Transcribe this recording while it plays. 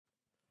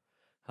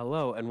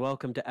Hello and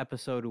welcome to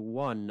episode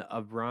 1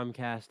 of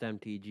Bromcast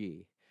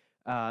MTG.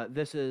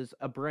 This is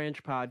a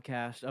branch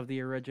podcast of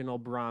the original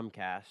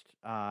Bromcast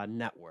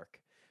network.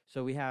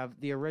 So we have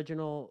the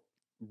original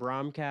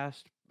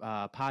Bromcast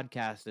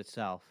podcast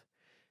itself.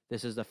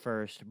 This is the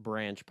first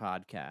branch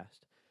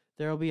podcast.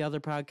 There will be other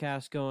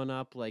podcasts going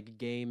up like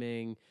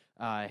gaming,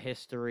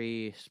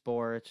 history,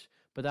 sports,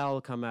 but that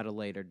will come at a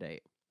later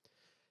date.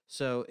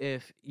 So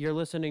if you're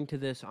listening to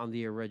this on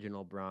the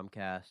original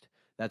Bromcast,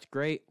 that's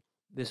great.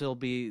 This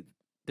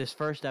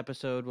first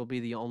episode will be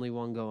the only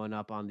one going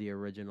up on the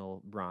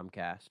original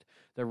Bromcast.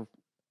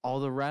 All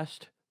the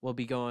rest will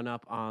be going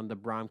up on the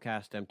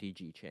Bromcast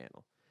MTG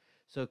channel.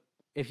 So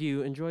if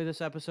you enjoy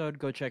this episode,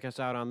 go check us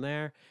out on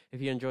there.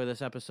 If you enjoy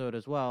this episode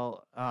as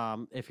well,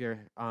 if you're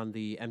on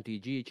the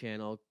MTG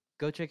channel,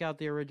 go check out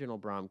the original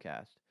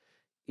Bromcast.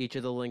 Each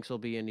of the links will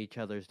be in each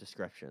other's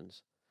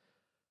descriptions.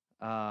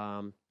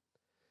 So,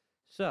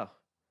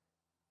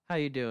 how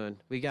you doing?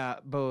 We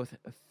got both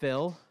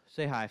Phil.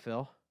 Say hi,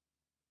 Phil.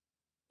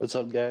 What's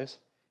up, guys?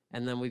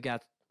 And then we've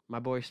got my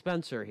boy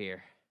Spencer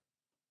here.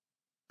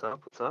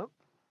 What's up?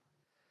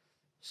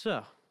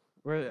 So,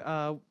 we're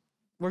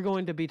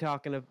going to be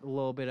talking a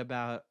little bit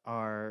about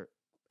our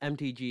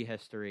MTG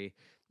history,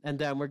 and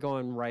then we're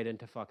going right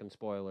into fucking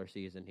spoiler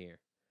season here.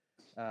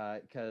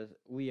 Because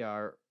we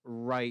are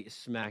right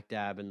smack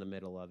dab in the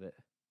middle of it.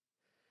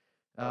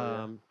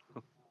 Yeah.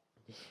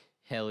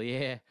 Hell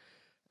yeah.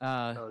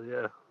 Hell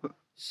yeah.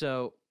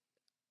 So,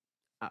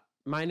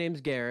 my name's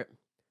Garrett.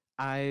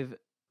 I've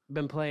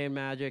been playing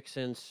Magic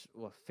since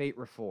Fate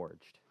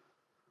Reforged.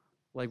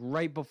 Like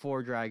right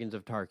before Dragons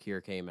of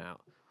Tarkir came out.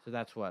 So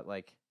that's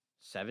like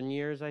 7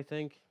 years, I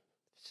think?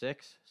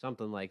 6?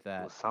 Something like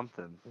that. Well,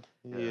 something.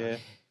 Yeah.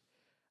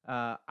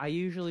 I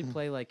usually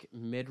play like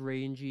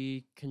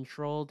mid-rangey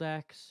control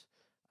decks.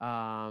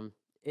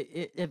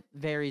 It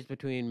varies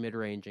between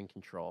mid-range and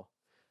control.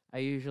 I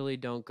usually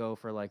don't go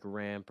for like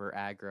ramp or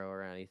aggro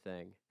or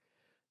anything.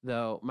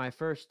 Though my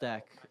first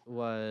deck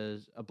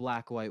was a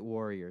Black-White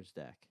Warriors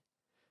deck.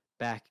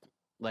 Back,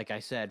 like I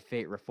said,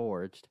 Fate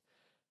Reforged.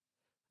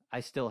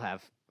 I still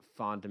have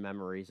fond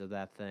memories of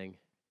that thing.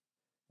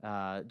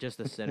 Just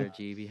the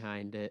synergy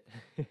behind it.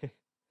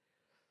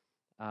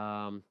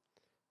 I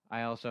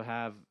also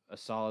have a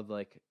solid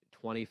like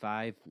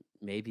 25,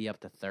 maybe up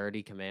to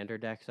 30 commander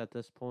decks at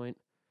this point.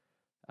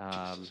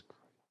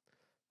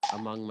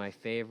 Among my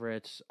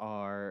favorites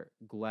are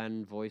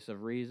Glenn, Voice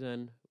of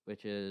Reason,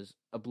 which is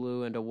a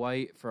blue and a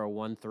white for a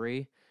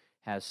 1/3,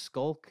 has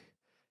Skulk,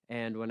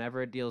 and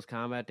whenever it deals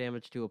combat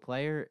damage to a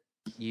player,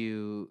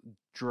 you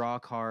draw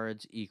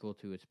cards equal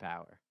to its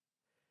power.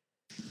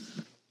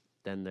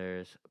 Then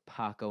there's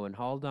Paco and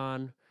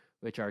Haldon,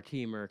 which are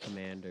teamer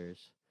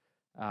commanders,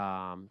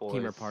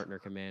 teamer partner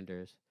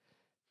commanders.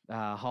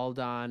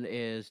 Haldon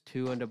is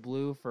 2 and a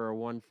blue for a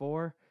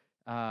 1/4.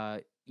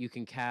 You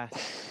can cast,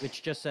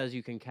 which just says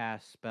you can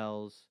cast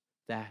spells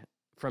that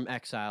from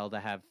exile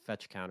that have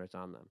fetch counters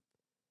on them.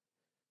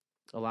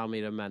 Allow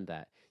me to amend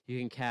that. You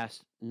can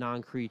cast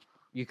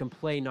you can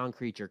play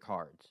non-creature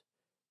cards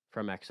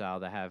from exile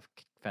that have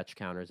fetch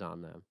counters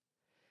on them.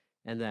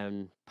 And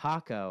then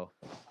Paco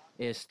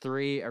is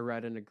 3, a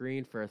red and a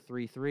green for a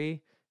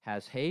 3/3,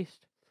 has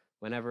haste.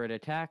 Whenever it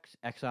attacks,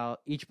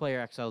 each player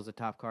exiles the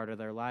top card of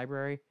their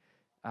library.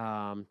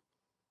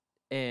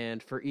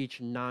 And for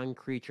each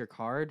non-creature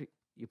card,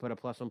 you put a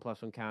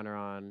 +1/+1 counter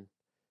on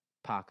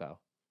Paco.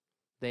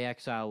 They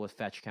exile with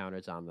fetch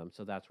counters on them,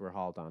 so that's where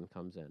Haldon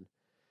comes in.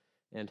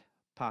 And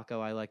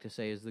Paco, I like to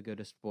say, is the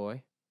goodest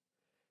boy.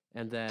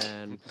 And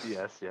then...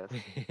 yes.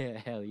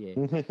 Hell yeah.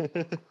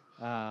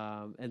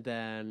 And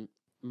then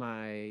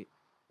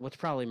what's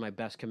probably my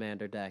best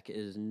commander deck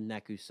is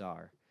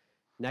Nekusar.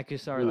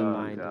 Nekusar the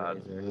Mind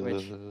Eraser,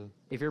 which,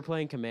 if you're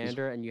playing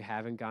Commander and you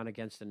haven't gone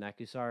against a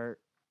Nekusar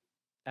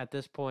at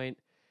this point...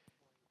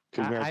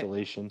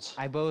 Congratulations.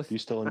 You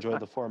still enjoy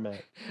the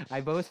format.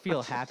 I both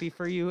feel happy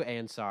for you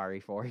and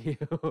sorry for you.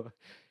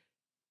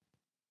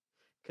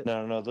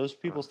 No. Those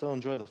people still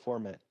enjoy the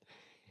format.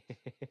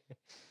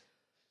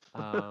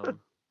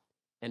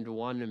 And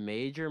one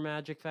major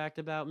Magic fact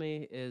about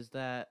me is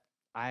that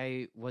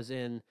I was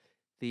in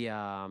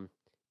the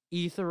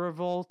Ether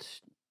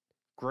Revolt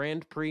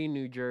Grand Prix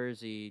New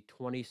Jersey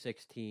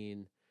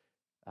 2016.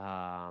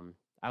 I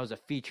was a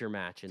feature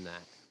match in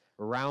that.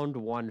 Round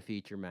 1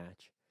 feature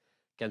match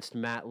against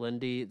Matt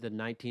Lindy, the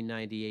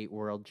 1998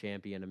 world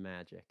champion of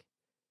Magic.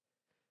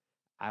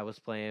 I was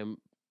playing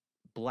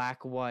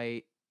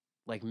black-white,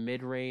 like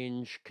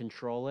mid-range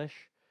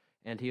control-ish,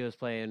 and he was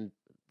playing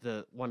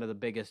one of the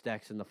biggest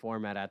decks in the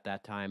format at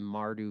that time,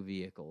 Mardu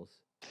Vehicles.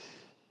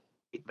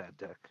 Hate that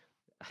deck.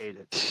 Hate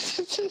it.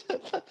 It's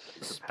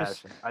a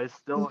passion. I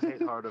still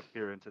hate Heart of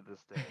Kirin to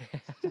this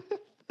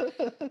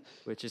day.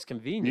 Which is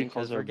convenient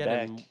because we're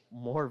getting back.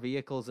 more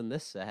vehicles in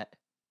this set.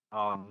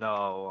 Oh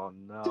no.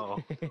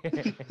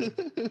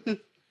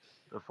 The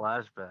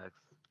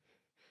flashbacks.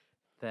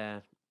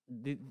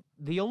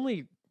 The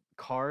only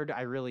card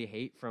I really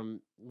hate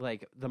from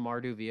like the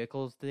Mardu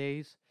Vehicles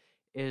days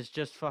is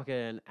just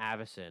fucking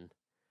Avacyn.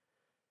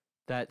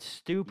 That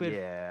stupid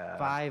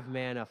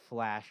 5-mana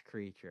flash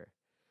creature.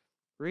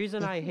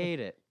 Reason I hate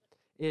it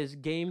is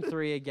game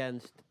 3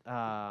 against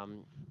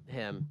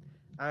him.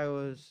 I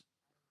was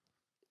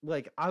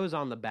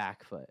on the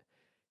back foot,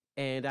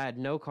 and I had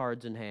no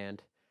cards in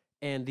hand,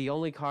 and the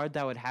only card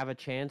that would have a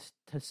chance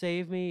to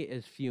save me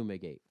is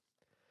Fumigate.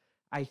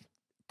 I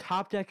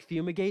top deck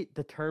Fumigate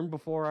the turn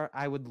before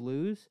I would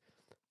lose.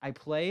 I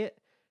play it,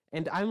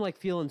 and I'm like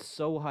feeling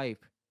so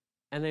hype,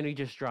 and then he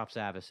just drops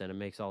Avacyn and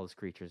makes all his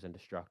creatures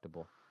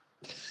indestructible.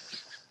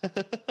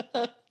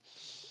 It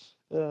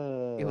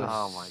was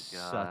oh my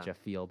God. such a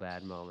feel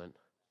bad moment.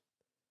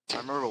 I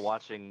remember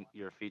watching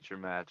your feature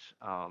match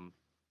on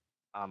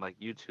like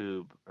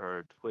YouTube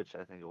or Twitch,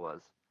 I think it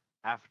was,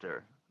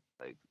 after,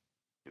 like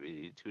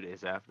maybe 2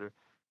 days after.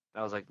 And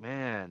I was like,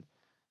 man,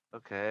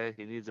 okay,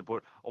 he needs a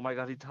board. Oh my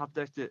God, he top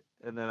decked it.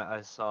 And then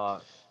I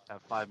saw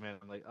at 5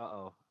 minutes, I'm like,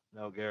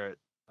 no, Garrett,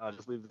 I'll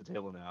just leave the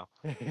table now.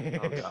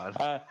 Oh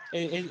God.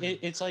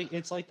 It's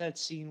like that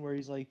scene where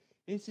he's like,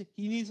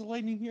 he needs a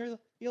lightning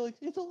Helix.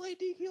 It's a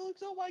lightning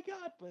Helix. Oh my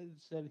God! But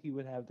instead, he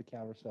would have the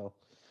counter spell.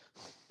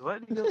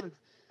 Lightning Helix.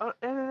 Oh,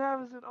 and an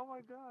Avacyn. Oh my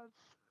God.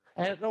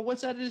 And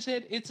what's that in his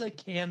head? It's a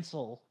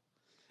cancel.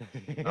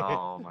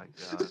 Oh my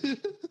God.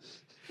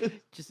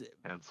 Just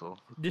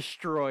cancel.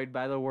 Destroyed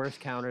by the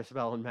worst counter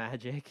spell in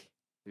Magic.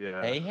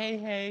 Yeah.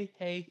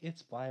 Hey!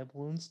 It's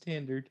viable and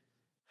standard.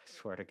 I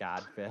swear to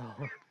God, Phil.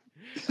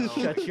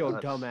 Shut your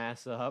dumb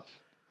ass up.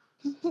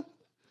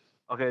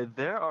 Okay,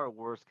 there are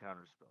worse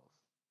counter spells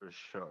for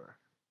sure.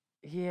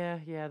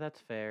 Yeah, that's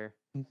fair.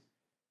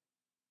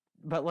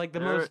 But like the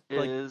most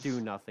like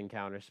do nothing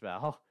counter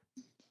spell.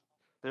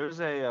 There's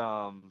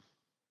a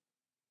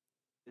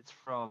it's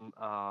from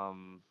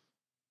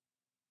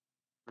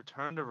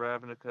Return to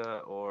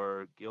Ravnica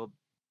or Guild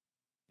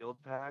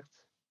Pact.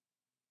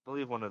 I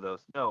believe one of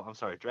those. No, I'm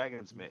sorry,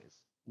 Dragon's Maze.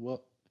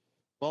 Well,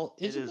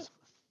 it is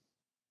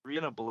 3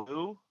 and a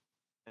blue,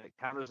 and it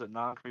counters a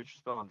non-creature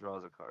spell and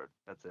draws a card.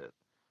 That's it.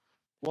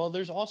 Well,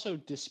 there's also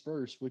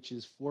Disperse, which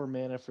is 4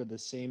 mana for the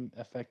same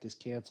effect as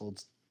Cancel.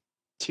 It's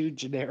 2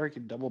 generic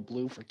and double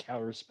blue for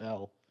counter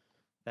spell.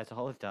 That's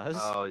all it does?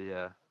 Oh,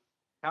 yeah.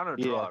 Counter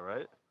draw,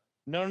 right?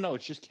 No,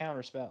 it's just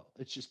counter spell.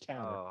 It's just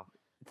counter. Oh.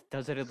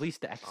 Does it at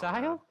least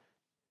exile?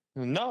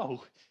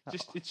 No,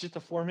 it's just a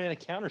 4 mana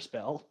counter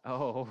spell.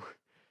 Oh.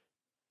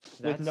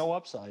 With no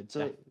upside.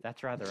 So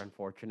that's rather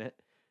unfortunate.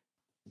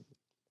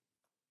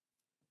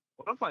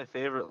 One of my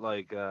favorite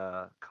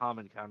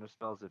common counter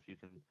spells, if you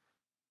can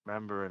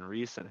remember in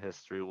recent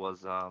history,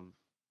 was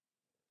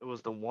it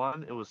was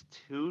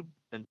 2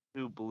 and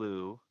 2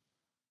 blue.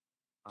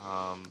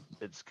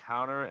 It's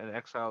counter and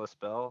exile a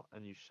spell,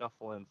 and you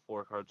shuffle in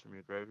 4 cards from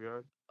your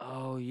graveyard.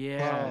 Oh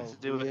yeah. It's to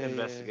do with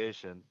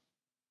investigation.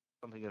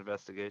 Something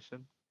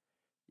investigation.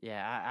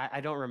 Yeah,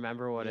 I don't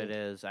remember what it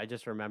is. I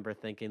just remember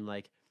thinking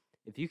like,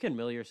 if you can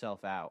mill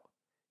yourself out,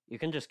 you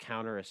can just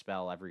counter a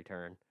spell every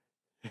turn.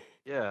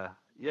 Yeah.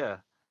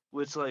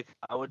 Which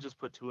I would just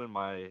put 2 in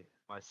my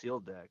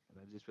sealed deck, and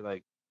I'd just be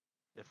like,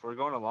 if we're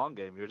going a long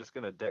game, you're just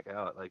gonna deck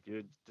out. Like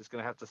you're just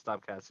gonna have to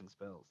stop casting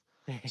spells.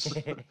 It's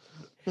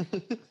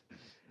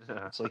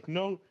like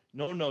no,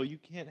 you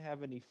can't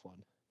have any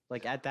fun.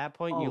 Like at that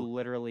point, you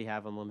literally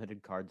have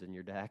unlimited cards in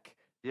your deck.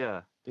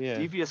 Yeah.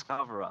 Devious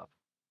Cover Up.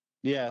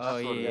 Yeah. Oh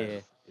yeah.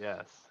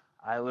 Yes.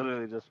 I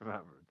literally just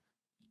remembered.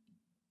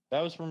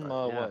 That was from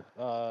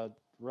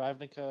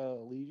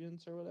Ravnica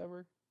Allegiance or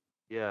whatever.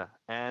 Yeah,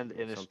 and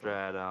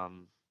Innistrad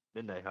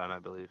Midnight Hunt, I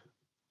believe.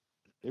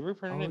 They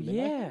reprinted it.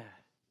 Yeah.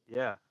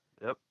 Yeah.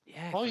 Yep.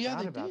 Yeah.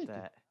 They did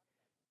that.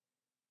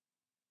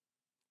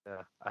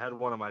 Yeah, I had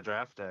one in my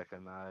draft deck,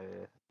 and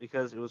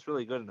because it was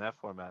really good in that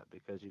format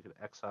because you could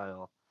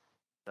exile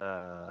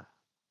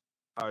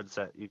cards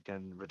that you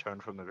can return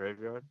from the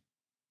graveyard.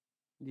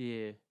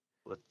 Yeah.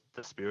 With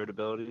the spirit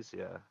abilities,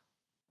 yeah.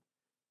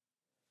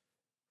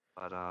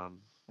 But all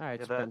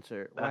right,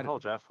 Spencer. That whole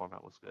draft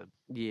format was good.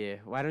 Yeah.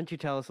 Why don't you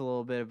tell us a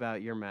little bit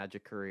about your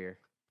Magic career?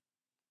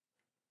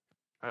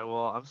 All right.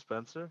 Well, I'm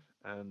Spencer,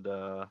 and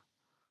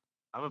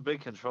I'm a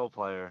big control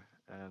player,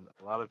 and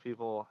a lot of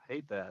people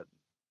hate that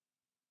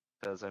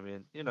because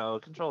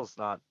control is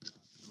not the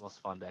most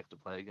fun deck to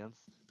play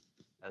against,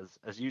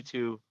 as you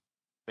two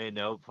may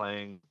know,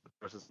 playing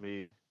versus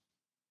me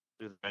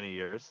through many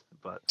years.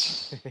 But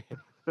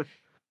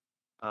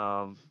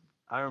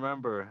I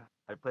remember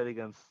I played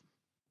against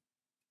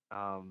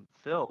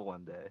Phil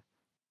one day,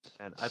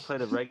 and I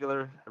played a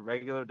regular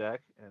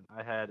deck, and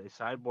I had a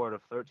sideboard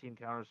of 13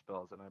 counter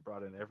spells, and I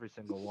brought in every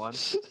single one.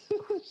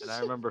 And I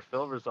remember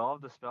Phil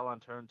resolved the spell on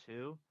turn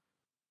 2,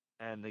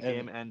 and the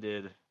game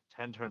ended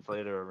 10 turns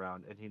later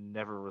around, and he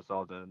never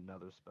resolved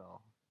another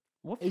spell.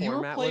 What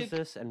format was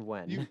this, and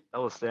when?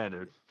 That was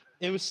standard.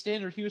 It was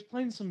standard. He was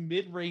playing some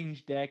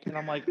mid-range deck, and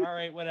I'm like, all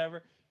right,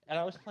 whatever. And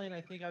I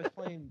think I was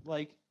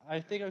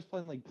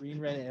playing green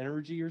red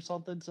energy or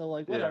something. So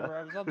whatever.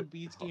 I was on the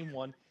beats game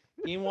 1.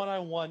 Game 1 I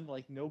won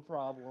no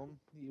problem.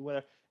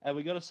 Whatever. And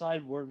we go to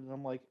sideboard and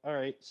I'm like, all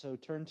right. So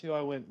turn 2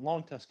 I went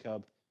Long Tusk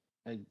Cub,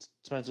 and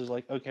Spencer's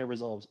like, okay,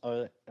 resolves.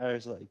 I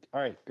was like,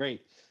 all right,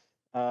 great.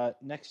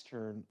 Next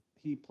turn,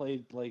 he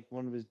played like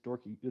one of his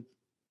dorky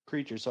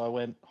creatures, so I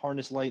went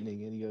Harness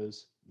Lightning, and he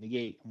goes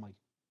negate. I'm like,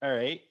 all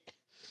right.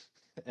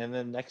 And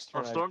then next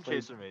turn, Storm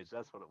Chaser Mage.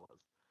 That's what it was.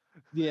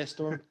 Yeah,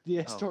 Storm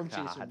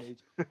Chaser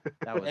Mage.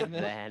 That was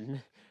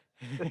then.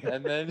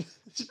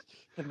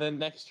 And then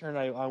next turn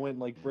I went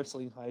like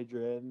Bristling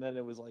Hydra, and then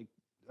it was like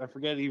I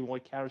forget even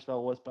what counterspell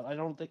it was, but I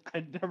don't think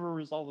I never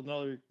resolved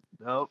another.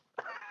 Nope.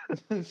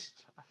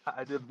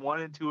 I did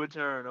 1 and 2 a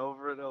turn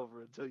over and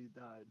over until you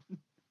died.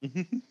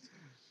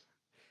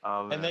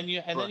 And then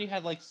you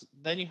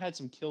had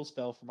some kill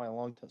spell for my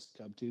Long Tusk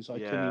Cub too, so I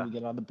couldn't even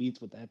get on the beats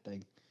with that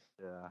thing.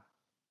 Yeah.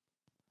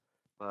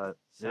 But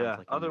sounds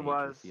like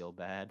otherwise feel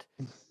bad.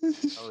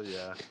 Oh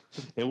yeah.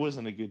 It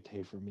wasn't a good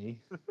day for me.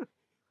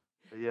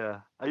 Yeah,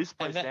 I used to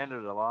play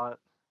Standard a lot,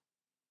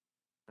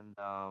 and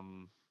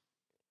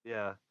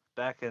yeah,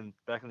 back in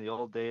the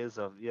old days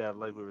of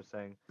like we were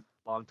saying,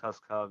 Long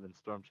Tusk Cub and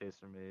Storm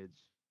Chaser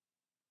Mage.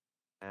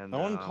 And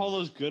I wouldn't call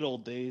those good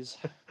old days.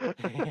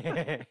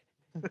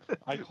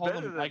 I call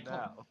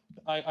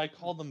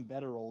them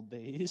better old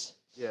days.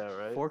 Yeah,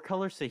 right.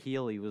 4-color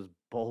Saheeli was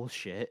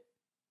bullshit.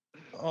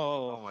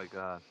 Oh my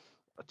god.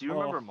 Do you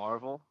remember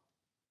Marvel?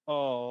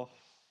 Oh.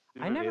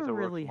 I never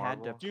really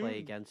had to play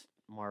against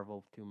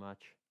Marvel too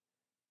much.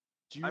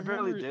 I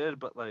barely did,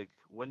 but like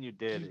when you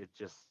did, it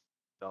just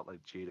felt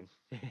like cheating.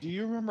 Do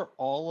you remember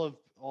all of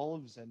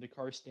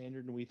Zendikar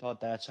Standard, and we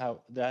thought that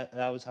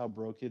was how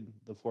broken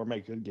the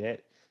format could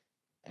get,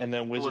 and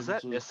then Wizards was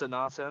that Nissa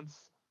nonsense?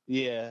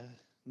 Yeah,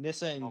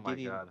 Nissa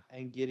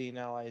and Gideon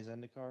ally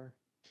Zendikar.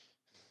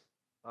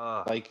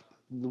 Like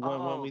the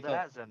one we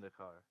thought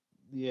Zendikar.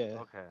 Yeah.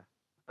 Okay.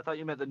 I thought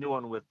you meant the new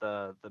one with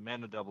the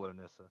mana doubler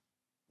Nissa.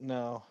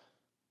 No.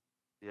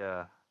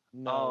 Yeah.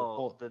 No.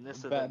 Oh, the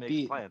Nissa that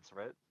makes plants,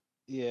 right?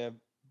 Yeah.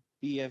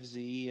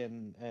 BFZ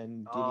and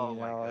Gideon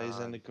allies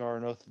and the car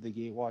and Oath of the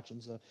Gatewatch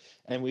and stuff.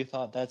 And we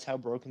thought that's how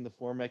broken the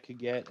format could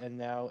get, and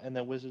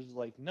then Wizards was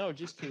like, no,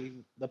 just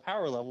kidding. The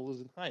power level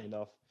wasn't high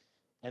enough.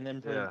 And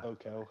then bring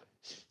Oko.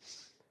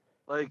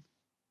 Like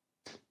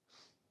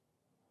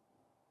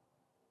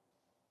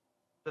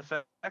the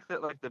fact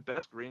that like the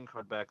best green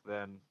card back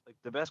then, like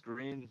the best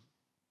green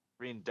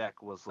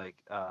deck was like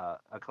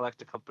a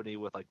collector company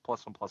with like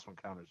 +1/+1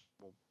 counters.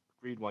 Well,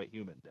 green white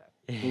human deck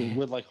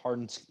with like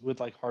hardened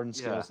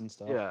skills and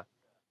stuff. Yeah,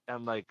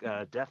 and like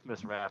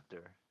Deathmiss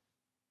Raptor.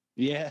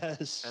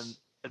 Yes.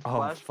 And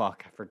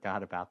fuck, I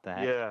forgot about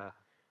that. Yeah.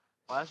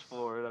 Flash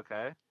forward,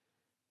 okay.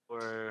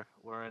 We're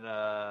in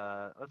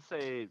let's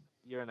say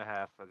year and a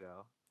half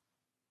ago,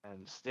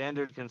 and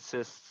Standard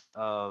consists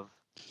of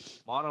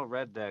mono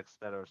red decks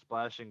that are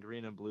splashing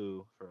green and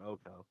blue for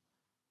Oko.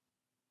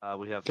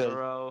 We have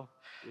Furo,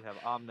 we have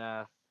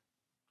Omnath.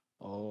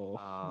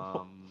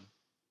 Oh.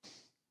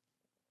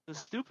 The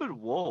stupid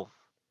wolf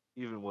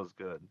even was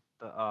good.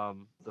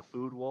 The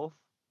food wolf.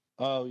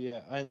 Oh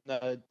yeah,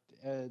 and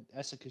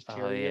Essica's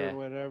Chariot or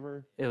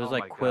whatever. It was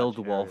like Quilled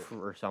Wolf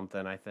or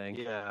something, I think.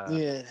 Yeah.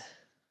 Yeah.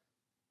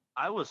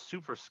 I was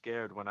super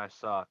scared when I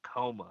saw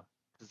Coma,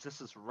 because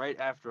this is right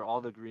after all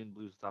the green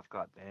blue stuff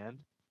got banned.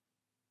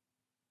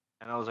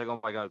 And I was like, oh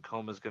my god,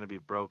 Coma's gonna be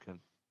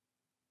broken.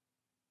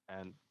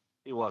 And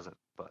he wasn't,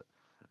 but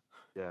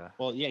yeah.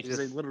 Well, yeah, because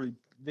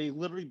they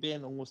literally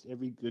banned almost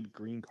every good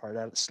green card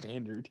out of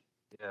Standard.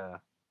 Yeah.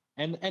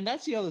 And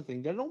that's the other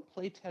thing. They don't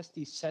play test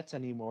these sets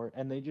anymore,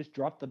 and they just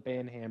drop the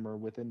ban hammer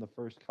within the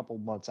first couple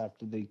months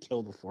after they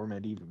kill the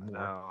format even more.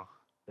 No.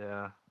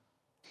 Yeah.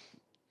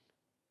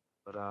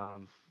 But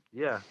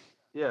yeah.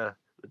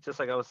 Just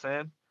like I was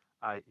saying,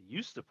 I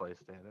used to play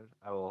Standard.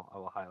 I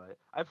will highlight.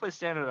 I play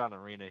Standard on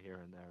Arena here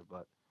and there,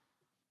 but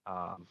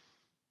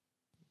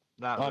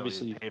not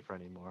obviously really paper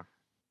anymore.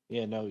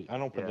 Yeah, no, I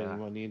don't put any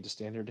money into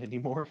Standard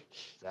anymore.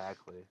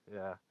 Exactly.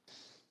 Yeah.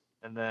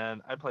 And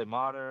then I play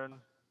Modern.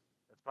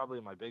 It's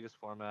probably my biggest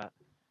format.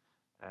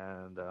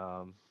 And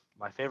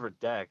my favorite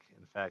deck,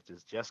 in fact,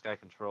 is Jeskai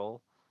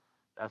Control.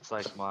 That's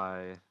like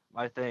my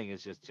thing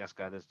is just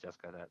Jeskai this,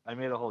 Jeskai that. I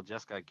made a whole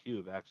Jeskai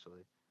cube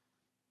actually.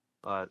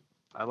 But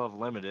I love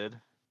Limited.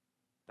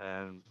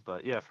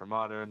 But yeah, for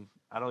Modern,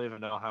 I don't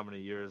even know how many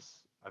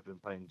years I've been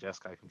playing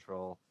Jeskai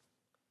Control.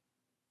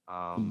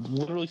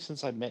 Literally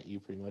since I met you,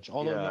 pretty much.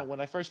 Although no, when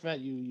I first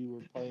met you, you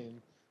were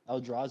playing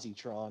Eldrazi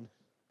Tron.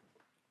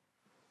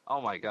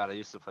 Oh my god, I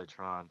used to play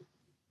Tron.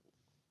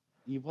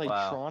 You played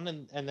Tron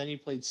and then you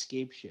played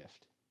Scape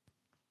Shift.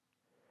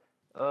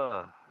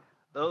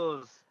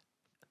 Those.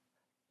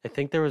 I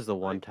think there was the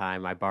one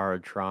time I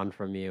borrowed Tron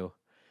from you,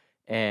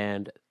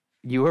 and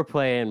you were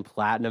playing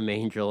Platinum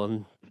Angel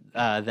in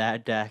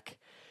that deck,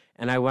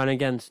 and I went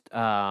against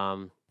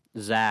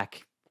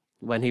Zach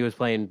when he was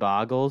playing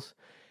Boggles,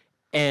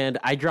 and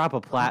I drop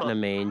a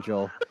Platinum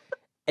Angel,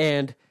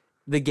 and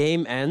the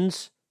game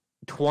ends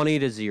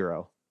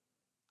 20-0.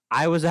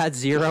 I was at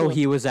 0,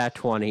 he was at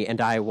 20, and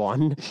I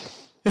won.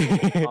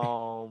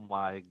 Oh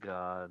my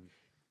god.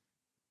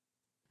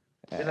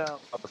 You know,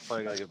 I was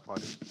probably gonna get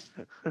punished.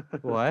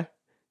 What?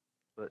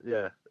 But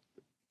yeah.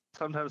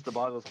 Sometimes the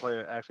Boggles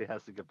player actually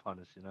has to get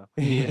punished, you know?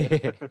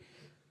 Yeah.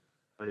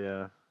 But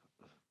yeah.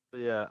 But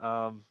yeah,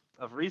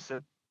 of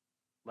recent,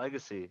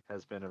 Legacy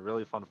has been a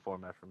really fun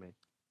format for me.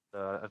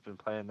 I've been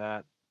playing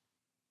that.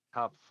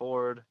 Top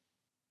Forward,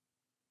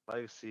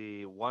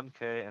 Legacy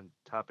 1K, and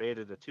top 8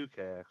 into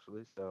 2K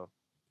actually. So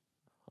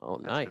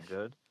that's nice. been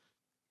good.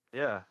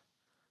 Yeah,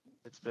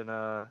 it's been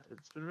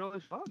really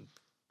fun.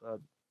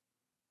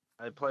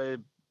 I play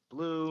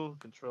blue,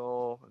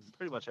 control, and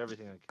pretty much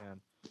everything I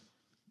can.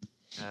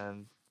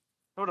 And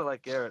sort of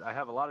like Garrett, I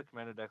have a lot of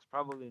commander decks,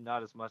 probably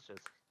not as much as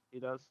he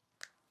does.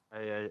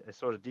 I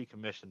sort of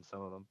decommissioned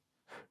some of them.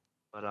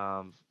 But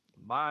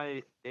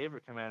my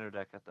favorite commander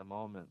deck at the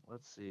moment,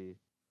 let's see,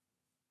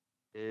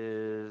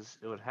 it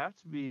would have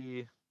to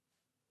be.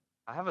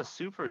 I have a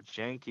super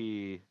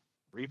janky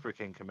Reaper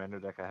King commander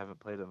deck I haven't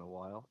played in a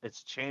while.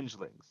 It's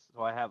Changelings,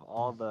 so I have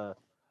all the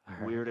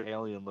weird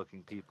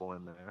alien-looking people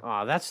in there.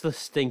 Oh, that's the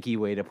stinky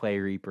way to play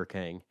Reaper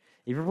King.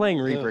 If you're playing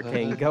Reaper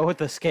King, go with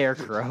the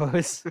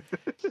Scarecrows.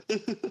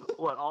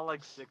 What, all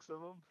like 6 of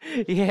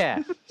them?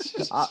 Yeah.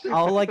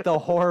 I'll like the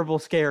horrible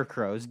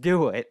Scarecrows.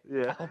 Do it.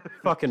 Yeah.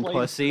 Fucking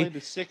pussy. Play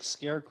the 6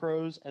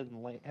 Scarecrows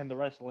and the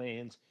rest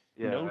lands.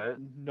 Yeah, right?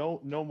 No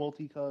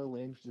multicolor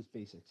lands, just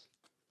basics.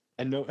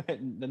 And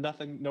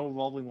nothing, no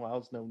evolving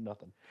wilds, no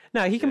nothing.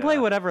 No, he can play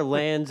whatever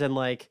lands and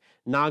like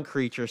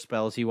non-creature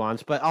spells he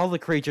wants, but all the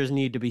creatures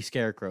need to be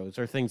Scarecrows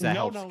or things that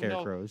help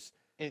Scarecrows.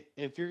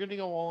 If you're gonna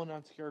go all in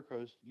on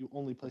Scarecrows, you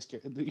only play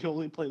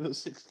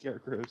those 6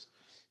 Scarecrows.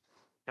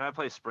 Can I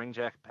play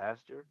Springjack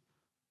Pasture?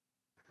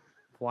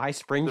 Why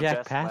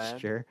Springjack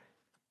Pasture? Land?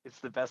 It's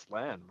the best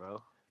land,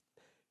 bro.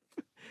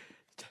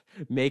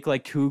 Make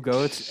like 2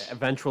 goats,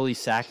 eventually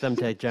sack them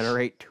to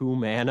generate 2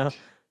 mana.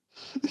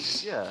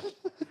 Yeah.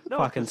 No,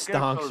 fucking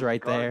stonks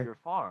right there. Your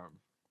farm.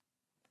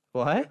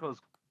 What?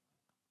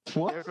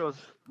 Scarecrows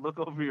look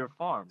over your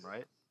farm,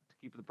 right? To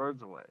keep the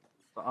birds away.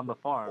 So on the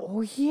farm.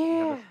 Oh yeah.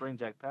 You have the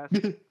Springjack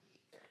Pasture.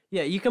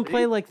 Yeah, you can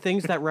play like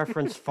things that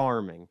reference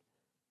farming.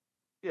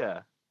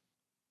 Yeah.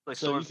 Like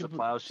Swords to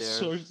Plowshares.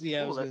 Swords,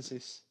 yeah, I was gonna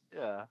say.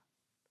 Yeah.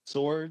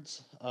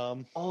 Swords.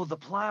 Oh, the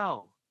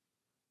plow.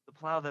 The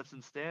plow that's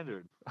in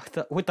standard.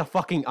 With the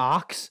fucking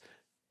ox?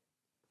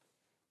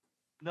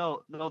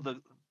 No,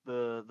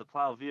 the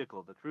plow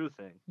vehicle, the crew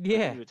thing. Yeah.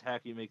 Like when you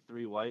attack, you make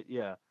 3 white.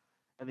 Yeah.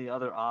 And the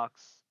other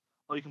ox.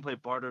 Oh, you can play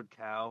Bartered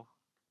Cow.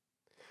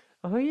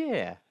 Oh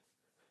yeah.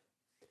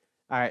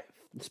 All right,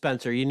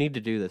 Spencer, you need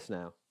to do this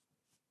now.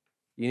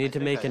 You need to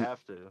make an.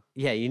 Have to.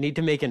 Yeah, you need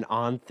to make an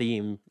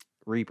on-theme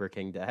Reaper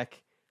King deck.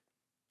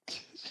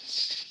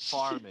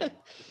 Farming.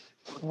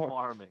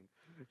 Farming.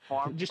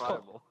 Just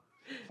tribal.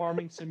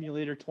 Farming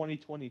Simulator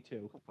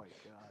 2022. Oh my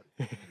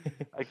god.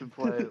 I can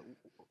play.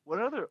 What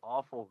other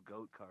awful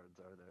goat cards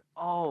are there?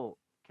 Oh,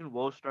 can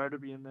Woe Strider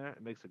be in there?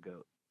 It makes a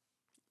goat.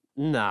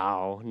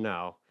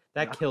 No.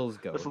 That kills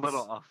goats. It's a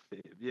little off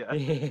theme. Yeah.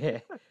 Yeah.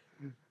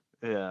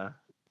 Yeah.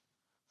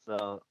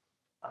 So,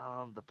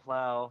 the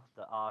plow,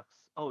 the ox.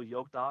 Oh,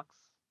 yoked ox.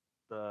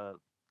 The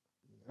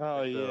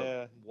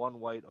 1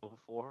 white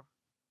 04.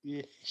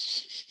 Yeah.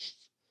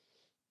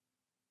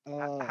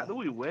 How do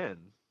we win?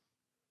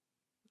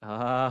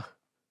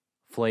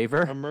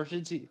 Flavor.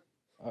 Emergency.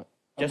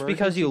 Just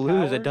because you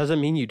lose, it doesn't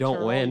mean you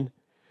don't win.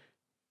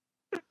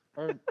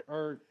 Wait,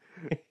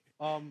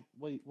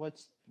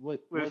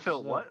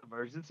 Phil, what?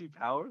 Emergency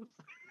powers?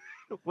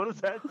 What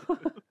does that do?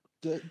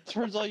 It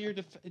turns all your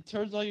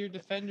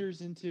defenders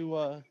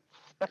into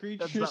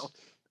creatures.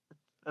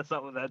 That's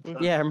not what that does.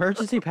 Yeah,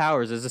 emergency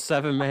powers is a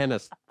 7 mana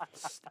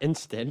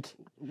instant.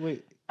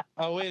 Wait.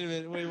 Oh, wait a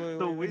minute. Wait.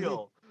 The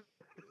wheel.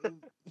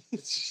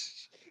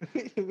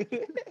 Wait a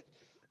minute.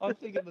 I'm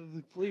thinking of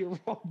the clear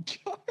wrong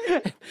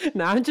card.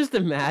 Now I'm just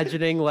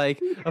imagining like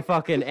a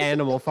fucking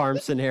Animal Farm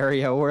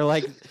scenario where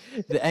like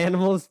the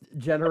animals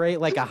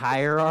generate like a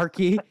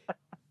hierarchy.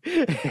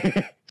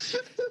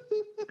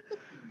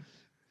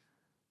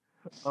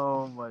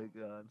 Oh my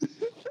god.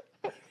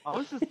 I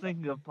was just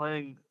thinking of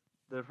playing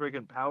the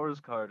freaking powers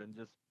card and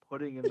just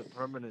putting in the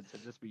permanents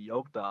and just be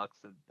yoked ox,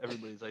 and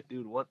everybody's like,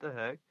 dude, what the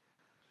heck?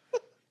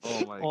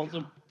 Oh my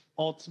god.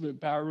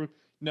 Ultimate power.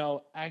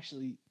 No,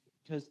 actually,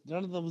 because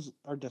none of those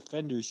are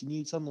defenders. You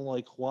need something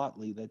like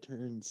Huatli that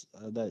turns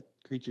that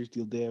creatures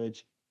deal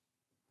damage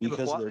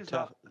because they're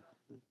tough.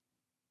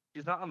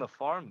 He's not on the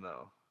farm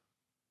though.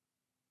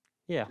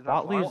 Yeah,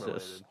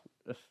 Huatli's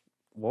a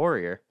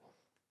warrior.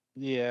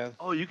 Yeah.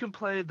 Oh, you can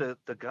play the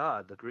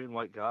god, the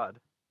green-white god.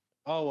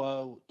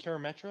 Oh,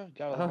 Karametra,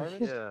 God of the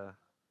Harvest? Yeah.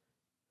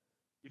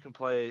 You can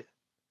play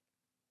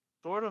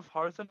sort of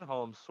Hearth and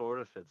Home sort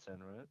of fits in,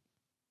 right?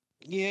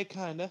 Yeah,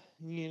 kind of.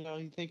 You know,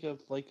 you think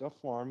of like a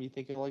farm, you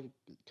think of like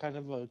kind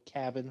of a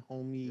cabin,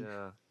 homey.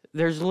 Yeah.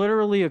 There's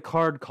literally a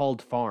card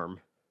called Farm.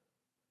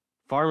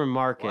 Farm and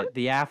Market, what?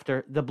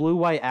 the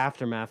blue-white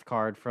aftermath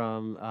card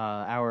from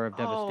Hour of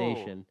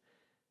Devastation.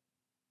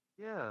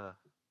 Yeah.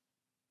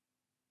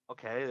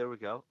 Okay, there we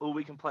go. Oh,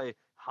 we can play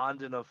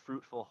Honden of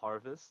Fruitful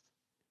Harvest.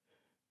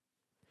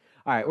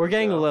 All right, we're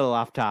getting a little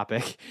off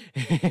topic.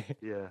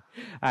 Yeah.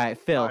 All right,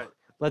 Phil,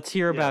 let's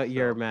hear about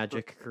your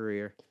Magic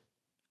career.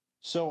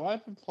 So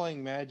I've been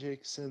playing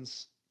Magic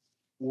since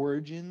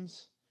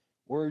Origins.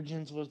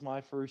 Origins was my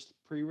first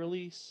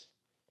pre-release.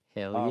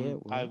 Hell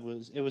yeah!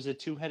 It was a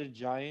two-headed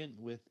giant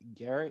with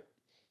Garrett.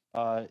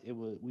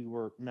 We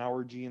were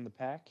Mauer G in the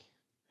pack.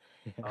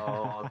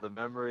 Oh, the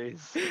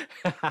memories.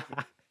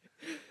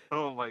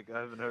 Oh my god, I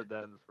haven't heard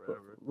that in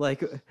forever.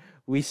 Like,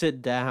 we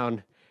sit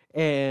down,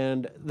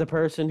 and the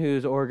person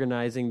who's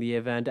organizing the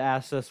event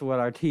asks us what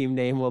our team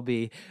name will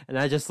be, and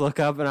I just look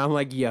up and I'm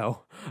like,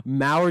 "Yo,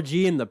 Mauer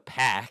G in the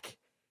pack."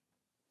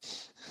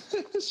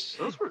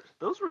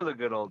 Those were the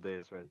good old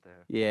days right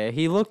there. Yeah,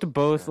 he looked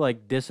both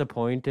like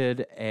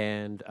disappointed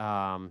and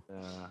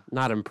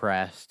not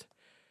impressed.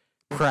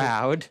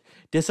 Proud.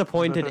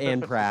 Disappointed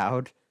and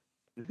proud.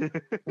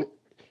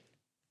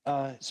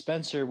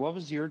 Spencer, what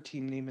was your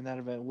team name in that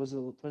event?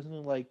 Wasn't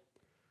it like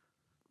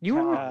you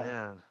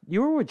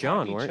were with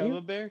John, weren't you?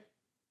 Bear?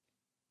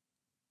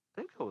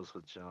 I think I was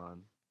with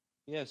John.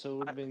 Yeah, so it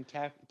would have been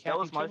That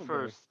was my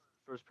first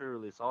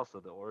pre-release,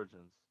 also the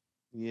Origins.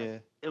 Yeah,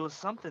 it was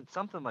something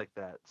like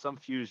that, some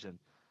fusion.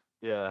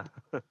 Yeah.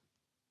 And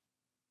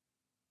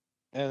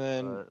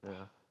then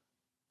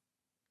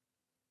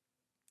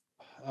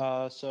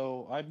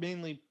so I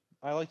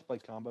like to play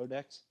combo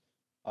decks.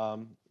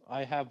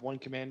 I have one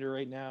commander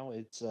right now.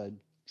 It's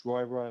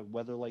Droira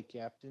Weatherlight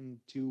Captain,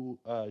 two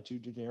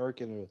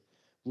generic and a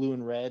blue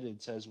and red.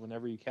 It says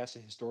whenever you cast a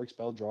historic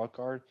spell, draw a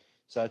card.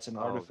 So that's an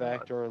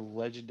artifact or a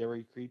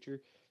legendary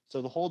creature.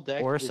 So the whole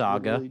deck or a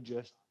saga.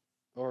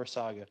 Or a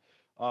saga.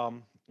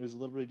 It was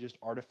literally just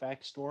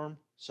artifact storm.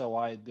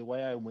 So the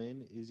way I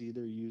win is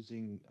either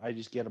I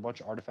just get a bunch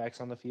of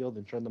artifacts on the field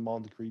and turn them all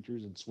into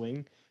creatures and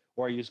swing,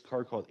 or I use a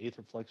card called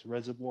Aetherflux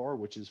Reservoir,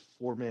 which is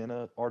 4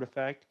 mana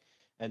artifact,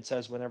 and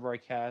says whenever I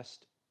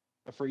cast,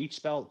 for each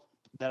spell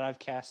that I've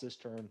cast this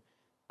turn,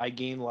 I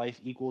gain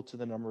life equal to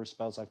the number of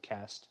spells I've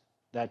cast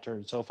that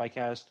turn. So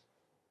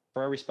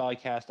for every spell I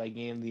cast, I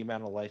gain the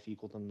amount of life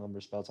equal to the number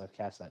of spells I've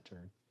cast that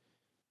turn.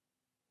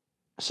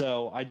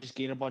 So I just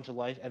gain a bunch of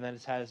life, and then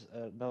it has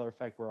another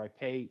effect where I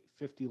pay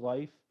 50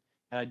 life,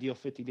 and I deal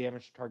 50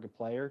 damage to target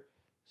player.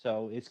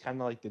 So it's kind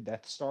of like the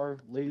Death Star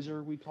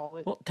laser, we call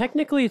it. Well,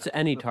 technically it's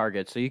any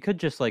target, so you could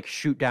just like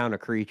shoot down a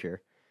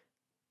creature.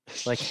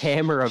 Like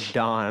Hammer of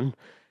Dawn.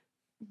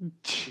 You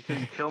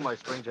can kill my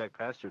Springjack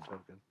Pasture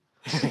token.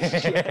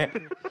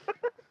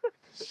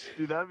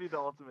 Dude, that'd be the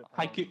ultimate.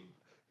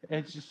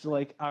 It's just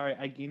like, all right,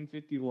 I gain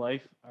 50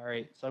 life. All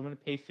right, so I'm going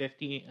to pay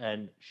 50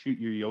 and shoot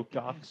your Yoke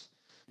Jocks.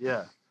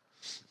 Yeah.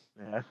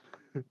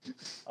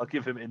 I'll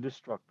give him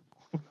indestructible.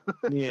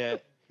 Yeah.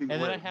 And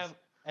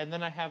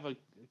then I have a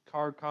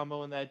card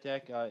combo in that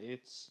deck.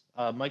 It's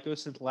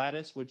Mycosynth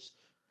Lattice, which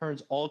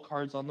turns all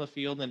cards on the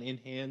field and in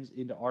hands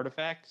into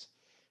artifacts.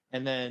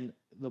 And then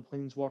the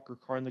Planeswalker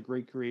Karn the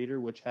Great Creator,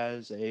 which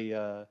has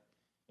a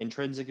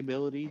intrinsic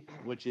ability,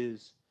 which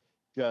is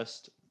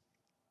just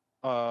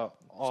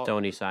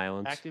Stony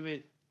Silence.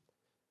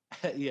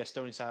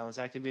 Stony Silence.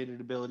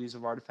 Activated abilities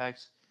of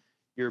artifacts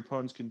your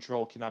opponent's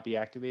control cannot be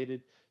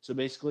activated. So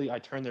basically, I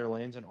turn their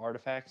lands into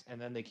artifacts,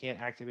 and then they can't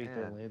activate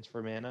their lands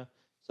for mana.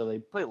 So they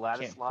play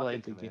Lattice Lock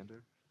in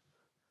Commander.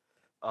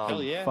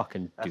 Hell yeah!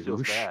 Fucking douche. That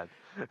feels bad.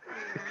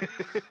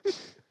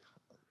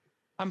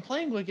 I'm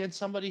playing against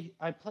somebody.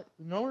 90% of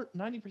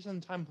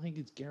the time I'm playing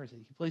against Garrett.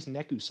 He plays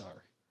Nekusar.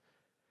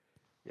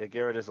 Yeah,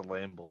 Garrett is a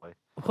lame boy.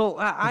 Well,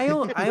 I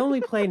only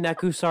play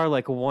Nekusar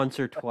like once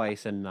or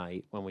twice a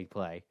night when we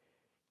play.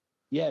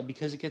 Yeah,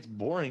 because it gets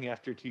boring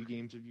after 2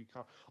 games of you.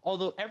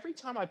 Although every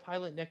time I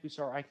pilot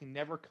Nekusar, I can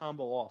never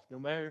combo off. No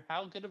matter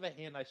how good of a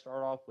hand I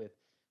start off with,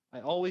 I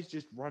always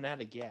just run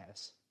out of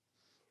gas.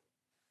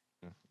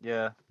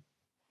 Yeah.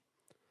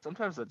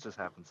 Sometimes that just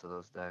happens to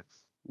those decks.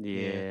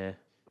 Yeah.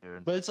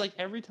 But it's like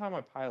every time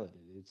I pilot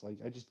it, it's like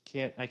I just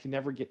can't. I can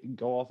never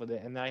go off of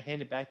it, and then I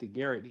hand it back to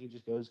Garrett, and he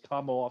just goes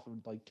combo off of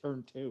like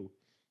turn 2.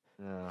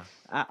 Yeah.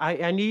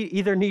 I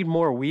either need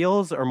more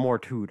wheels or more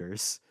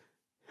tutors.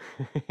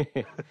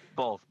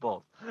 Both.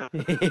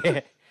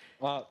 Yeah.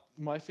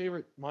 My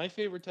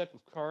favorite type of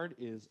card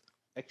is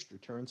extra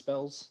turn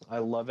spells. I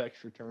love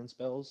extra turn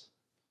spells.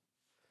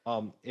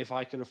 If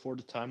I could afford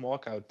a Time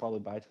Walk, I would probably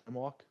buy Time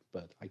Walk,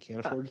 but I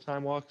can't afford a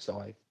Time Walk, so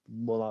I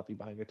will not be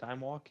buying a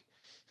Time Walk.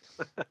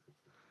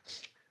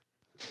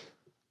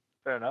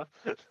 Fair enough.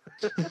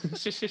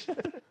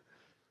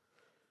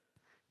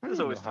 There's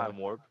always Time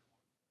Warp.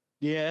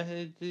 Yeah,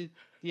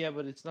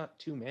 but it's not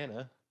 2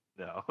 mana.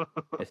 No.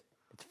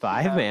 It's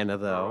 5 mana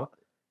though.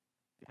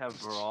 You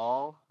have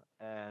Brawl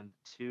and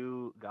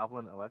 2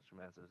 Goblin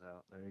Electromancers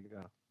out. There you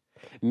go.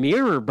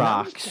 Mirror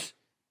Box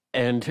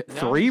and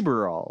 3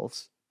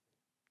 Brawls.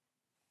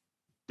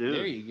 Dude,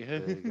 there you go.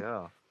 There you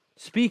go.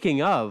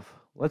 Speaking of,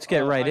 let's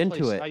get right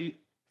into it.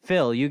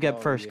 Phil, you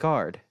get first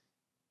card.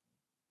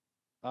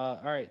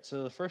 All right,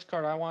 so the first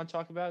card I want to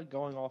talk about,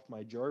 going off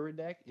my Joyride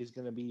deck, is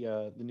going to be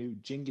the new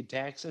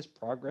Jin-Gitaxias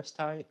Progress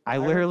Tyrant. I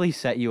literally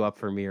set you up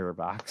for Mirror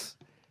Box.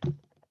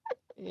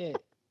 Yeah.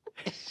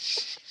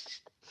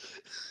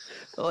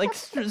 Like,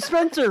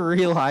 Spencer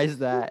realized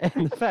that,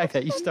 and the fact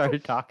that you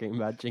started talking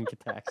about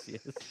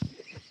Jin-Gitaxias.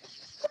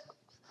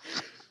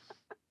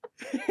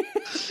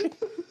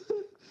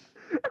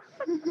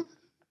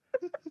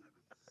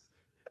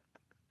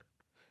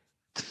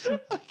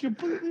 I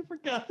completely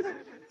forgot.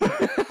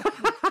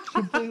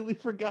 Completely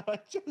forgot I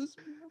chose.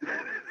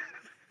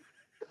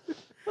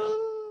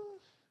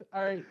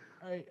 All right.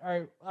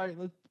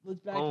 Let's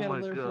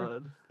backpedal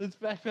there let's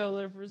backpedal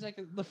there for a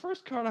second. The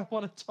first card I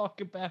want to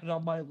talk about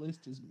on my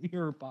list is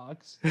Mirror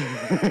Box,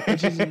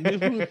 which is a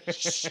new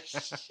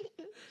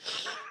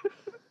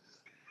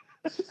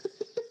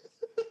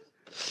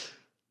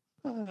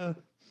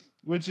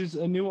which is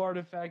a new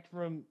artifact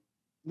from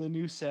the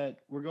new set.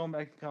 We're going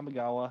back to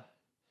Kamigawa,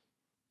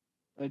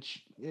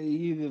 which you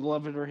either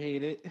love it or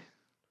hate it.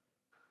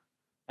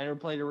 I never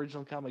played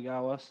original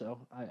Kamigawa,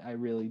 so I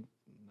really,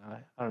 I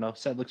don't know.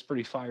 Set looks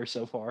pretty fire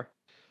so far.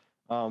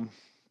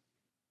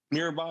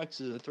 Mirror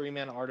Box is a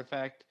 3-mana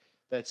artifact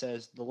that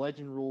says the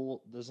legend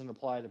rule doesn't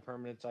apply to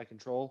permanents I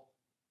control.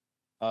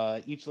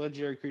 Each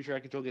legendary creature I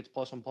control gets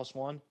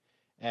 +1/+1,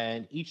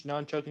 and each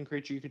non-token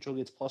creature you control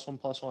gets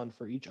 +1/+1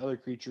 for each other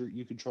creature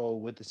you control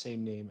with the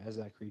same name as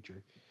that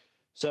creature.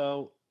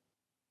 So,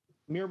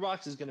 Mirror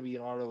Box is going to be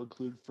an auto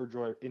include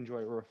for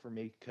Enjoy for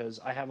me because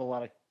I have a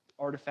lot of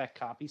artifact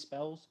copy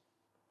spells,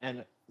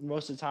 and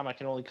most of the time I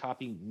can only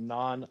copy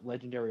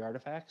non-legendary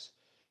artifacts.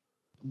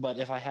 But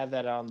if I have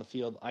that out on the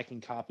field, I can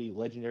copy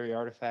legendary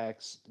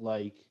artifacts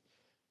like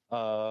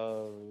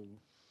can't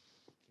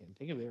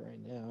think of it right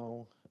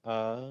now.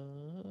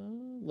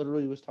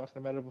 Literally was talking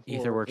about it before.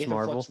 Aetherworks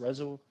Marvel.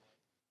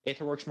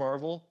 Aetherworks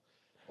Marvel,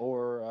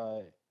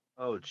 or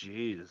oh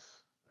jeez,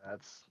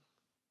 that's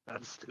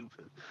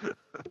stupid.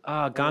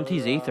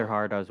 Gonti's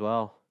Aetherheart as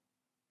well.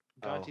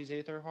 Gonti's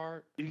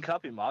Aetherheart. You can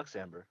copy Mox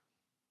Amber.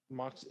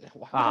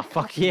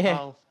 Fuck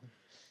yeah.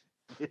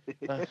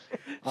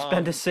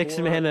 Spend a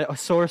 6-mana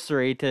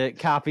sorcery to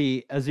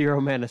copy a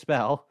 0-mana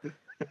spell.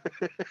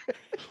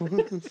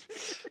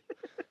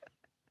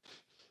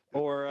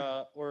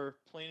 or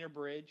Planar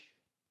Bridge.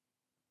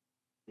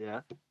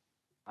 Yeah,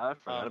 I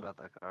forgot about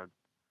that card.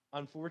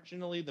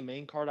 Unfortunately, the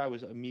main card I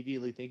was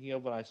immediately thinking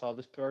of when I saw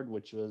this card,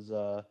 which was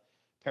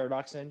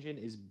Paradox Engine,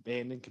 is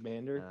banned in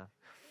Commander.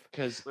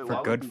 Because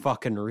for good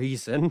fucking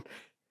reason.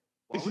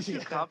 Why would you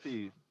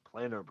copy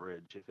Planar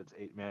Bridge if it's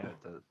 8 mana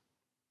to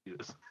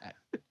use?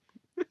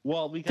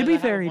 Well, because to be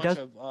fair, he does.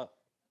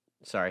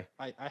 Sorry,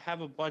 I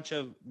have a bunch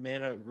of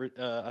mana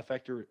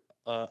effect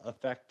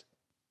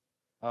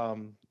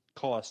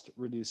cost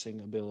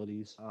reducing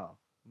abilities. Oh,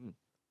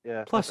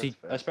 yeah. Plus,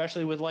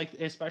 especially with like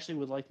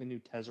the new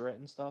Tezzeret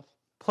and stuff.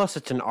 Plus,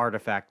 it's an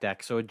artifact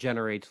deck, so it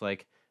generates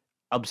like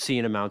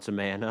obscene amounts of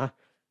mana.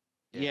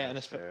 Yeah,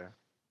 and fair.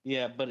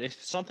 Yeah, but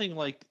if something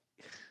like,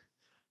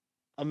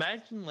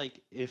 imagine like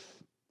if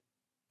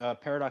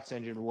Paradox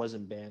Engine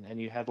wasn't banned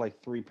and you had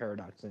like 3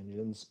 Paradox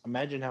Engines,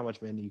 imagine how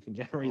much mana you can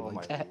generate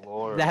like that.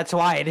 Lord. That's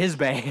why it is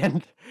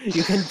banned.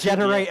 You can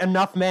generate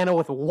enough mana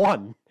with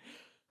 1.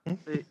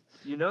 Hey,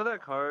 you know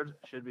that card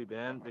should be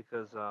banned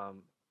because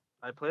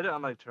I played it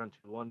on like turn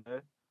 2 one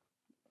day.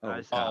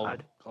 I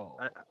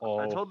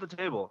told the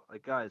table,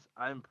 like, guys,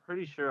 I'm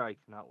pretty sure I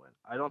cannot win.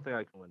 I don't think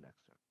I can win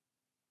next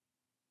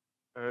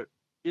turn. Or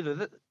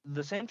either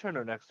the same turn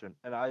or next turn,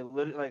 and I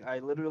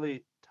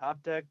literally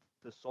top decked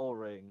the Soul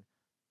Ring,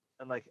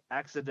 and like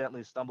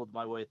accidentally stumbled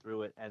my way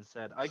through it and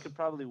said I could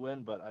probably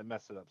win, but I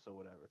messed it up, so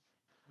whatever.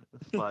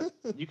 But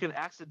you can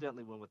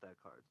accidentally win with that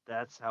card.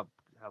 That's how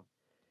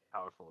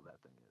powerful that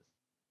thing is.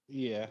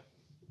 Yeah.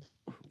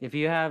 If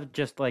you have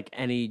just like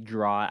any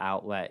draw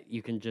outlet,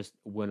 you can just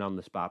win on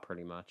the spot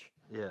pretty much.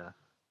 Yeah.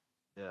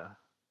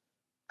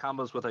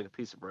 Combos with like a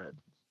piece of bread.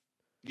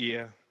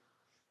 Yeah.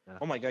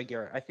 Oh my God,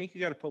 Garrett! I think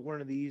you got to put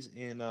one of these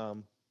in.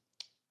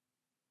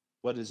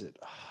 What is it?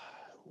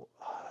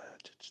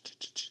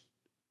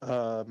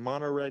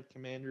 Mono Red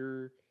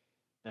Commander.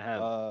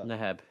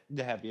 Neheb.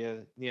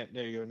 Yeah.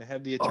 There you go.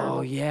 Neheb the Eternal.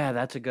 Oh yeah,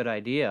 that's a good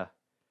idea.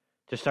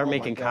 Just start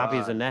making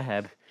copies of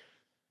Neheb.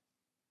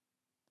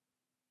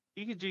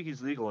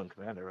 Iki-Jiki's legal in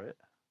Commander, right?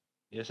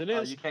 Yes, it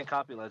is. You can't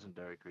copy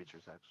legendary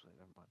creatures, actually.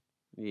 Never mind.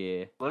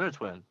 Yeah. Splinter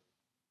Twin.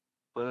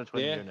 Your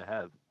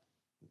Neheb.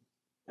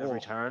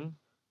 Every turn.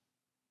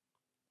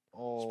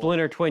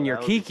 Splinter Twin, your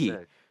Kiki.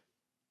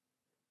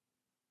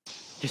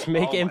 Just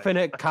make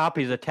infinite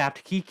copies of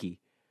tapped Kiki.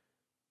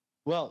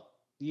 Well,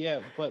 yeah,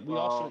 but you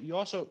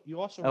also.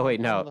 Oh wait,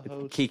 no.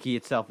 Kiki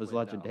itself is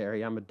legendary.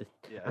 No. I'm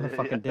a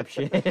fucking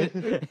dipshit.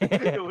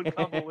 It would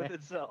combo with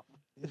itself.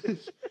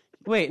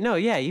 Wait, no,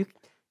 yeah, you.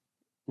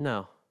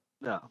 No.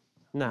 Well,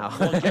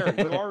 Jared,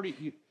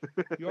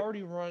 you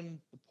already run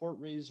the Port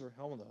Raise or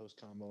Helm of the Host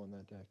combo in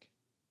that deck.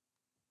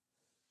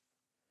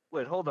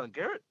 Wait, hold on.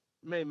 Garrett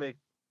may make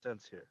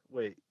sense here.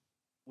 Wait,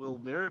 will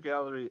Mirror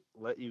Gallery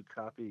let you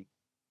copy?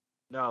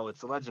 No,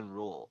 it's a legend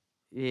rule.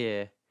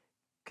 Yeah,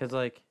 because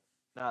like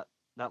not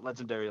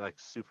legendary like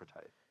super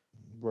type.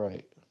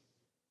 Right.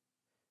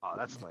 Oh,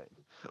 that's lame.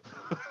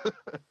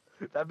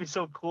 That'd be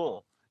so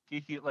cool.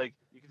 Kiki, like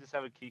you could just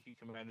have a Kiki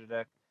Commander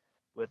deck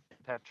with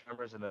tap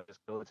tremors and then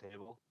just kill the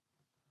table.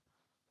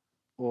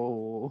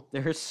 Oh,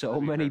 there's so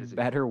many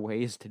better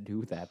ways to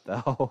do that,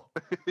 though.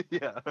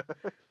 Yeah.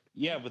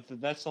 Yeah, but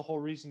that's the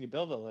whole reason you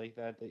build it like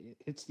that.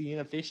 It's the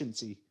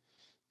inefficiency.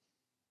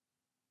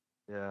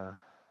 Yeah.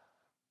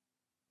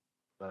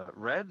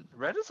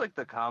 Red is like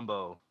the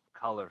combo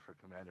color for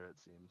Commander. It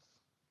seems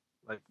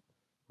like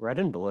red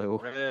and blue.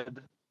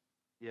 Red,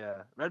 yeah,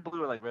 red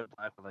blue or like red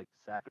black with like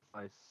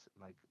sacrifice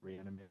and like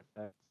reanimate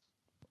effects.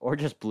 Or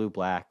just blue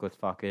black with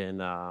fucking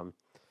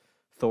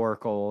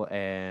Thoracle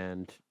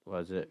and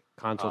was it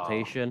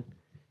Consultation?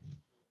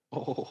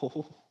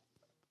 Oh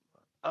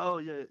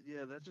yeah,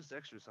 that's just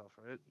Dex yourself,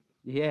 right?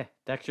 Yeah,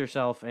 Dex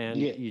yourself and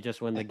you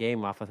just win the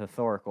game off with a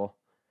Thoracle.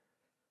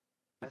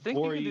 I think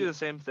you can do the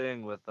same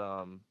thing with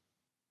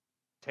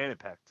Tanic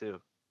Pack too.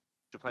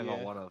 You're playing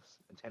all one-ofs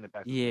and Tanic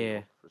Pack.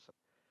 Yeah.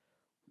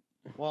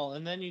 Well,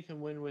 and then you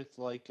can win with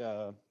like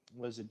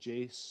was it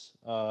Jace?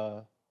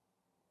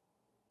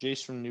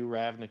 Jace from New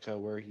Ravnica,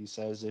 where he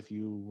says if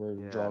you were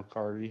to draw a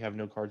card or you have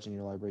no cards in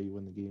your library, you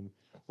win the game.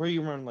 Where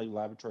you run like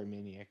Laboratory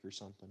Maniac or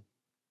something.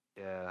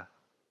 Yeah.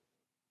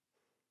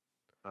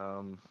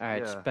 All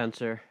right,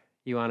 Spencer,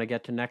 you want to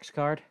get to next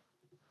card?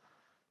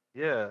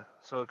 Yeah.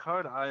 So a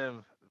card I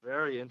am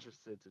very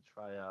interested to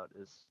try out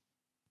is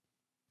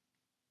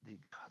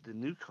the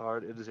new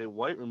card. It is a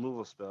white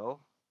removal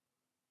spell,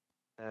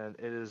 and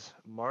it is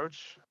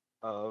March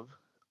of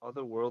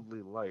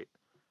Otherworldly Light.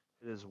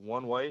 It is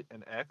 1 white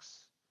and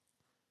X.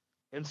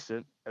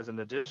 Instant, as an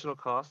additional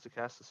cost to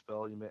cast the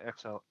spell, you may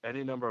exile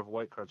any number of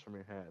white cards from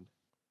your hand.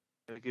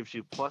 And it gives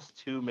you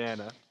 +2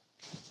 mana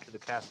to the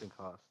casting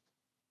cost.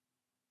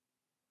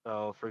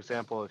 So, for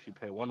example, if you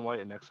pay 1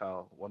 white and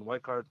exile 1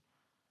 white card,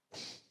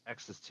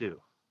 X is 2.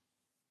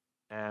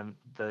 And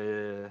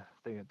the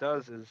thing it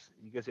does is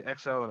you get to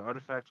exile an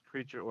artifact,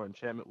 creature, or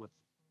enchantment with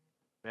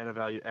mana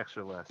value X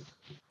or less.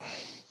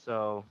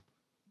 So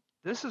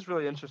this is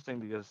really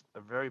interesting because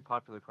a very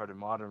popular card in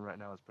Modern right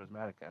now is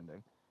Prismatic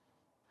Ending,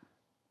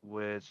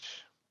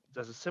 which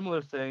does a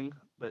similar thing,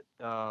 but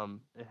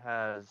it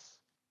has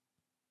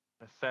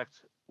an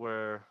effect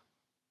where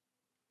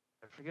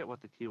I forget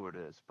what the keyword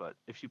is, but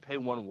if you pay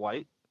 1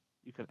 white,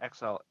 you can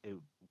exile a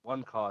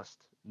 1-cost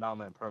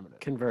non-land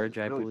permanent. Converge,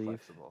 I believe.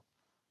 Flexible.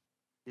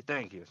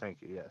 Thank you,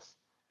 yes.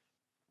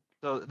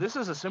 So this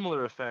is a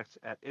similar effect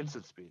at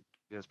instant speed,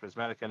 because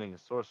Prismatic Ending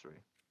is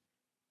sorcery.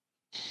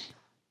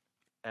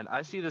 And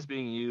I see this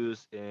being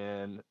used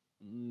in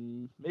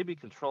maybe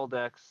control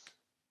decks.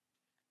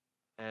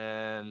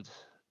 And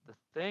the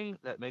thing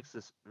that makes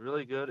this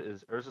really good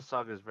is Urza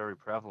Saga is very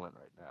prevalent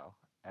right now.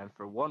 And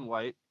for 1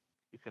 white,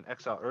 you can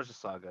exile Urza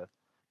Saga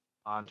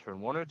on turn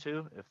 1 or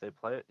 2 if they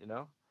play it,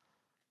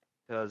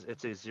 because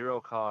it's a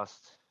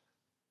 0-cost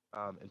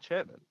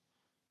enchantment.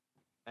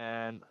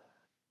 And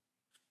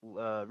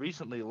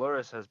recently,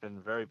 Lurrus has been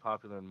very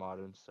popular in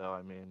Modern, so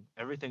I mean,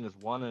 everything is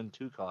 1 and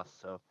 2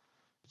 costs, so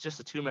it's just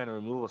a 2-mana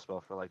removal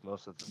spell for like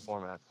most of the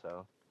formats,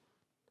 so,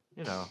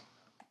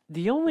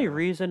 The only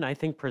reason I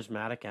think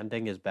Prismatic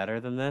Ending is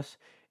better than this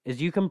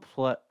is you can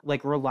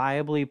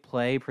reliably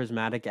play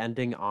Prismatic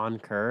Ending on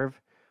curve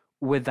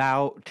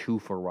without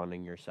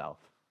 2-for-running yourself.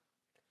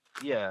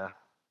 Yeah.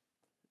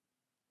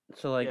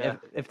 So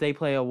if they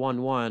play a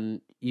 1/1,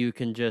 you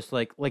can just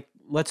like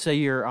let's say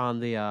you're on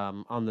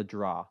the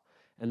draw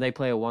and they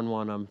play a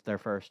 1/1 on their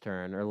first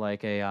turn, or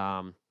like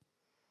an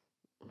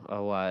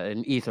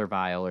Ether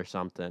Vial or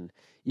something.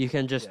 You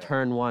can just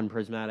turn 1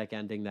 Prismatic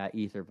Ending that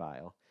Ether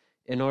Vial.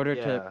 In order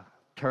to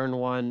turn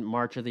 1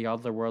 March of the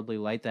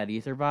Otherworldly Light that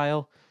Ether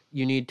Vial,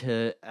 you need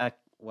to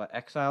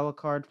exile a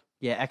card?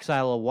 Yeah,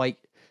 exile a white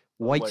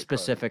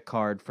specific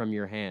card from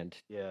your hand.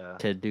 Yeah.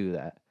 To do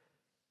that.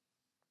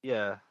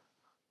 Yeah.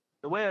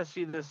 The way I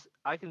see this,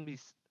 I can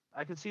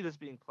see this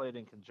being played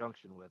in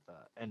conjunction with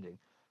Ending.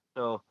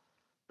 So,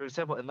 for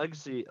example, in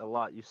Legacy, a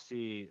lot you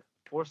see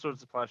 4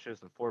 Swords of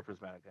Plowshares and 4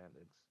 Prismatic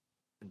Endings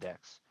in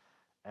decks.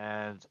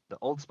 And the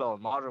old spell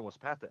in Modern was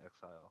Path to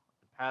Exile.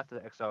 Path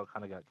to Exile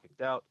kind of got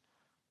kicked out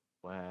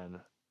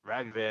when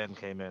Ragavan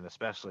came in,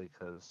 especially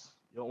because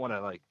you don't want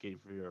to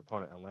give your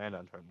opponent a land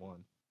on turn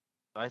 1.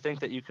 So I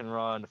think that you can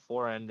run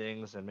 4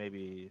 endings and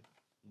maybe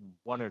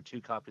 1 or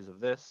 2 copies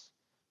of this.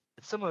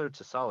 It's similar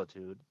to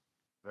Solitude,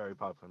 very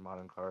popular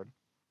Modern card.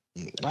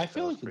 I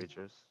feel like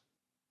creatures.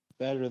 It's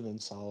better than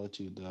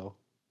Solitude, though.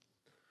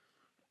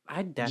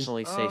 I'd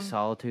definitely say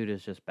Solitude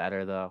is just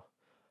better, though.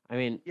 I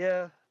mean,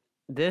 yeah.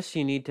 This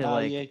you need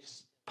to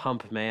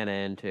pump mana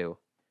into.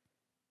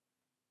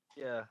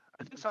 Yeah,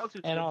 I think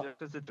Solitude's good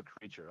because it's a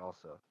creature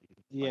also.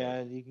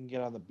 You can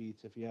get on the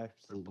beats if you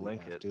actually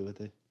have to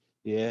with it.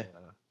 Yeah.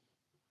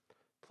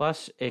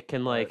 Plus, it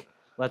can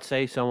let's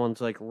say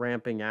someone's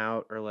ramping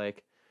out or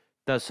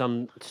does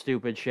some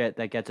stupid shit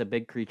that gets a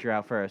big creature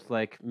out first,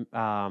 that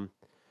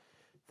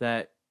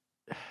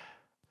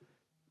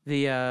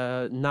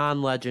the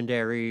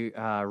non-legendary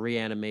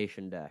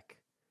reanimation deck.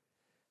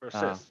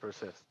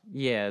 Persist.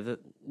 Yeah,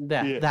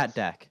 that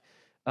deck.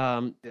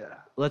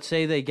 Let's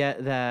say they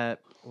get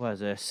that. What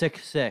is it?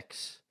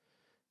 6/6.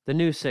 The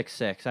new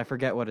 6/6. I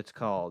forget what it's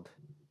called.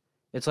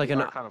 It's like an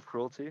Archon of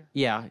Cruelty.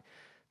 Yeah,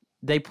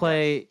 they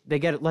play. Yes. They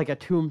get a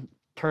turn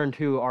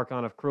 2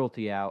 Archon of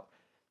Cruelty out.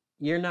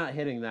 You're not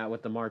hitting that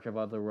with the March of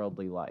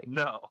Otherworldly Light.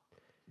 No.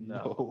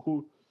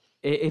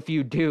 If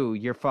you do,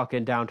 you're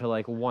fucking down to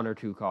 1 or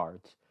 2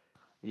 cards.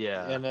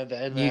 Yeah.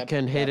 And you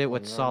can hit it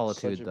with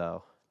Solitude,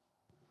 though.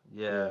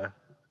 Yeah.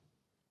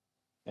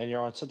 And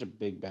you're on such a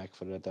big back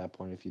foot at that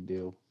point if you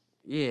do.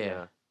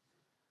 Yeah.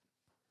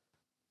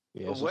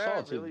 So where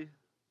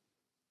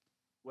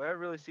I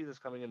really see this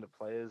coming into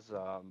play is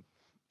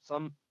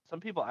some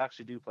people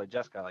actually do play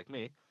Jeskai like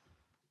me,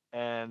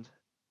 and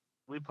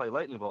we play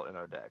Lightning Bolt in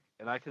our deck,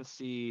 and I can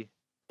see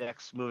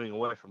decks moving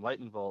away from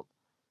Lightning Bolt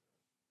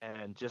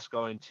and just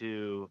going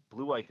to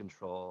blue-white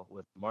control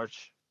with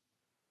March,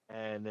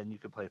 and then you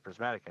can play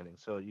Prismatic Ending.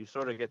 So you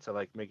sort of get to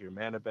like make your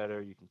mana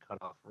better. You can cut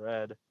off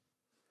red.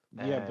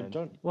 Yeah, but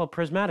don't. Well,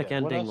 Prismatic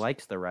Ending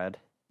likes the red.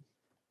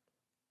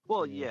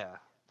 Well, yeah.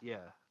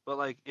 But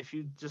like, if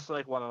you just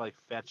like want to like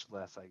fetch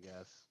less, I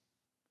guess.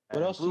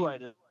 What else?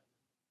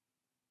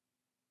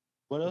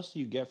 What else do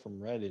you get from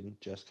red in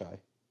Jeskai?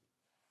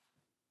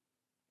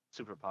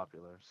 Super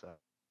popular. So,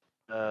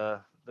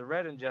 the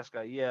red in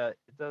Jeskai, yeah,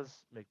 it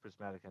does make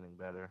Prismatic Ending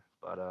better,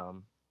 but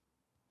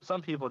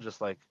some people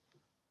just like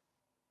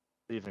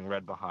leaving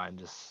red behind,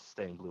 just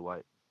staying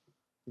blue-white.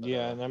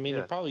 Yeah, and I mean,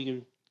 it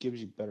probably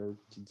gives you better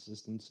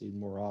consistency and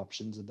more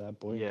options at that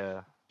point.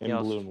 Yeah. And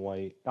blue and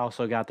white.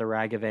 Also got the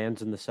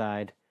Ragavans in the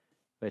side,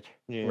 which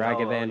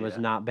Ragavan was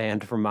not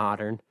banned from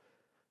Modern.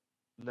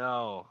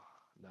 No.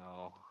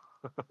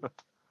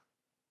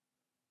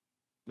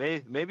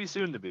 Maybe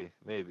soon to be.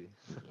 Maybe.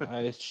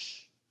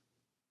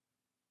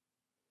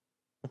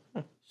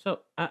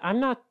 So I'm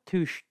not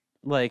too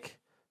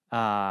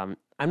I'm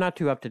not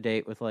too up to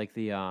date with like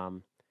the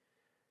or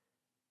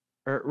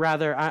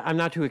rather I'm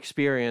not too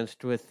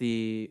experienced with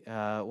the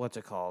what's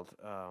it called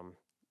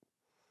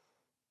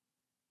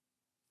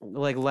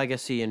like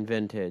Legacy and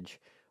Vintage.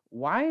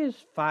 Why is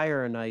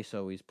Fire and Ice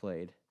always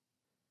played?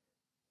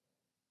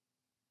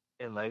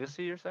 In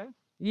Legacy, you're saying?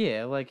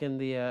 Yeah, like in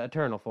the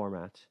Eternal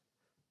formats.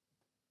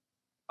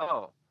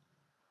 Oh.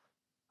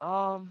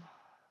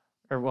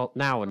 Or well,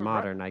 now in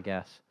Modern, I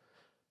guess.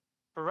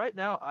 For right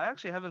now, I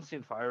actually haven't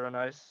seen Fire and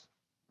Ice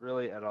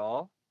really at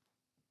all.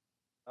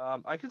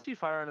 I can see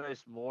Fire and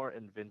Ice more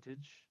in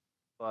Vintage,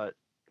 but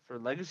for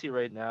Legacy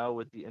right now,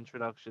 with the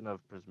introduction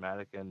of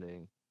Prismatic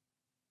Ending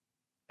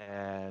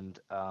and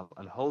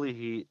Unholy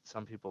Heat,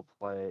 some people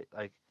play,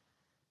 like,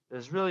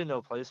 there's really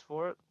no place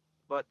for it.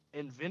 But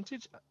in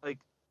Vintage, like,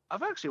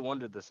 I've actually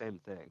wondered the same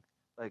thing.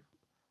 Like,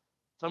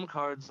 some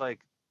cards, like,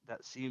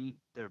 that seem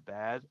they're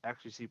bad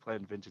actually see play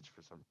in Vintage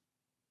for some.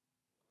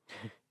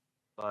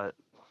 But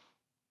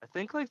I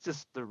think, like,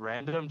 just the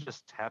random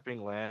just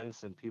tapping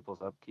lands and people's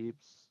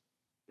upkeeps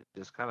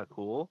is kind of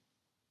cool.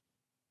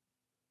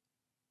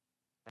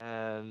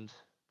 And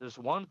there's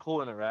one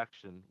cool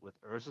interaction with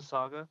Urza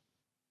Saga.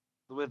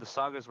 The way the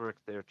sagas work,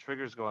 their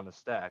triggers go on the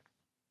stack.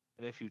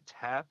 And if you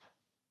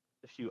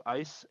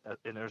ice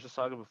in Urza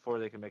Saga before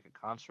they can make a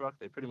construct,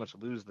 they pretty much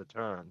lose the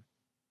turn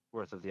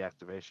worth of the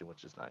activation,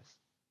 which is nice.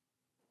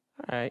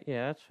 All right,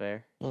 yeah, that's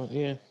fair. Oh,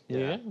 yeah.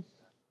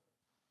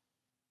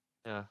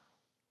 All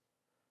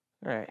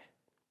right.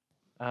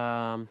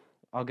 I'll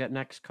get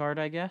next card,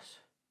 I guess.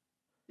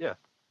 Yeah.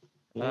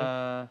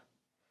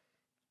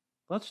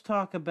 Let's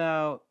talk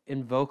about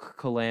Invoke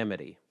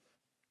Calamity.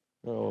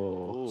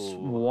 Oh.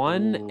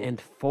 1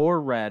 and 4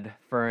 red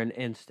for an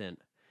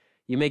instant.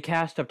 You may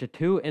cast up to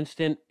 2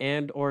 instant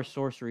and or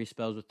sorcery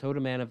spells with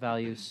total mana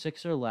values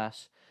 6 or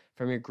less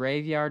from your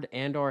graveyard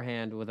and or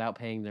hand without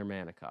paying their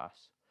mana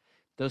costs.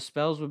 Those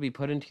spells would be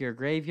put into your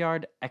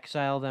graveyard,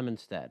 exile them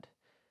instead.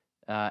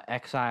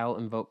 Exile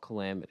Invoke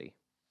Calamity.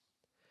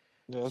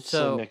 Yeah, that's a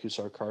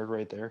Nekusar card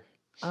right there.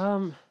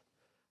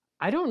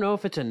 I don't know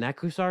if it's a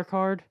Nekusar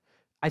card.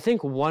 I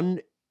think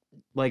one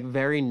like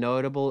very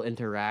notable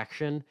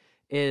interaction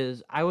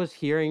is I was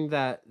hearing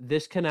that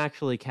this can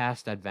actually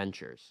cast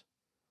adventures.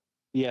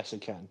 Yes,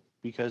 it can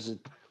because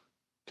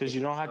you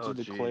don't have to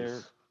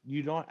declare.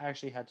 You don't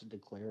actually have to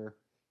declare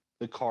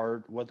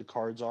what the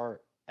cards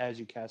are as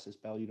you cast a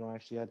spell. You don't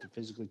actually have to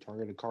physically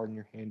target a card in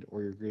your hand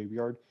or your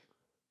graveyard.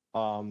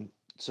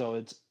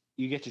 So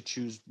you get to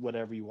choose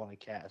whatever you want to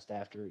cast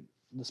after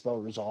the spell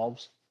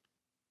resolves.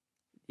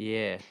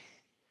 Yeah.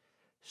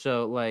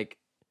 So like,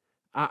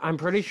 I'm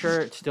pretty sure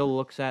it still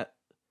looks at.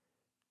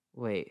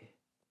 Wait.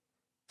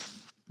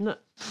 No.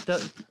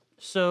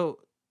 So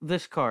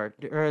this card,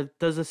 or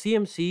does the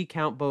CMC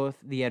count both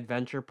the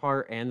adventure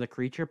part and the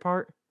creature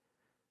part?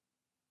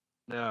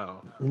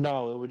 No,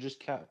 it would just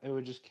count. It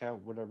would just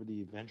count whatever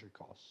the adventure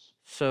costs.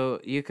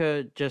 So you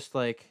could just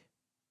like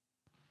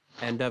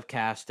end up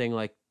casting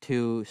like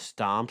 2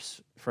 stomps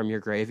from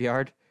your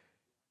graveyard,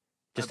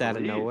 just out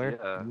of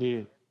nowhere.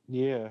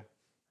 Yeah.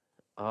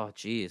 Oh,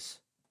 geez,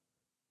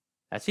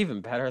 that's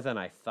even better than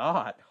I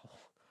thought.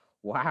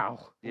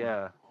 Wow.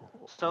 Yeah.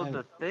 So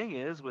the thing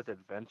is with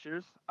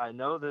adventures, I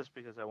know this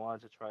because I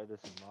wanted to try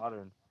this in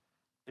Modern.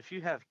 If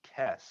you have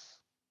Kess,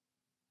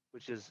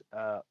 which is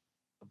a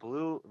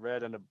blue,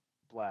 red, and a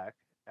black,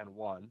 and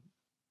 1,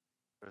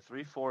 or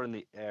 3/4 in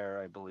the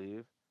air, I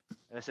believe,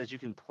 and it says you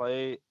can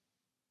play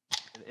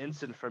an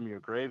instant from your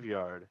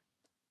graveyard,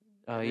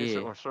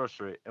 instant or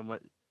sorcery, and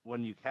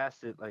when you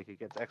cast it, like it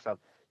gets exiled,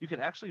 you can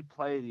actually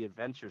play the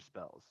adventure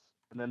spells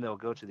and then they'll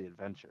go to the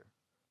adventure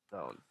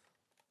zone.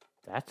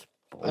 That's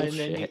And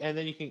bullshit.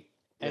 then you can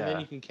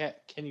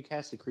can you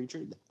cast the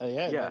creature? Yeah.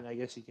 Yeah. Then I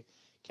guess you can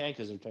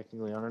because they're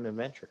technically on an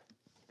adventure.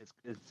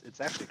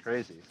 It's actually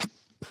crazy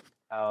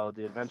how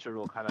the adventure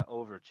rule kind of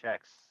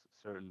overchecks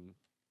certain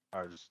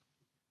cards.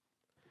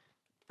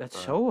 That's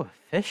But- so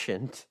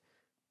efficient.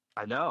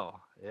 I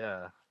know.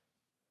 Yeah.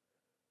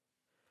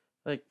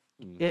 Like,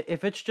 Hmm.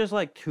 if it's just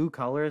like two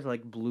colors,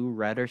 like blue,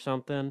 red, or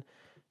something,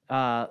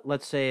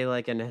 let's say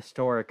like an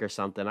historic or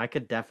something, I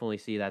could definitely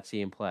see that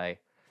seeing play,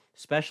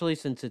 especially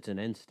since it's an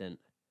instant.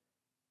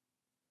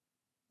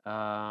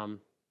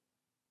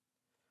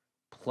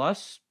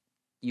 Plus,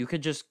 you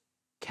could just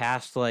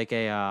cast like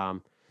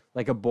a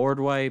board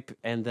wipe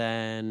and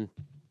then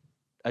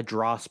a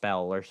draw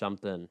spell or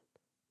something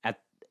at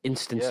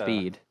instant Yeah.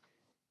 speed.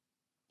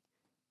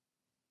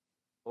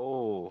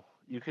 Oh,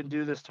 you can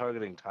do this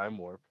targeting Time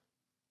Warp.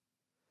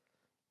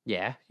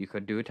 Yeah, you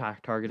could do a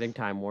targeting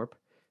time warp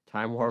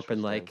and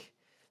Interesting. like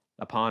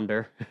a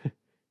ponder,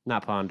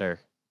 not ponder,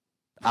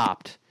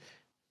 opt.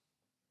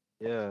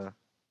 Yeah.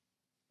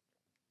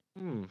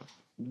 Hmm.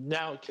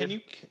 Now, can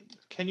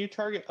you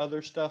target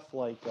other stuff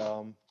like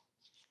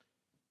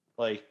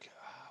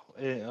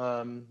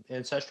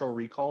ancestral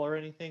recall or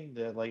anything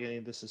that like any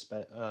of the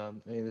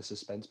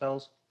suspense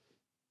spells?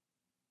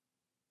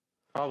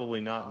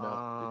 Probably not.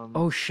 No,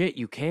 Oh shit,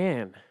 you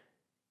can.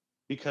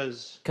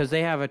 because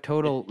They have a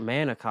total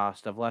mana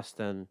cost of less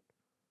than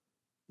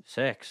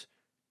 6.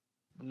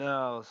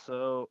 No,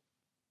 so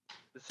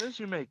it says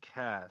you may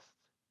cast.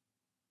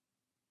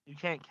 You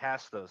can't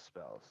cast those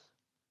spells.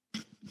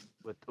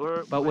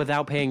 But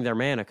without paying their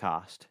mana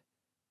cost.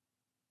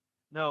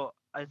 No,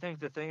 I think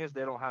the thing is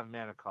they don't have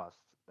mana costs.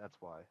 That's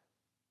why.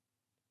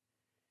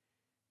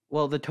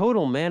 Well, the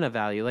total mana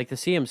value, like the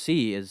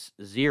CMC, is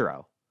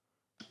 0.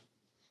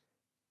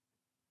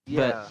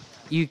 Yeah.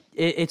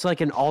 It's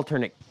like an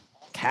alternate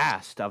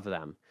cast of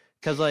them.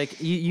 Because like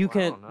you Well, I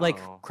can don't like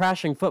know.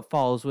 Crashing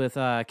Footfalls with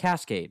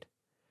Cascade.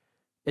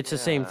 It's the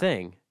same Yeah.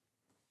 thing.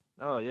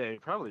 Oh yeah, you're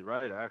probably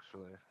right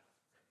actually.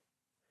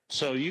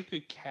 so you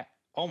could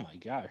Oh my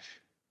gosh!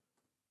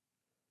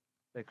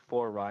 Like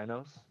 4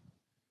 rhinos.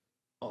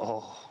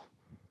 Oh,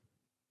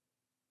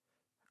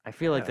 I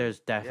feel like Yeah,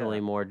 there's definitely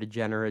yeah. more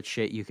degenerate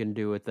shit you can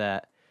do with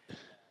that.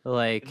 You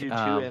Like can do 2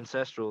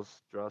 ancestrals,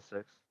 draw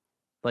 6.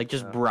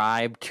 just yeah.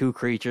 bribe 2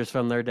 creatures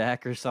from their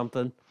deck or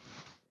something.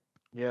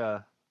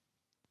 Yeah.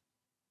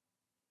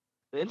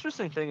 The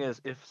interesting thing is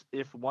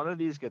if one of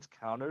these gets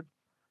countered,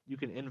 you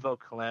can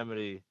invoke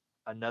Calamity,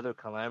 another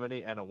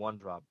Calamity, and a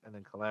 1-drop, and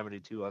then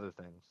Calamity 2 other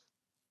things.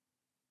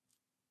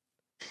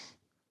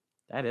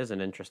 That is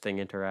an interesting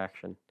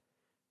interaction.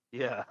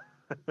 Yeah.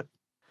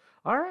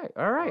 All right.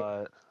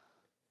 But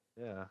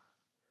yeah.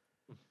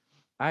 All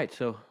right,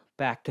 so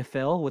back to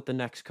Phil with the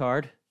next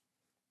card.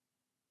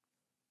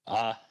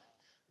 I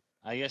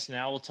guess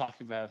now we'll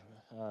talk about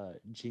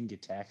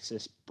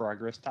Jin-Gitaxias,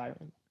 Progress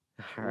Tyrant.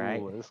 All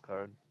right. Ooh, this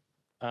card.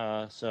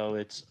 So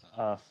it's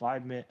a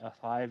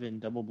 5 in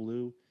double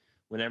blue.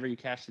 Whenever you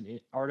cast an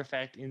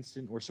artifact,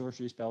 instant, or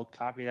sorcery spell,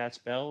 copy that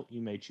spell.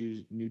 You may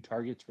choose new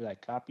targets for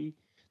that copy.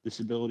 This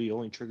ability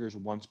only triggers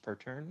once per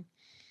turn.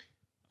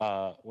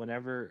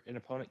 Whenever an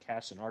opponent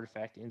casts an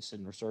artifact,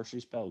 instant, or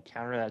sorcery spell,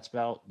 counter that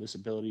spell. This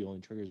ability only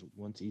triggers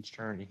once each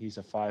turn, and he's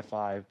a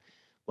 5/5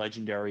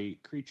 legendary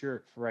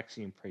creature,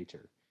 Phyrexian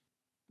Praetor.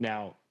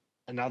 Now,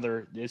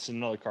 it's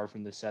another card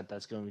from this set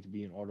that's going to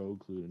be an auto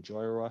include in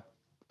Joyra.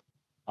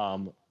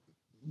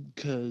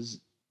 Because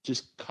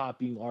just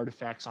copying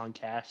artifacts on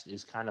cast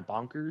is kind of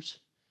bonkers.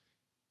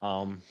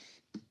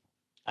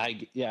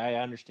 I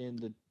understand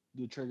that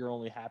the trigger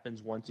only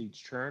happens once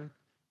each turn,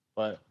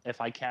 but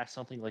if I cast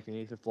something like an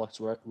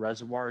Aetherflux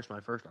Reservoir as my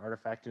first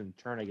artifact in the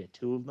turn, I get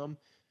 2 of them,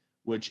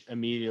 which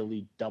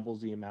immediately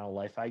doubles the amount of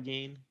life I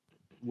gain,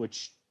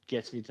 which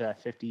gets me to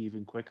that 50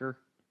 even quicker,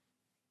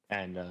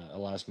 and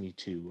allows me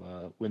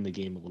to win the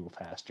game a little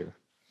faster.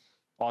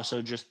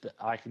 Also, just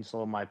I can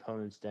slow my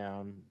opponents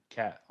down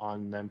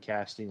on them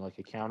casting like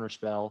a counter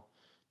spell.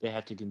 They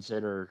have to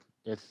consider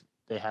if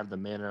they have the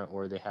mana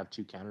or they have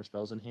 2 counter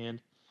spells in hand,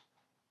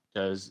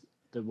 because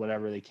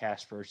whatever they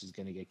cast first is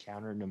going to get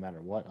countered no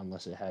matter what,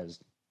 unless it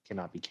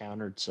cannot be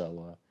countered.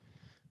 So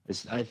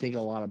I think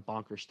a lot of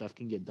bonker stuff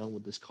can get done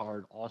with this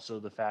card. Also,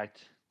 the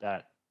fact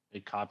that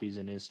it copies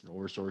an instant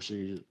or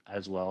sorcery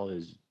as well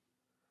is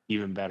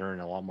even better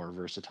and a lot more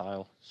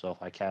versatile. So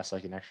if I cast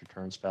like an extra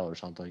turn spell or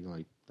something,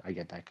 like I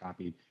get that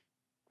copied.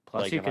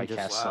 Plus, Like, you if I could just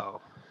cast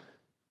Wow.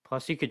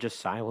 plus you could just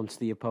silence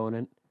the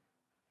opponent.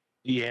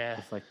 Yeah,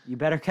 It's like you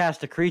better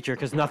cast a creature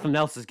because nothing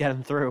else is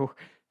getting through.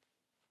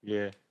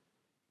 yeah.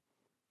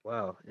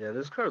 Wow. Yeah,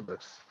 this card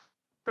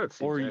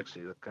seems Or you-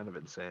 actually kind of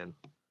insane.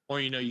 Or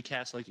you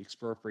cast like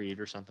Expropriate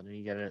or something, and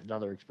you get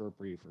another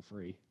Expropriate for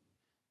free.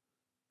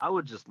 I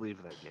would just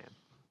leave that game.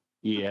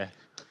 Yeah.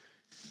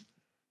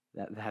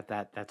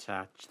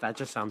 That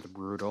just sounds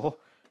brutal.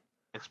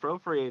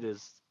 Expropriate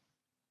is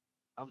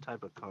some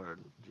type of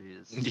card.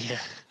 Jeez. Yeah.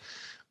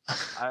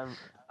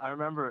 I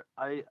remember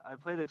I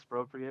played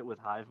Expropriate with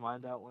Hive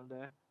Mind out one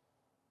day.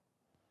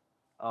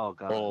 Oh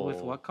god. Oh.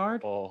 With what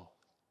card? Oh.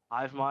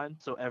 Hive Mind,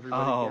 so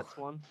everybody Oh. gets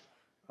one.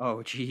 Oh,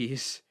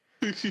 jeez.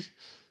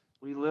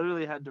 We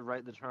literally had to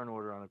write the turn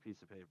order on a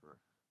piece of paper.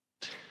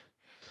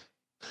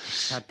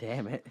 God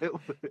damn it. It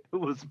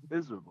was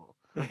miserable.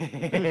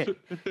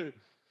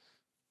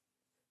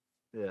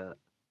 Yeah.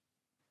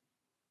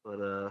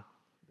 But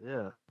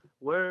yeah.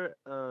 What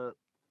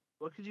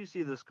could you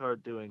see this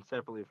card doing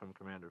separately from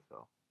Commander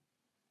Phil?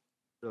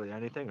 Really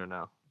anything or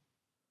no?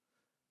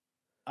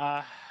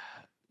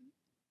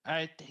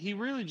 He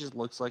really just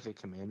looks like a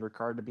commander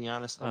card, to be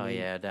honest. Oh,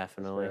 yeah,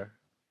 definitely. Fair.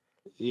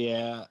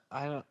 Yeah,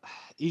 I don't.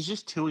 He's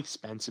just too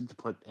expensive to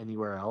put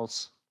anywhere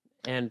else.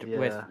 And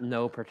with Yeah.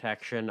 no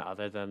protection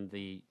other than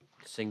the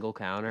single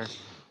counter.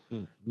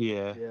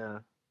 Yeah, Yeah.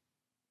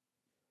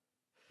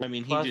 I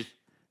mean, Plus, he just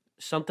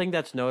something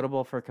that's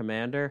notable for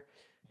Commander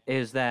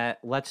is that,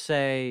 let's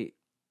say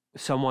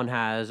someone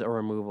has a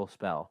removal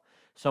spell.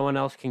 Someone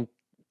else can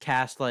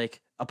cast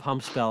like a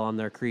pump spell on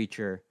their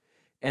creature,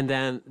 and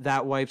then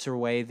that wipes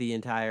away the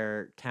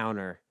entire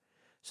counter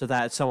so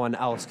that someone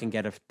else can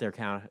get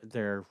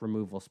their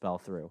removal spell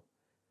through.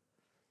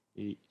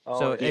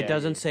 So yeah, it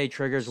doesn't say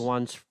triggers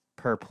once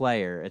per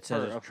player. It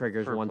says Per- it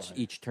triggers per once player.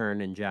 each turn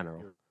in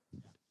general.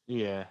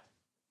 Yeah,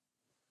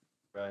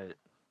 Right.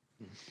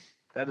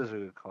 That is a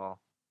good call.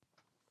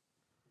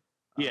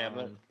 yeah,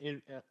 but Um,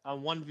 in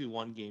on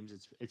 1v1 games,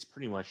 it's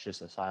pretty much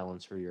just a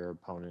silence for your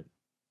opponent.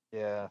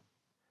 Yeah.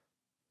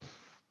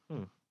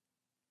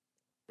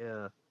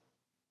 Yeah.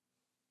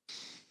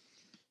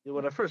 Yeah,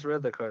 when I first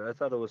read the card, I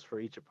thought it was for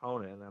each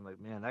opponent, and I'm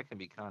like, man, that can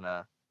be kind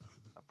of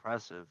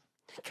oppressive.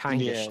 Kind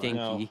of Yeah, stinky.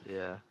 no.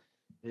 Yeah.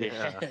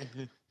 Yeah.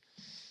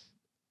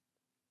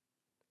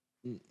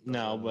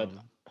 No, but Um,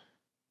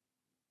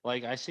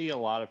 like I see a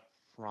lot of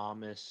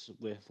promise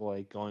with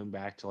like going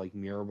back to like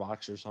Mirror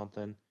Box or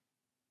something.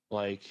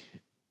 Like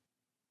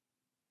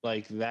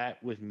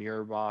that with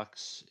Mirror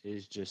Box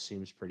just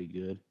seems pretty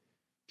good.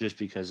 Just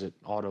because it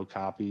auto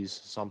copies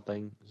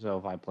something. So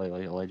if I play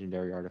like a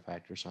legendary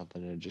artifact or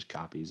something, it just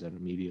copies it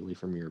immediately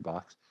from Mirror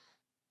Box.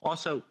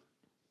 Also,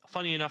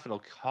 funny enough,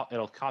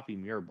 it'll copy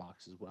Mirror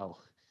Box as well.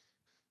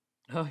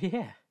 Oh,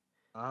 yeah.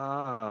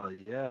 Oh,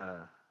 yeah.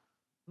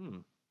 I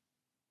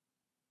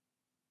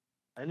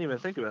didn't even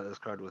think about this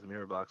card with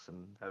Mirror Box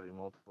and having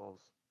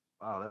multiples.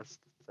 Wow, that's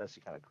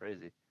actually kind of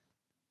crazy.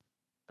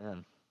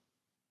 Man,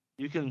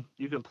 you can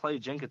play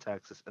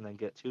Jinkataxis and then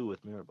get 2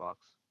 with Mirror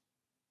Box.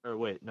 Or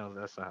wait, no,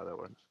 that's not how that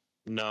works.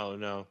 No,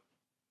 No,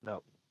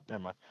 never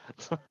mind.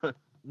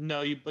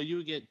 no. But you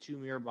would get 2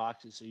 Mirror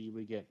Boxes, so you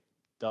would get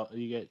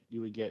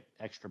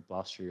extra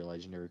buffs for your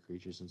legendary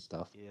creatures and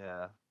stuff.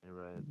 Yeah, you're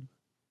right.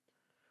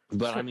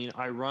 But I mean,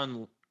 I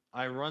run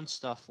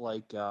stuff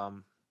like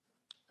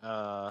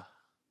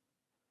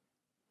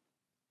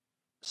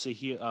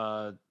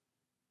Sahili's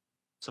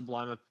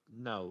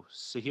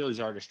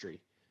Artistry,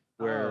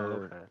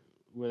 where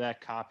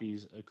that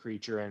copies a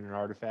creature and an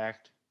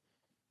artifact.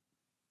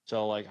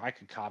 So like I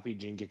could copy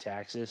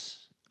Jinkataxis,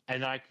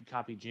 and I could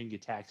copy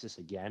Jinkataxis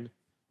again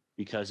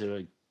because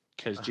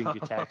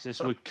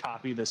Jinkataxis would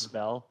copy the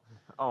spell.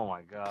 Oh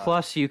my god.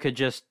 Plus, you could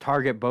just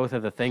target both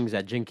of the things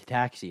at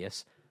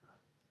Jinkataxius.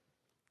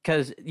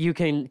 Because you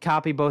can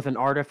copy both an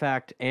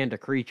artifact and a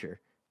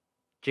creature.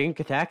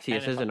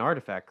 Jinkataxius is an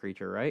artifact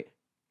creature, right?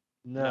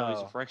 No, he's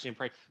a Phyrexian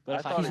Prey.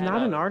 But if I He's had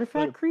not an a-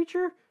 artifact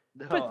creature?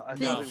 No, But I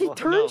he thought it was.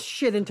 turns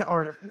shit into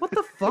artifact. What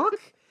the fuck?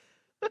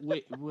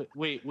 Wait!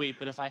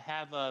 But if I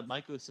have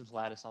Mycosynth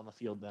Lattice on the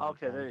field, then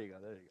Okay, there you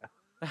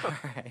go.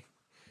 Alright.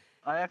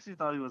 I actually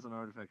thought he was an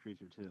artifact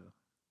creature too.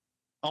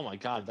 Oh my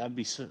god, that'd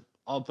be so.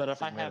 Oh, but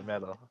if I Like have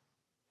metal.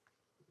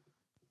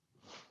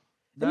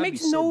 It that'd be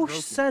makes so no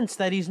broken. sense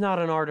that he's not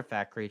an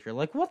artifact creature.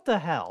 Like, what the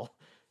hell?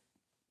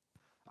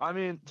 I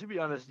mean, to be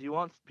honest, do you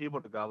want people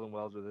to Goblin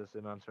Wells with this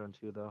in on turn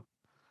 2 though?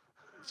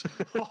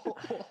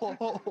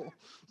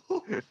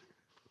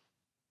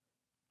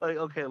 Like,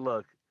 okay,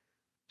 look.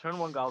 Turn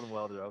 1 Goblin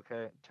Welder,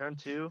 okay? Turn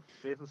 2,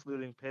 Faithless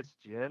Looting pitch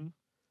Jin,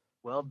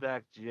 Weld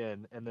back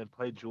Jin, and then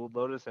play Jeweled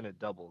Lotus and it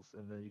doubles.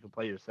 And then you can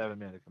play your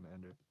 7-mana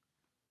commander.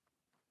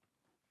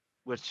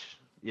 Which,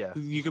 yeah.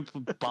 You could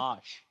put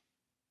Bosch,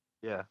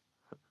 Yeah.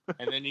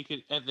 and then you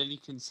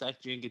can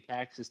set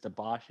Jinkataxis to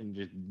Bosch and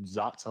just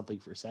zot something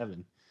for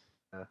 7.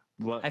 Yeah.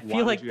 What, I why feel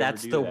would like you ever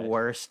that's do the that?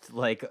 worst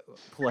like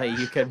play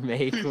you could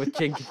make with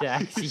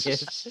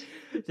Jinkataxius.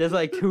 Just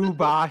like 2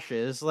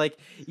 Bosches. Like,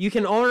 you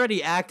can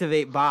already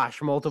activate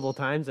Bosch multiple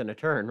times in a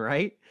turn,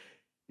 right?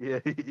 Yeah,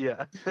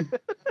 yeah.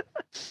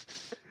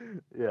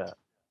 Yeah.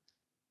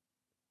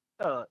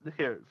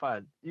 Here,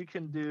 fine. You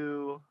can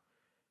do.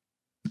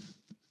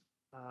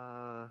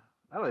 I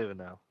don't even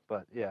know,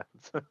 but yeah,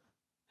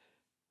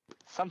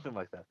 something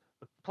like that.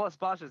 Plus,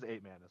 Bosch is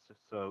 8 mana,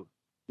 so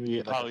you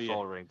Yeah. get like Oh a yeah.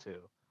 Soul Ring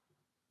too.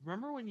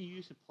 Remember when you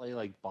used to play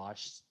like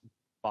Bosch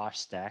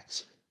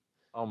stacks?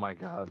 Oh my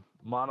God,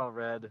 mono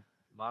red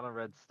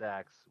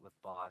stacks with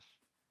Bosch,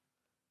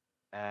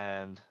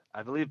 and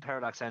I believe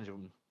Paradox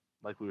Engine,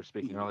 like we were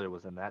speaking earlier,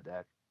 was in that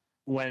deck.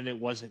 When it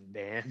wasn't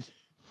banned.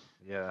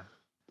 Yeah,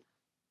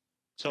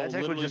 So that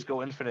deck would literally, just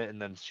go infinite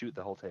and then shoot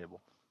the whole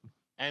table.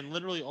 and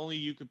literally only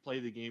you could play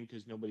the game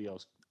because nobody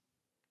else.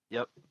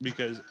 Yep.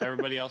 Because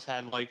everybody else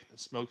had like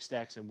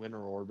smokestacks and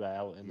winter orb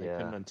out, and they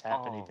couldn't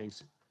untap Oh. anything.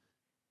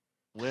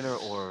 Winter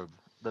orb.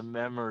 The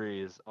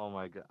memories. Oh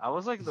my god. I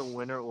was like the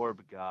winter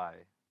orb guy.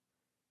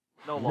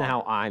 No longer.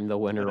 Now I'm the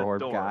winter An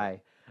orb adore.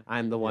 guy.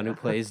 I'm the one who Yeah.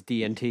 plays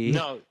D&T.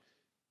 No,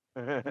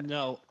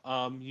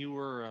 you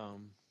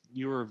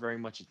were very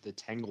much the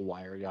Tangle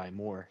Wire guy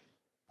more.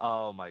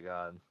 Oh my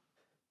god.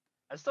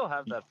 I still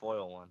have that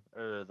foil one,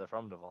 or the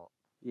From the Vault.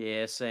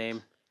 Yeah,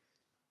 same.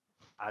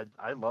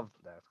 I love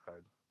that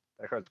card.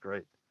 That card's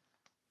great.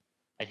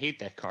 I hate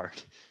that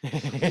card.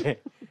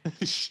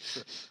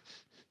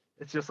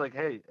 It's just like,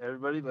 hey,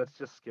 everybody, let's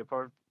just skip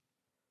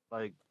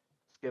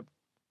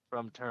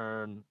from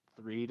turn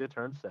 3 to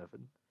turn 7,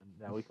 and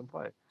now we can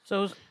play.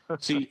 So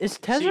See, is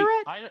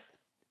Tezzeret I,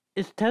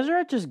 is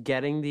Tezzeret just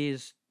getting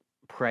these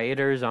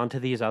Praetors onto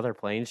these other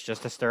planes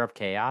just to stir up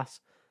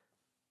chaos?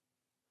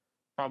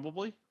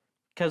 probably.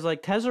 Because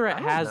like Tezzeret I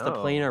don't has the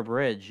know. planar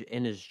bridge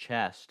in his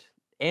chest,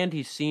 and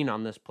he's seen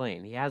on this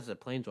plane. He has the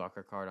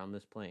Planeswalker card on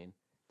this plane.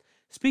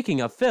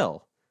 Speaking of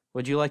Phil,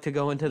 would you like to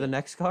go into the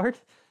next card?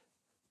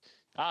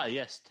 Ah,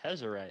 yes,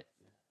 Tezzeret.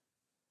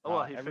 Oh,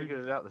 well, he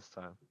figured it out this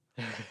time.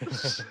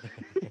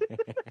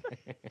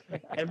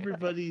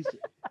 everybody's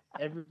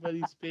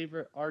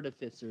favorite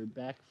artificer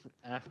back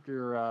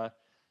after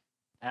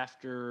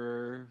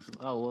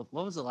what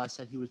was the last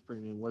set he was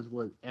bringing? Was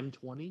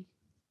M20?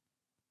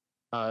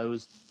 It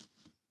was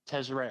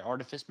Tezzeret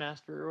Artifice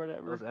Master or It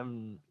whatever. was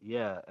M20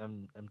 or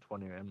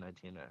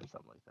M19 or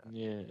something like that.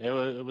 Yeah,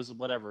 it was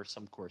whatever,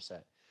 some core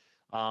set.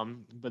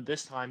 But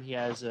this time he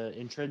has an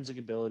intrinsic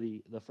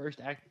ability. The first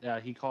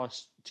he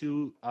costs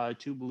two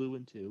blue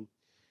and 2,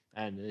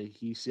 and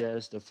he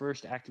says the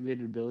first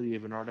activated ability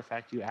of an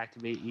artifact you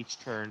activate each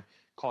turn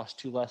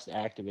costs 2 less to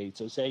activate.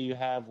 So say you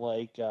have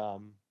like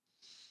I'm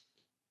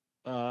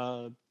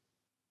trying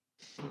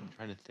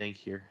to think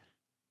here.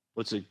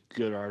 What's a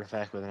good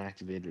artifact with an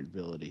activated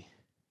ability?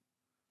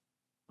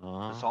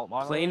 Assault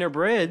model? Planar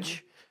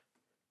bridge.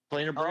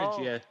 Planar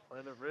Bridge, yeah.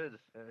 Planar bridge.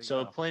 There you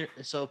So go.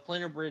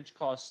 Planar Bridge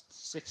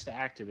costs 6 to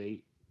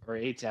activate, or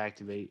 8 to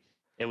activate.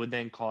 It would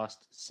then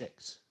cost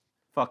 6.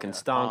 Fucking Yeah.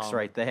 stonks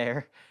right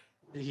there.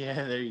 Yeah,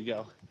 there you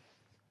go.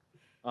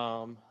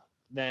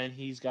 Then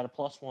he's got a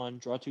 +1,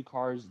 draw 2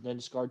 cards, then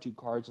discard 2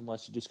 cards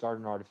unless you discard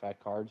an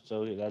artifact card.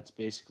 So that's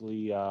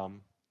basically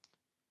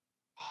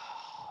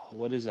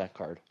what is that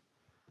card?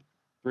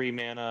 3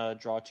 mana,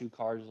 draw 2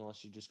 cards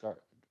unless you discard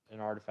an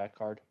artifact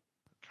card.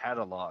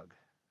 Catalog.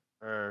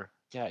 Or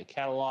Yeah,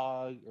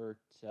 catalog or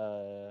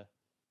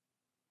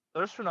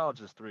Thirst for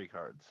Knowledge is 3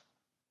 cards.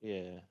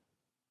 yeah.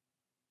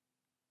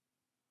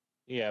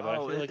 Yeah, but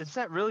Oh, I feel like it's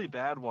that really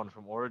bad one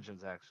from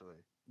Origins, actually.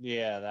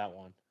 yeah, that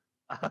one.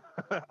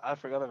 I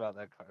forgot about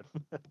that card.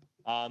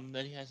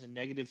 Then he has a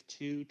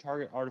 -2.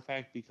 Target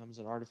artifact becomes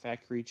an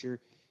artifact creature.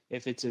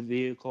 If it's a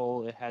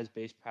vehicle, it has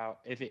base power.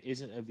 If it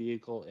isn't a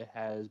vehicle, it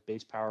has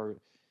base power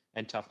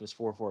and toughness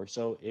 4/4.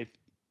 So if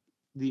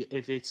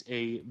it's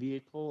a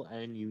vehicle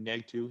and you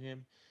 -2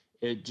 him,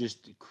 it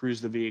just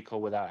crews the vehicle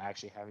without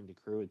actually having to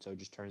crew it. So it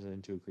just turns it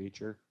into a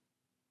creature.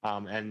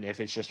 And if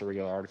it's just a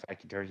regular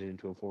artifact, it turns it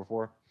into a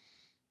 4/4.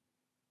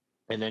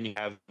 And then you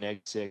have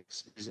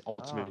 -6. His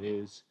ultimate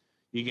is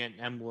you get an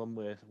emblem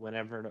with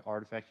whenever an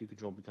artifact you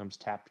control becomes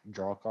tapped,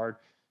 draw a card.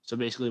 So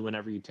basically,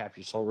 whenever you tap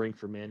your Soul Ring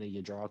for mana,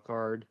 you draw a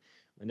card.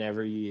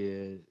 Whenever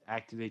you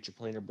activate your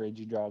Planar Bridge,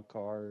 you draw a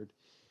card.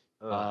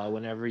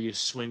 Whenever you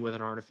swing with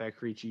an artifact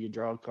creature, you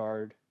draw a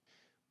card.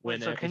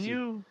 Wait, so can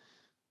you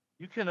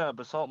can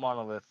Basalt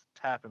Monolith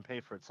tap and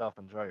pay for itself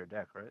and draw your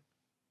deck, right?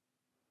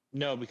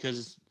 No,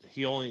 because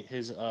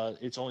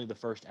it's only the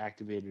first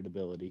activated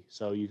ability,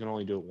 so you can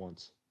only do it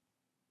once.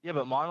 Yeah,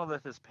 but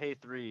Monolith is pay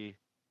 3,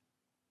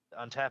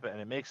 untap it,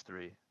 and it makes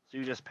 3. So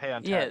you just pay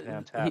untap, pay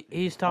Yeah, untap.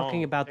 he's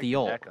talking about pick the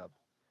your ult. deck up.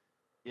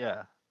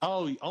 Yeah,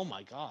 Oh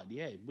my God!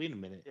 Yeah, wait a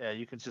minute. yeah,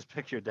 you can just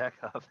pick your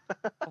deck up.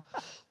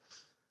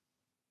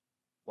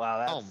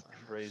 Wow, that's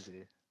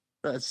crazy.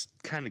 That's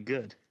kind of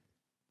good.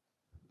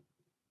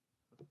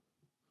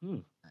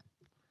 And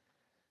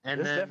And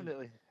this then,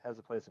 definitely has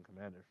a place in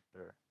Commander, for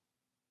sure.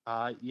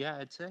 yeah,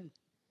 I'd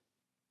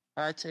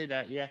say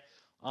that. Yeah.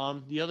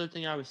 The other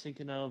thing I was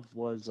thinking of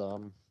was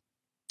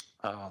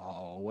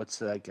what's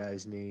that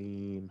guy's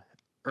name?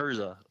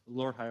 Urza,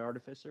 Lord High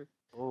Artificer.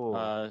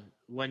 Oh,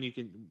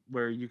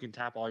 Where you can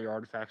tap all your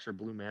artifacts for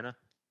blue mana.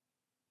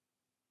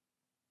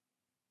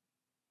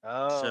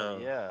 oh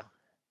yeah,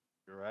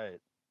 you're right.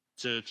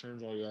 So it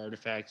turns all your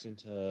artifacts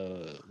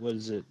into what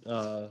is it?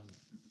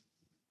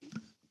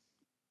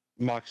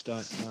 Mox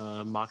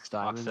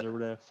diamonds or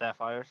whatever.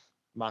 Sapphires.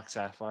 Mox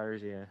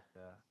sapphires, yeah.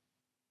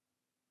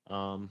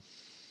 Yeah.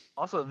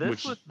 Also, this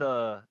Which- with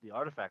the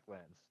artifact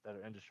lands that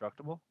are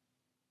indestructible,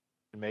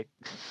 you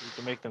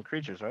can make them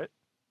creatures, right?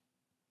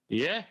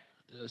 Yeah.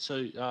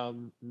 So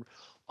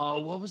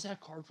what was that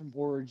card from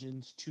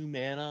Origins? 2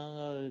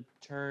 mana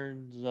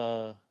turns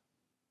the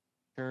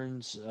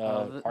artifacts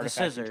into a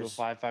scissors.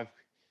 5/5.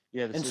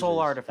 Yeah, the And soul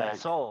scissors. artifact.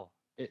 Soul.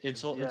 In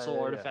Soul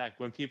Artifact,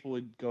 when people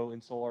would go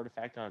in Soul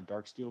Artifact on a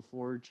Darksteel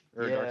Forge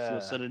or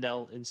Darksteel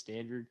Citadel in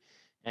Standard,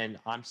 and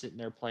I'm sitting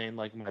there playing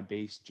like my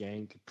base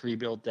jank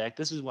pre-built deck.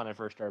 This is when I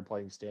first started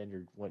playing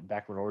Standard,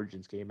 back when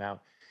Origins came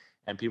out,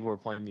 and people were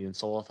playing the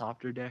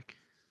Insolithopter deck.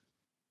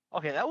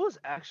 Okay, that was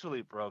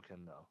actually broken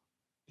though.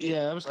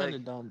 Yeah, that was kind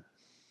of dumb.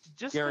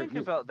 Just think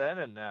about then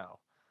and now.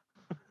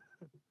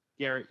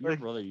 Garrett, your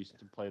brother used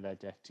to play that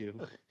deck too.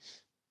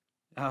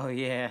 Oh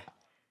yeah.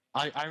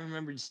 I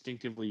remember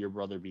distinctively your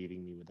brother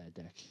beating me with that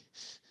deck.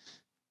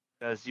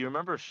 Guys, do you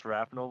remember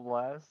Shrapnel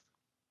Blast?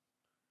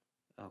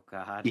 Oh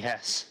god.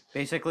 Yes.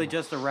 Basically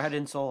just a red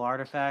and soul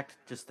artifact,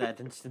 just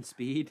that instant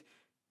speed.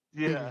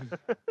 Yeah.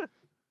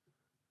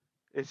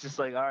 It's just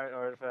like, all right,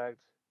 artifact,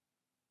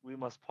 we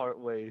must part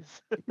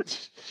ways.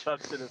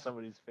 Chucks into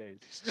somebody's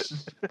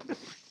face.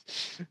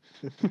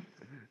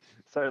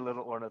 Sorry,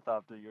 little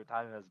ornithopter, your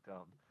time has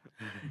come.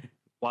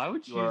 Why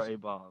would you are a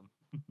bomb.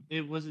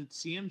 Was it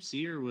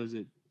CMC or was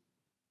it?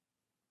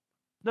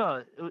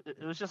 No,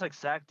 it was just like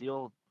sack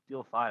deal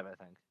 5, I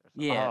think.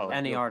 Yeah,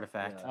 any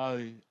artifact.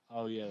 Yeah.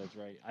 Oh yeah, that's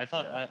right. I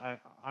thought I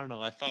don't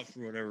know. I thought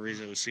for whatever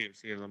reason it was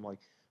CMC, and I'm like,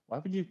 why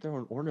would you throw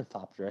an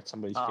ornithopter at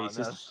somebody's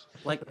faces?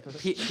 No. Like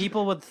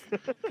people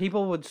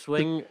would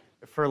swing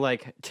for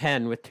like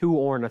 10 with 2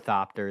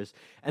 ornithopters,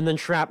 and then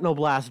shrapnel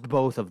blast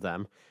both of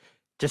them,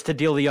 just to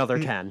deal the other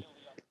 10.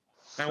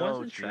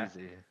 So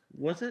cheesy.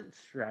 Wasn't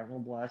Shrapnel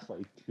Blast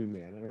like 2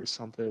 mana or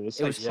something?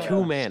 It was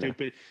 2 mana.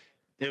 Stupid.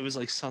 It was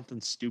like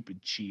something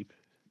stupid cheap.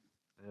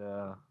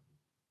 Yeah.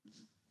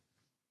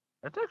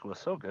 That deck was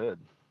so good.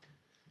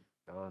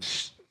 All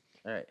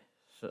right,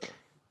 so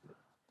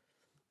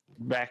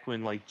back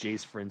when like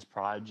Jace Vryn's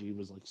Prodigy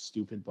was like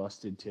stupid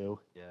busted too.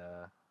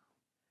 Yeah.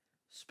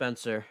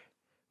 Spencer,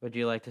 would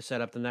you like to set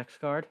up the next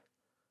card?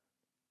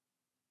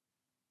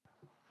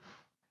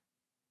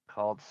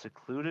 Called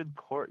Secluded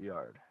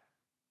Courtyard.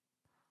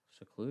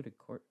 Secluded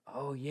Court.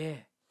 Oh yeah.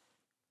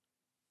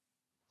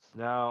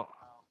 Now,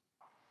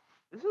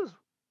 this is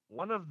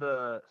one of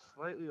the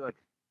slightly like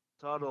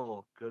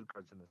subtle good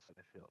cards in this set,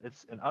 I feel.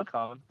 It's an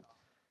uncommon.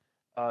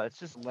 It's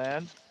just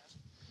land.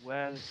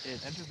 When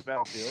it enters the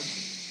battlefield,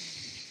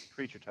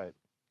 creature type.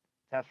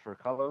 Taps for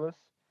colorless.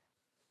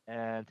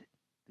 And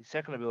the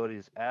second ability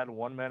is add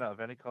 1 mana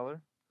of any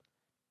color.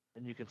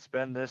 And you can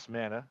spend this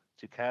mana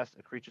to cast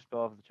a creature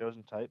spell of the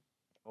chosen type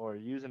or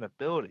use an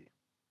ability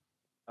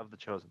of the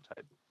chosen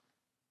type.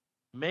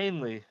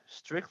 Mainly,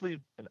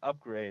 strictly an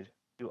upgrade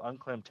to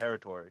Unclaimed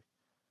Territory,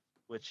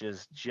 which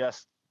is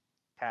just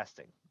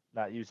casting,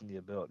 not using the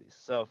abilities.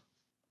 So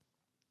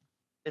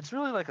it's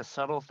really like a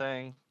subtle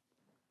thing.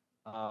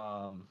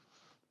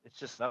 It's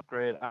just an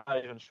upgrade. I'm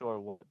not even sure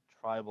what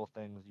tribal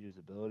things use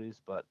abilities,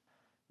 but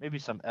maybe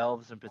some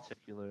elves in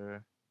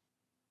particular.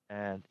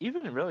 And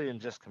even really in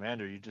just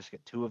Commander, you just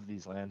get 2 of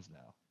these lands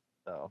now.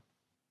 So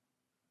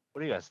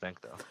what do you guys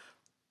think, though?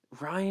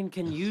 Ryan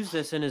can use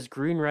this in his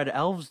green-red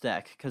elves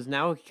deck, because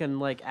now he can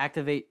like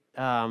activate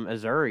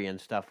Azuri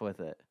and stuff with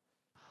it.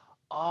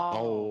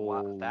 Oh,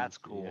 wow, that's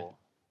cool.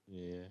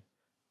 Yeah.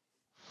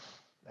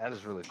 That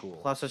is really cool.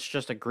 Plus, it's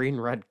just a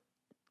green-red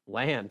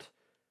land.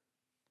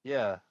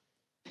 Yeah.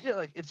 Yeah,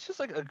 like it's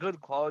just like a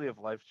good quality of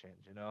life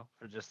change, you know,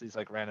 for just these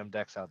like random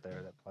decks out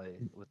there that play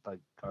with like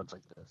cards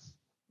like this.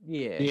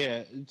 Yeah.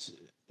 Yeah,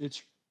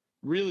 it's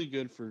really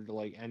good for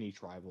like any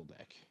tribal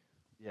deck.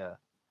 Yeah.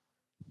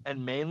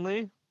 And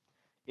mainly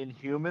in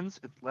humans,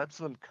 it lets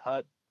them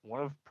cut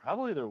one of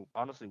probably their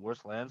honestly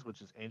worst lands,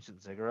 which is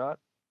Ancient Ziggurat,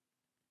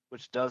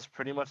 which does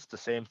pretty much the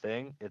same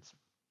thing. It's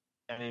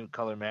any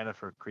color mana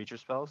for creature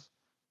spells,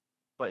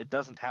 but it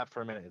doesn't tap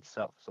for a mana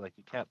itself. So like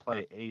you can't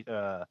play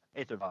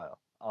Aether Vial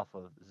off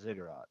of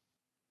Ziggurat.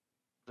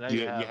 So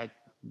you had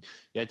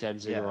to have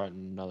Ziggurat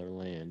in another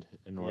land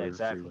in order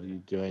for you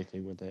to do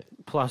anything with it.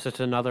 Plus, it's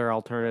another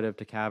alternative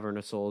to Cavern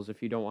of Souls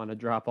if you don't want to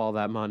drop all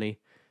that money.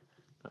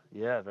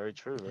 Yeah, very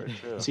true, very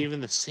true. It's even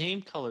the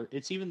same color.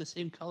 It's even the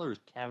same color as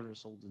Cavern of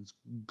Souls. It's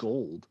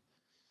gold.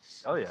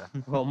 Oh yeah.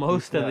 Well,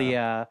 most of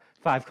the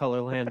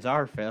 5-color lands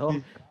are,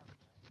 Phil.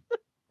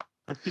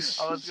 I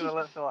was gonna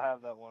let Phil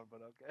have that one,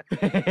 but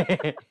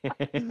okay.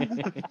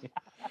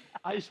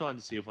 I just wanted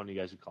to see if one of you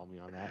guys would call me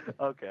on that.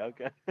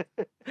 Okay.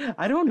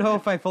 I don't know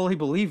if I fully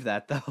believe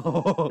that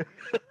though.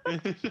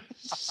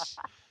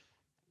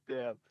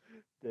 Damn.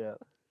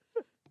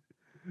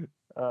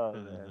 Oh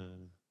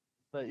man.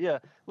 But yeah,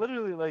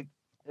 literally, like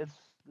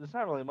there's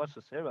not really much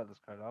to say about this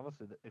card,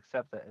 honestly,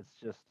 except that it's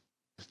just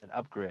an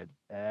upgrade.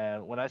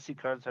 And when I see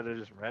cards that are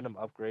just random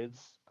upgrades,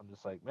 I'm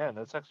just like, man,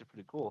 that's actually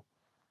pretty cool.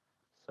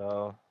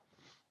 So,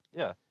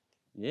 yeah.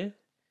 Yeah.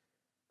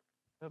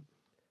 Yep.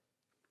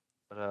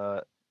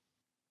 But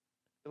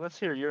let's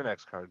hear your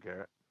next card,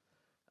 Garrett.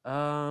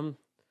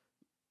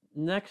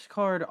 Next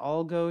card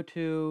I'll go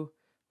to.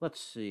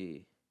 Let's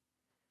see.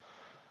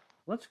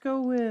 Let's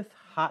go with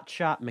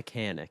Hotshot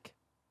Mechanic.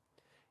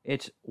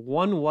 It's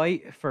 1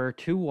 white for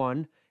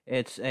 2/1.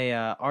 It's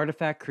a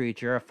artifact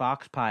creature, a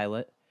fox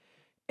pilot,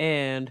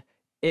 and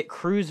it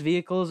crews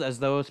vehicles as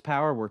though its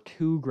power were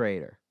 2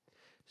 greater.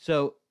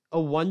 So a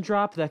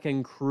 1-drop that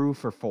can crew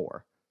for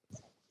 4.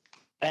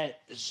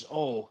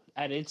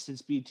 At instant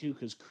speed too,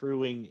 because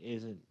crewing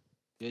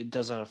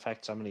doesn't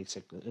affect summoning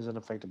sickness. Isn't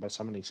affected by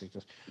summoning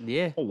sickness.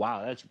 Yeah. Oh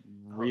wow, that's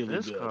really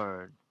this good.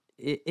 card.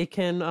 It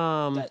can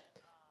That-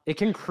 it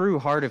can crew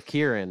Heart of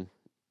Kieran.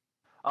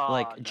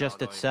 No, just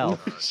don't even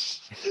itself.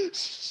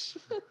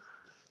 start.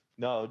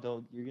 No,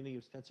 don't. You're gonna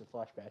give Spencer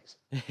flashbacks.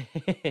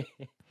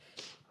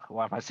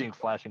 Why am I seeing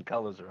flashing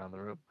colors around the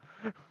room?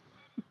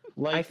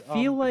 I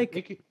feel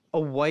like a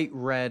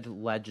white-red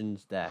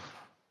Legends deck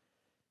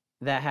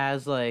that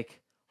has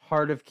like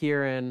Heart of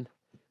Kieran,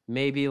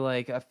 maybe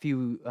like a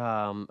few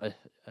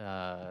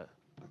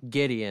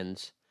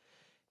Gideons,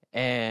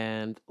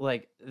 and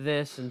like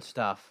this and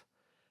stuff.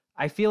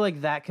 I feel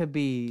like that could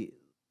be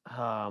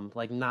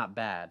like not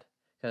bad,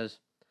 because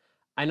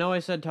I know I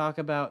said talk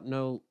about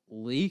no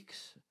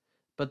leaks,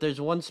 but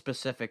there's one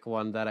specific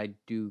one that I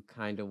do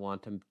kind of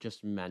want to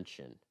just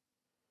mention.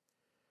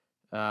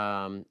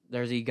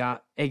 There's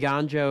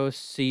Eiganjo,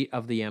 Seat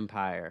of the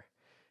Empire,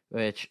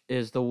 which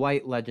is the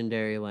white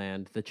legendary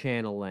land, the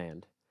channel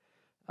land.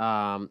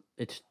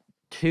 It's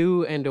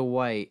 2 and a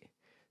white.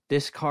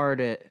 Discard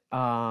it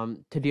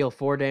to deal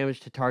 4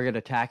 damage to target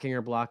attacking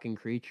or blocking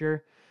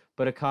creature,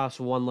 but it costs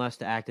 1 less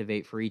to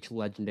activate for each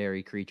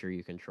legendary creature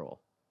you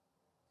control.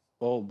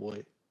 Oh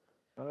boy.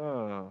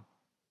 Oh.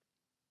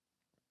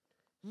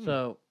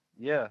 So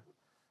Yeah.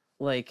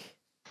 like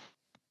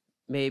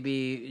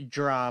maybe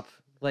drop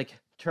like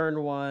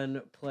turn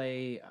 1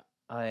 play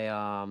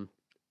a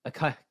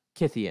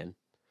Kithian.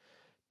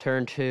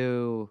 Turn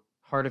 2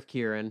 Heart of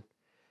Kieran.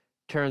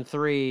 Turn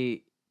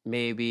 3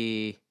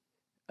 maybe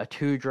a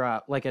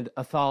 2-drop like an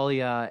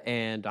Athalia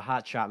and a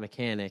Hotshot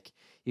Mechanic.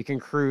 You can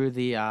crew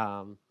the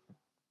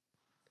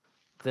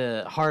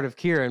Heart of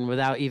Kieran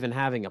without even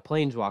having a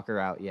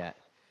Planeswalker out yet,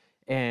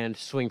 and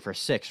swing for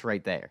 6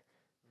 right there.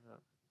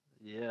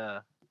 Yeah.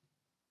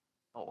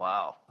 Oh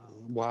wow.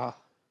 Wow.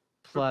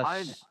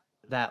 Plus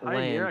that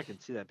Pioneer, land. I can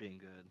see that being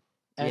good.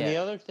 And Yeah. the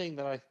other thing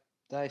that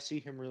I see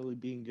him really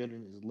being good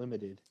in is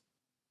limited.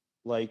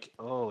 Like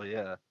Oh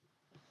yeah.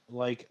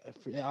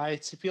 I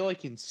feel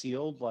like in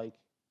sealed, like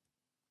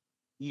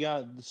you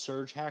got the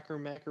Surge Hacker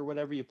mech or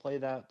whatever. You play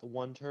that the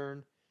one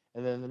turn,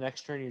 and then the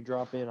next turn you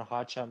drop in a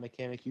Hotshot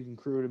Mechanic. You can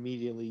crew it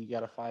immediately. You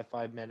got a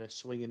 5/5 mana,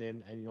 swing it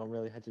in, and you don't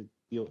really have to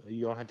you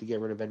don't have to get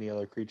rid of any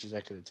other creatures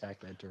that could attack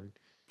that turn.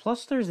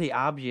 Plus, there's the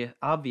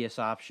obvious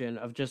option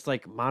of just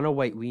like mono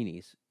white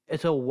weenies.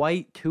 It's a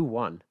white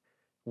 2/1,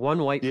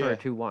 1 white for Yeah. a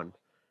 2/1.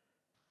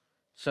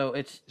 So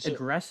it's So-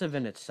 aggressive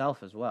in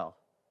itself as well.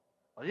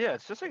 Oh, yeah,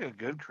 it's just like a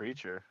good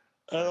creature.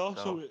 And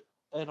So-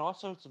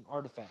 also it's an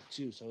artifact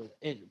too, so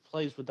it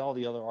plays with all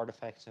the other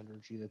artifacts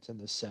energy that's in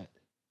the set.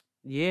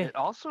 Yeah, It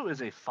also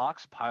is a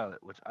Fox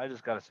Pilot, which I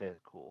just gotta say is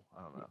cool.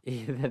 I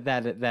don't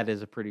know. that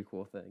is a pretty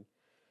cool thing.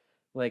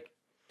 Like,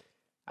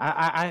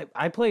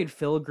 I played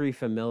Filigree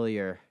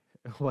Familiar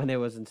when it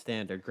was in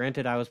standard.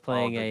 Granted, I was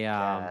playing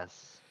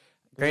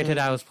Granted,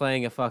 I was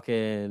playing a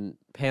fucking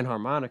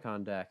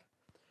Panharmonicon deck,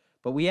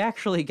 but we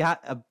actually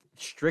got a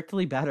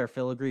strictly better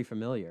Filigree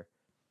Familiar.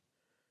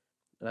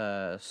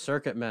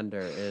 Circuit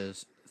Mender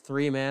is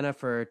 3 mana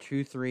for a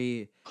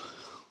 2/3.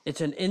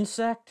 It's an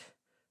insect,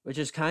 which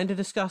is kind of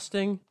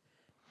disgusting,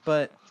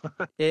 but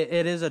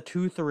it is a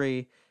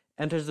 2/3.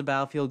 Enters the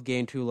battlefield,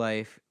 gain 2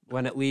 life.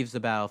 When it leaves the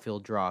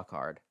battlefield, draw a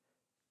card.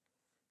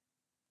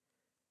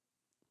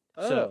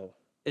 So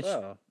it's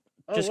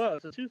just- wow,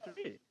 it's a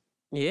 2/3.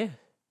 yeah.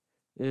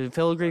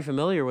 Filigree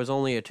Familiar was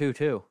only a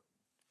 2/2.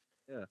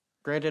 Yeah.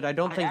 Granted, I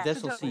don't I think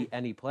this will see accidentally-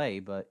 any play,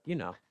 but you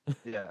know.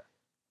 Yeah.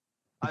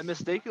 I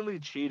mistakenly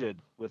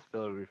cheated with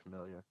Filigree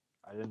Familiar.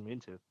 I didn't mean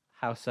to.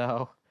 How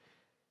so?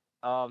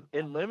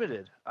 In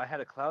limited, I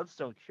had a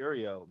Cloudstone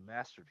Curio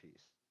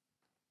Masterpiece,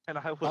 and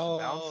I was Oh,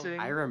 bouncing.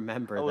 I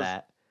remember I was-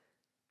 that.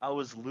 I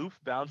was loop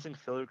bouncing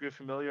Filigree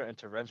Familiar and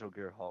Torrential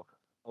Gear Hulk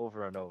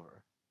over and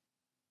over.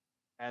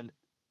 And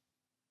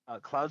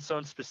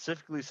Cloudstone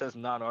specifically says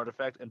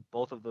non-artifact, and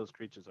both of those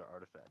creatures are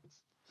artifacts.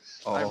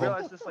 I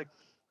realized this like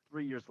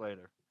 3 years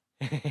later.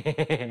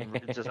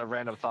 It's just a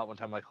random thought one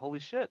time, like, holy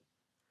shit,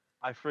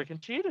 I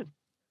freaking cheated.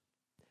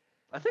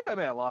 I think I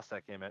may have lost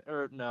that game,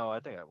 or no, I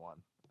think I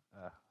won.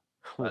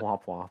 But-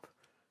 Womp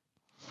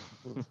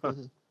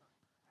womp.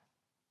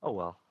 Oh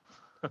well.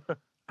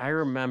 I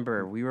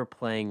remember we were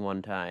playing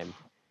one time.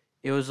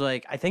 It was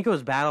like, I think it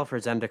was Battle for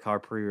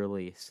Zendikar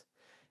pre-release.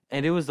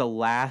 And it was the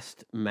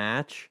last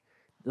match,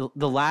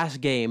 the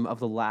last game of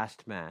the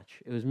last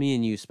match. It was me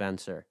and you,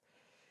 Spencer.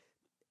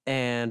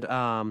 And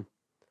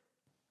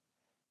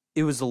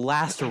it was the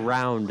last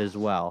round as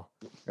well.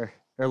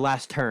 Or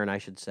last turn, I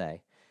should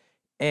say.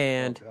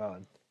 And Oh,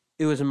 God.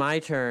 it was my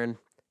turn.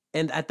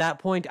 And at that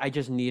point, I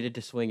just needed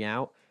to swing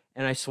out.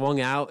 And I swung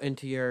out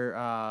into your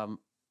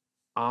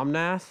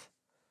Omnath.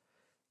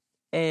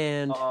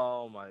 And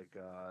Oh my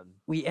God.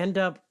 we end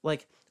up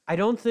like I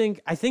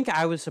think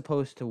I was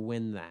supposed to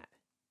win that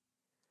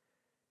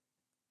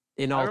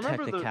in I all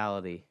remember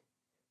technicality,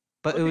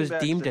 but it looking was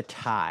back, deemed a the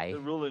tie.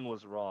 ruling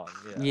was wrong.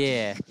 Yeah.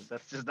 Yeah.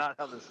 That's just not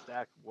how the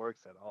stack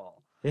works at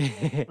all.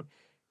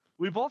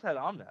 We both had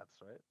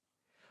Omnats, right?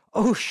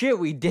 Oh shit,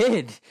 we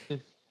did.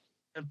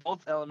 And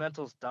both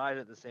elementals died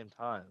at the same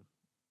time.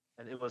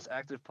 And it was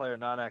active player,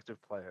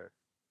 non-active player.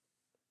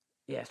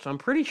 Yeah, so I'm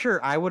pretty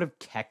sure I would have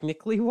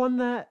technically won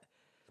that,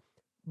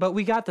 but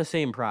we got the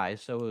same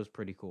prize, so it was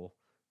pretty cool.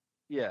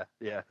 Yeah.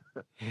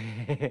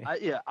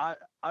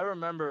 I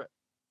remember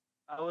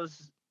I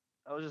was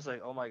just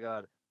like, oh my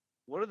god,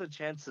 what are the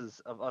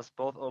chances of us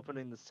both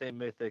opening the same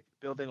mythic,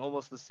 building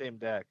almost the same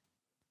deck,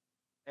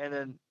 and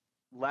then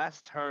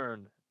last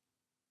turn,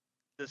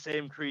 the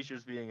same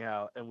creatures being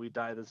out, and we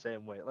die the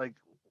same way? Like,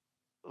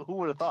 who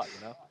would have thought?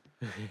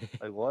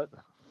 Like what?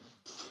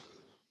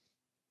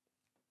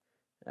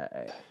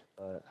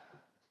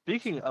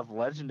 Speaking of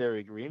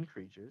legendary green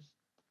creatures,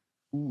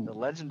 the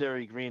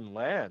legendary green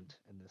land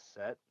in this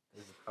set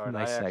is a card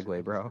Nice I segue,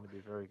 think bro. is going to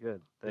be very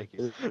good. Thank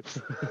you.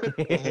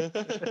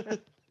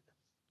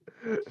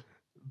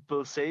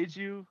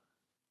 Boseiju,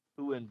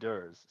 who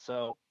endures.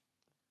 So,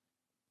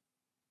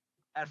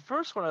 at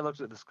first, when I looked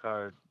at this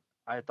card,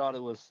 I thought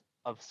it was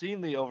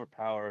obscenely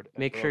overpowered.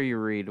 Make sure you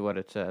read what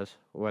it says,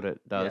 what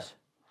it does.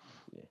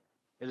 Yeah.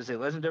 It is a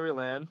legendary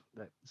land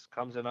that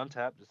comes in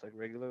untapped, just like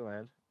regular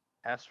land.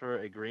 Asks for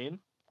a green,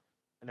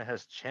 and it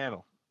has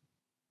channel.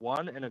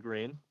 1 and a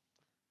green.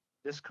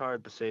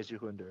 Discard Boseiju,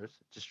 who endures.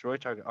 Destroy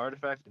target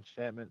artifact,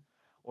 enchantment,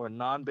 or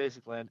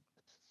non-basic land,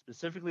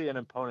 specifically an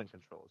opponent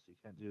controls. You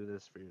can't do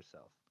this for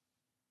yourself.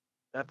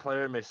 That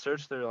player may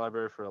search their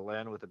library for a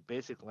land with a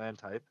basic land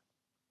type,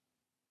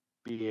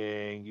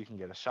 being you can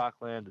get a shock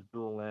land, a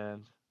dual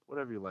land,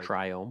 whatever you like.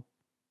 Triome.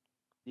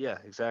 Yeah,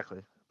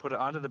 exactly. Put it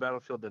onto the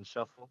battlefield, then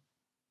shuffle.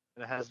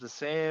 And it has the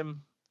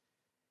same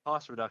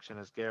cost reduction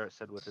as Garrett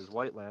said with his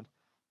white land.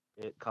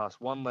 It costs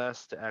 1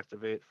 less to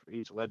activate for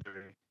each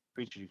legendary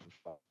creature you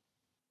control.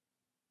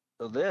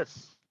 So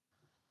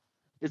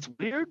it's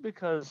weird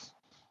because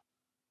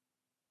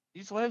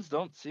these lands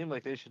don't seem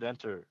like they should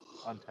enter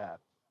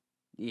untapped.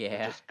 Yeah.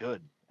 They're just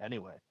good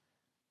anyway.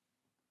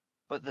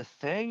 But the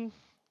thing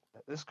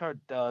that this card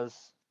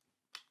does,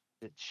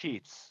 it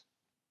cheats.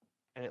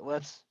 And it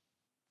lets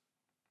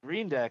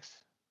green decks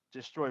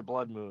destroy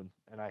Blood Moon,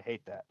 and I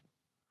hate that.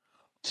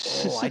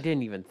 Oh, I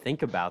didn't even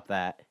think about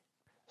that.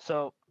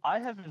 So I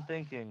have been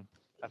thinking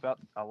about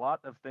a lot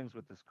of things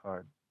with this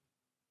card.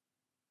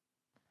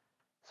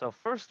 So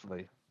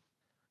firstly,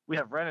 we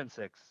have Wrenn and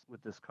 6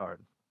 with this card.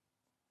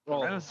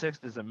 Oh. Wrenn and 6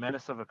 is a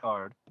menace of a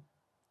card.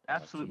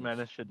 Absolute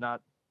menace should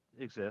not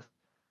exist.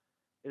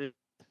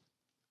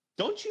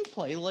 Don't you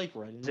play like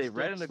red and It's a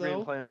red and a green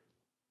though? player.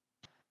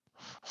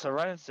 So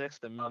Wrenn and 6,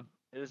 it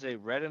is a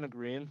red and a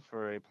green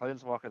for a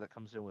planeswalker that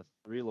comes in with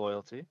 3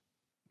 loyalty.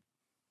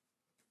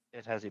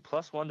 It has a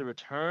 +1 to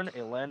return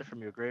a land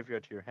from your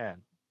graveyard to your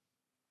hand.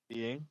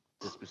 Being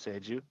this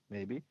Boseiju,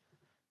 maybe.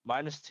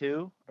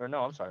 -2, or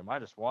no, I'm sorry,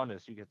 -1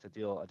 is you get to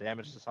deal a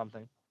damage to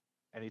something.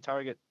 Any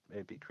target,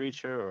 maybe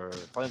creature or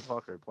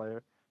planeswalker or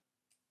player.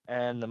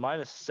 And the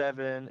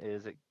 -7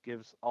 is it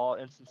gives all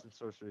instants and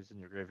sorceries in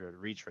your graveyard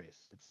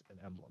retrace. It's an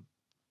emblem.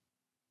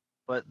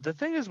 But the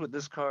thing is with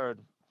this card,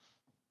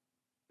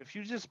 if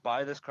you just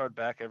buy this card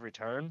back every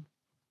turn,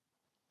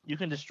 you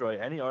can destroy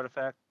any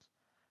artifact.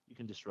 You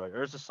can destroy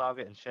Urza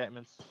Saga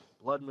enchantments,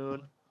 Blood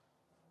Moon.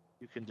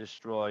 You can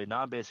destroy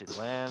non-basic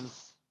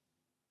lands,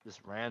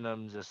 just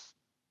random.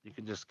 You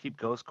can just keep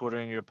ghost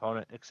quartering your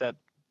opponent,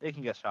 except they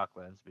can get shock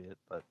lands, be it.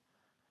 But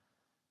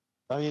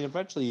I mean,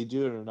 eventually you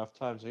do it enough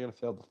times, you're gonna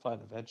fail the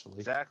fight eventually.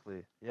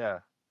 exactly,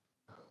 yeah.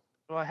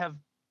 So I have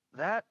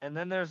that, and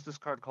then there's this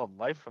card called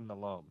Life from the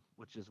Loam,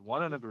 which is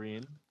 1 and a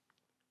green.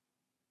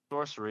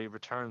 Sorcery,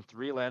 return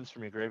 3 lands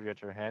from your graveyard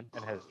to your hand,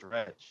 and has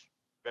Dredge.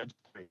 Dredge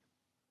 3.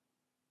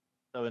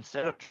 So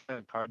instead of trying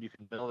a card, you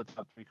can build the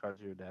top 3 cards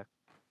of your deck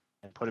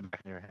and put it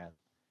back in your hand.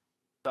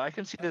 So I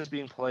can see this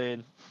being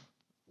played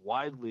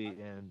widely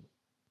in.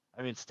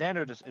 I mean,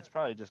 standard it's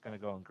probably just going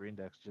to go in green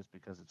decks just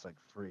because it's like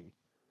free.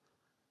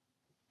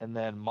 And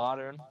then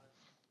modern,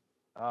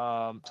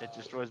 it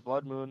destroys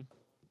Blood Moon.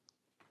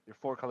 Your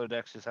 4-color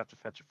decks just have to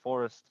fetch a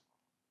forest,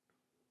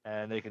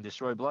 and they can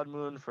destroy Blood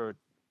Moon for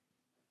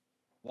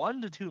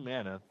 1 to 2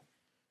 mana,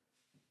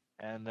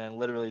 and then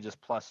literally just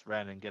plus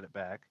Wrenn and get it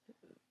back.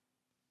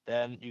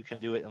 Then you can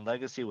do it in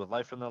Legacy with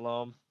Life from the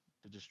Loam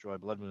to destroy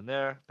Blood Moon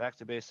there. Back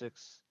to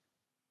basics.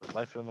 With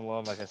Life from the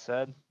Loam, like I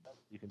said,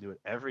 you can do it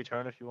every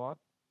turn if you want.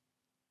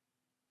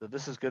 So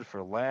this is good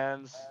for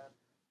lands.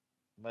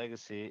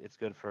 Legacy, it's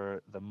good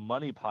for the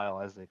money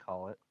pile, as they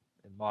call it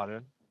in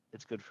Modern.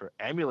 It's good for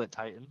Amulet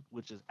Titan,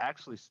 which is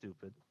actually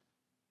stupid.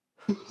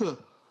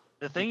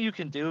 The thing you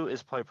can do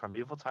is play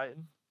Primeval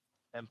Titan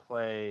and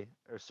play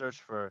or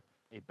search for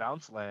a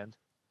bounce land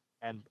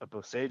and a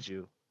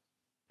Boseiju,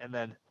 and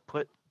then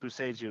put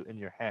Boseiju in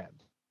your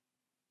hand,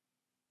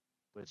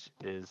 which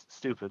is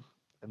stupid.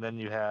 And then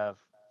you have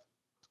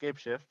Scape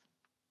Shift.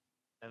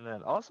 And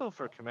then also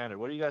for Commander,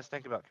 what do you guys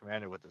think about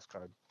Commander with this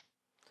card?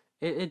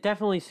 It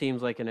definitely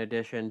seems like an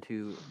addition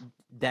to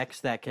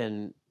decks that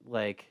can,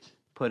 like,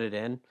 put it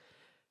in.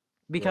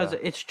 Because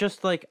it's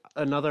just like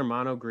another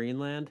mono green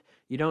land.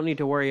 You don't need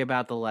to worry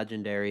about the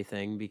legendary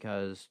thing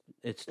because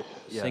it's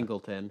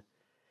singleton.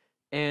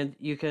 And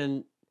you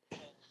can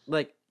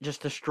like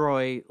just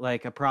destroy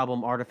like a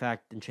problem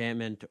artifact,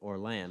 enchantment, or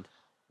land,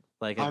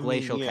 like a I mean,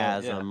 glacial yeah,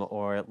 chasm,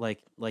 or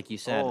like you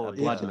said, Oh, a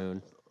blood yeah.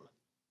 moon.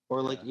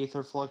 or like Yeah.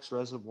 Aetherflux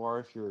Reservoir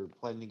if you're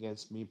playing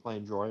against me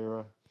playing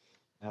Droira,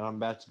 and I'm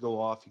about to go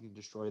off, you can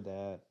destroy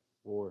that.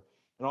 Or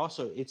and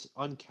also it's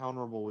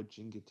uncounterable with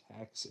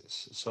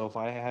Jingataxis. So if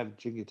I have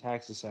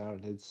Jingataxis out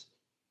and it's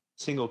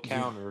single Yeah.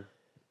 counter,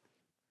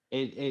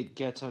 it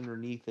gets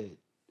underneath it.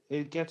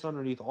 It gets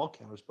underneath all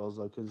counter spells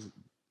though, because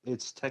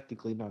it's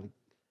technically not.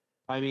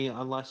 I mean,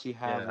 unless you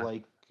have Yeah.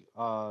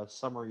 like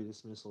summary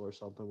dismissal or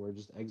something where it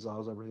just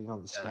exiles everything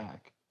on the Yeah.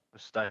 stack.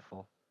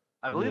 Stifle.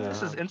 I believe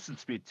this is Yeah. instant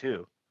speed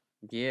too.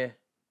 Yeah.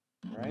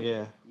 Right.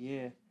 Yeah.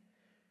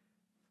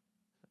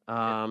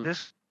 Yeah.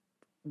 This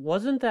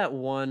Wasn't that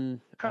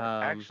one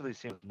card actually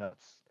seems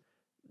nuts.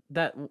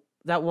 that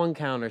that one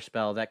counter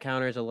spell that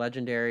counters a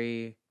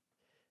legendary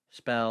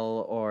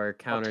spell or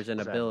counters an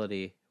Tail's End.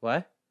 ability?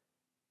 What?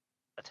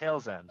 A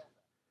Tail's End.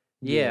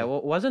 Yeah,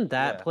 wasn't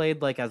that Yeah.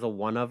 played like as a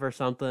one of or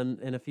something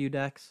in a few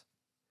decks?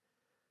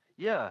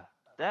 Yeah,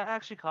 that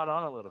actually caught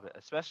on a little bit,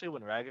 especially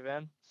when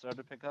Ragavan started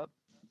to pick up.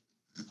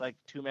 It's like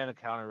 2-mana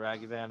counter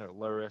Ragavan or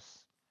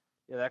Luris.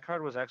 Yeah, that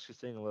card was actually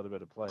seeing a little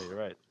bit of play. You're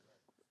right.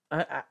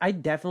 I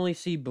definitely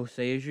see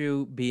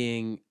Boseiju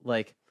being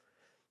like,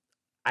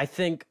 I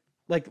think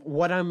like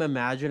what I'm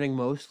imagining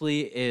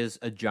mostly is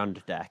a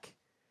Jund deck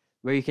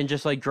where you can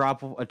just like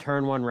drop a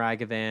turn one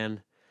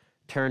Ragavan,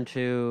 turn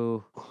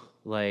two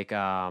like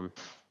I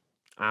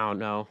don't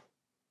know.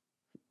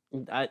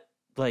 I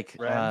like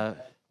Ren?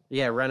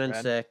 yeah, Ren and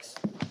Ren? 6.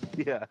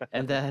 Yeah.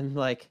 And then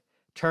like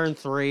turn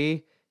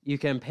 3, you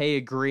can pay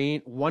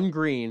one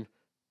green,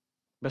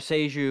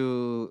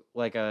 Boseiju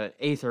like a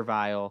Aether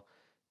Vial,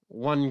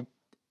 one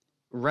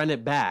rent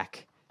it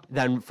back,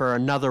 then for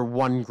another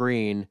one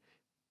green,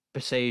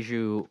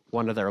 Boseiju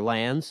one of their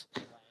lands.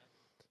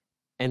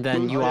 And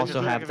then you Oh,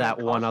 also yeah, have that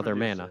Ragavan one cost other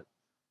reduce mana. it.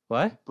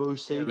 What? Yeah,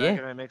 Boseiju, Yeah.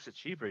 Ragavan makes it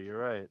cheaper. You're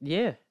right.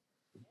 Yeah.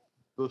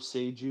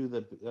 Boseiju,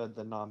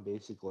 the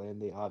non-basic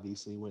land they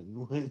obviously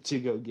went to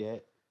go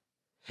get.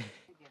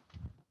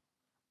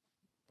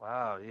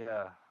 Wow.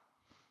 Yeah.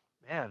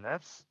 Man,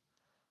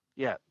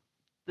 yeah.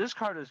 This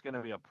card is going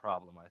to be a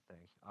problem, I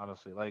think.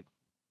 Honestly, like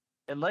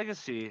in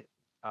Legacy,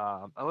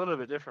 a little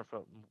bit different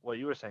from what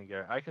you were saying,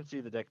 Garrett. I can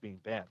see the deck being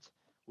banned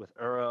with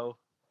Uro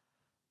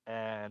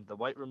and the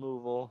white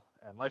removal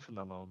and Life in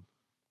the Loam.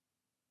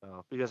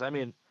 Because I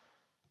mean,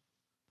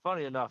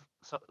 funny enough,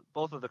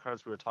 both of the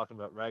cards we were talking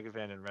about,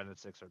 Ragavan and Ren and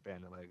 6, are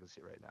banned in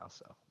Legacy right now.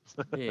 So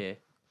Yeah.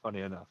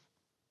 funny enough.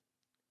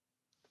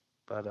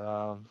 But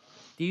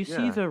Do you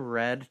see yeah. the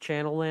red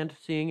channel land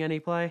seeing any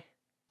play?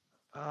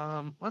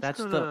 let's That's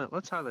go the to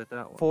let's highlight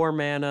that one. 4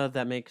 mana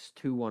that makes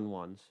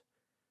 2/1/1s.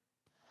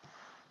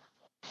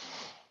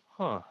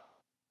 Huh.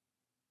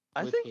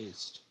 I With think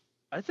haste.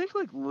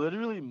 like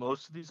literally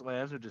most of these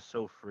lands are just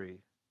so free.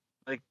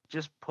 Like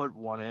just put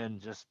one in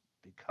just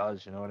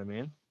because, you know what I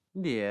mean?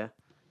 Yeah.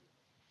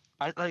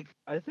 I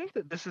think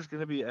that this is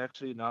gonna be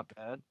actually not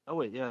bad. Oh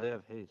wait, yeah, they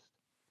have haste.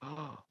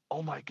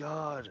 Oh my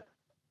god.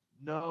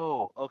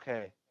 No.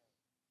 Okay.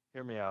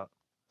 Hear me out.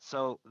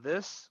 So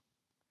this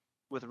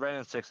with Ren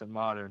and 6 and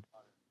Modern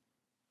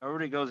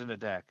already goes in a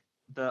deck.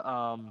 The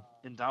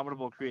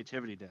Indomitable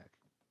Creativity deck.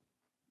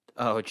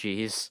 Oh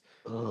jeez.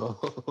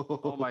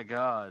 Oh my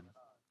god.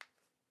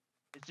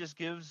 It just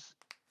gives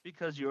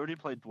because you already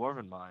played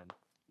Dwarven Mind,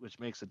 which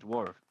makes a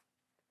dwarf.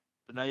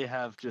 But now you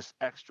have just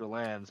extra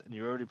lands and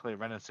you already play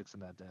Ren and 6 in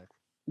that deck.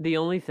 The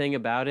only thing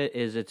about it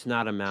is it's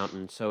not a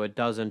mountain, so it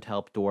doesn't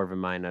help Dwarven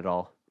Mine at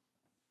all.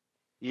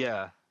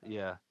 Yeah,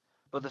 yeah.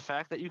 But the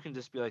fact that you can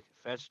just be like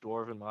fetch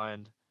Dwarven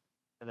Mind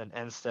and then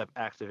end step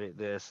activate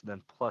this, and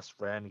then plus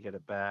Ren get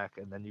it back,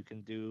 and then you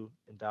can do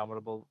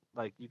Indomitable.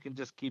 Like you can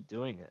just keep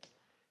doing it.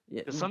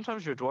 Yeah. Because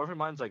sometimes your Dwarven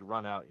Minds like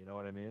run out. You know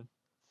what I mean?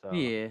 So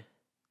Yeah.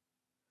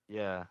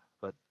 yeah.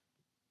 But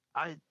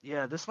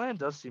this land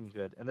does seem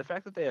good, and the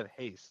fact that they have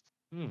haste.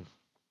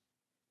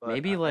 But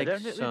Maybe I like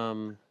definitely-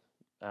 some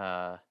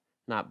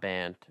not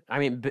banned. I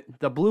mean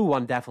the blue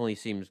one definitely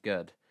seems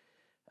good.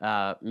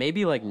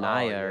 Maybe like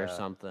Naya or yeah.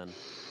 something.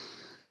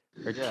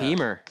 Or Yeah.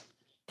 Teamer.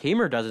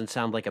 Teamer doesn't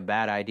sound like a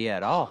bad idea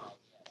at all.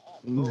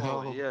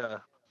 Oh yeah.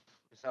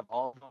 Just have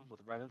all of them with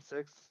Ren and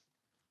 6.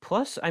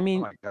 Plus, I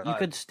mean, my you God.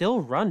 could still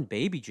run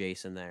Baby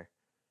Jason there.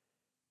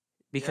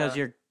 Because Yeah.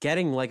 you're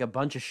getting like a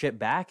bunch of shit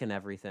back and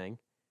everything.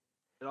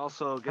 It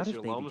also How gets does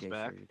your Baby Loams Jason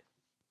back. read?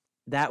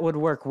 That would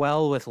work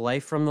well with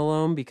Life from the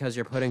Loam because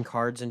you're putting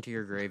cards into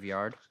your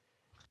graveyard.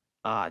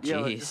 Ah, Yeah,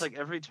 like, jeez. just like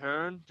every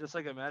turn, just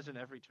like imagine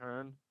every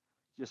turn,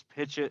 just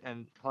pitch it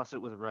and plus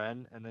it with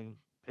Ren, and then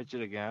pitch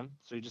it again.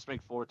 So you just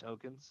make 4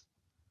 tokens.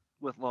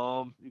 With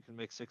Loam, you can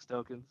make 6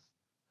 tokens.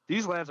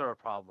 These lands are a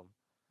problem.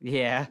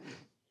 Yeah.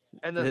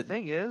 And the The-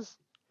 thing is,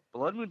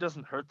 Blood Moon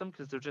doesn't hurt them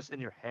because they're just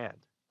in your hand.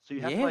 So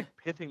you have to Yeah. like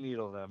Pithing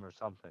Needle them or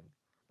something.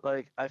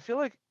 Like I feel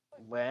like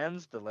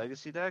lands, the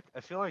Legacy deck,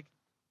 I feel like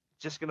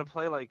just gonna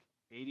play like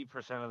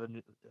 80%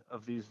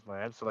 of these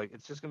lands. So like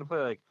it's just gonna play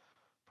like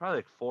probably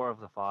like 4 of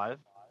the 5.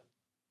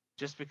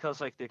 just because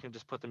like they can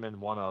just put them in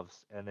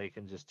one-ofs and they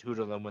can just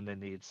tutor them when they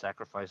need,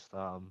 sacrifice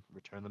them,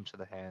 return them to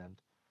the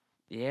hand.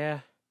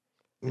 Yeah.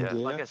 Yeah,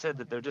 like I said,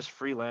 that they're just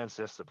freelance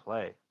just to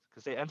play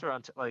because they enter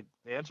on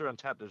they enter on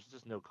tap. There's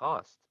just no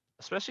cost,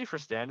 especially for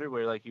standard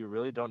where like you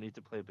really don't need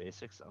to play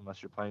basics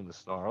unless you're playing the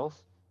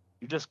snarls.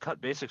 You just cut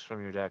basics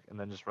from your deck and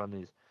then just run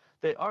these.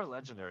 They are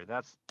legendary.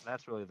 That's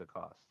really the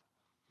cost.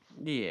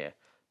 Yeah.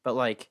 But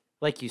like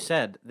you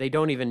said, they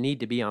don't even need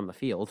to be on the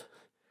field.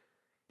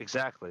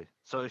 Exactly.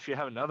 So if you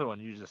have another one,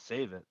 you just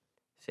save it.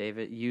 Save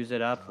it, use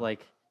it up,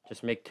 like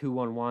just make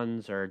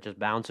 2/1/1s or just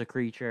bounce a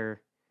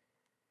creature.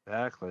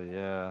 Exactly.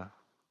 Yeah.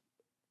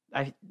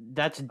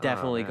 That's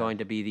definitely man. going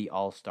to be the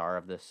all-star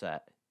of this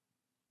set.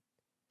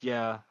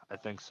 Yeah, I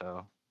think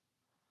so.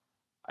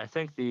 I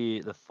think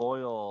the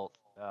foil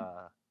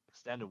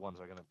extended ones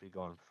are going to be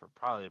going for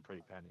probably a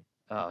pretty penny.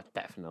 Oh,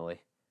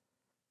 definitely.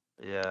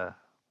 Yeah.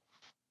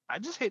 I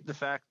just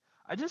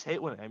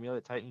hate when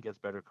Amulet Titan gets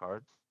better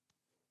cards.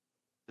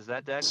 Because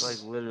that deck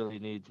like literally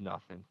needs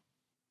nothing.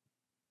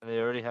 And they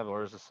already have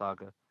Urza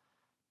Saga.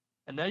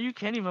 And now you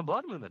can't even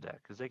Blood Moon the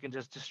deck because they can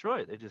just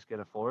destroy it. They just get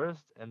a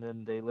forest and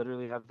then they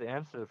literally have the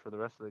answer for the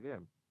rest of the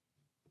game.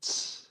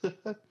 It's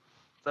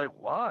like,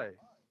 why?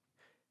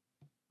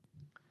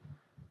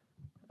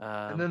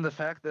 And then the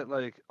fact that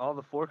like all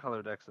the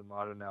 4-color decks in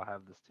Modern now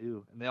have this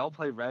too. And they all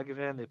play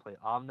Ragavan, they play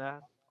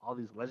Omnath, all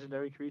these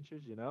legendary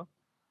creatures, you know?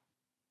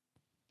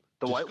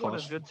 The Just white one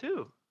is good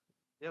too.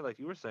 Yeah, like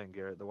you were saying,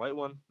 Garrett. The white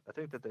one, I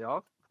think that they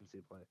all can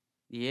see play.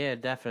 Yeah,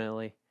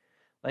 definitely.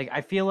 Like, I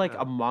feel like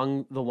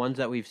among the ones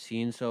that we've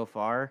seen so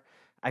far,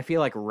 I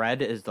feel like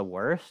red is the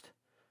worst.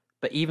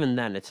 But even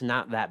then, it's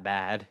not that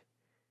bad.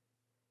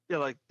 Yeah,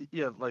 like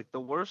the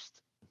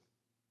worst.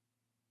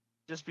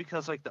 Just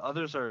because like the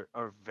others are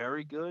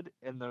very good,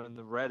 and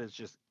the red is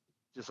just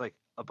like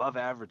above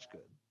average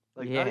good.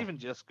 Like not even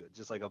just good,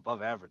 just like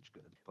above average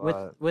good.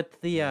 But, with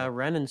the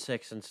Ren and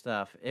 6 and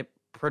stuff, it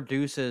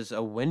produces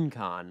a win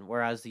con,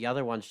 whereas the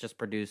other ones just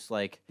produce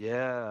like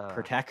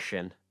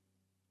protection.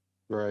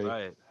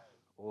 Right.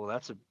 Well,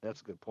 that's a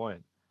good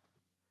point.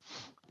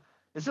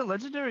 Is it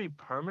legendary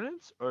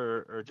permanents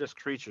or just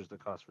creatures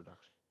that cost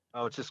reduction?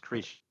 Oh, it's just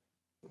creatures.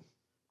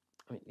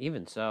 I mean,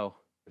 even so.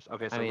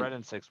 Okay, so Ren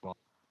and 6 won't.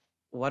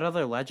 What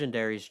other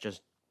legendaries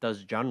just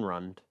does Jund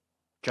run?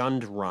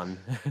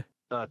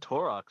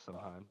 Torok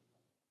sometimes.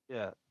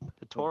 Yeah,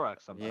 the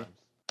Torok sometimes. Yeah.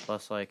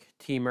 Plus, like,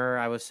 Temur,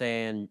 I was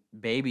saying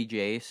Baby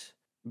Jace.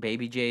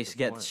 Baby Jace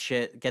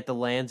get the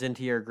lands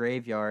into your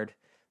graveyard.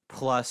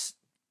 Plus,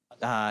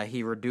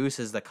 he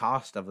reduces the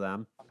cost of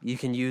them. You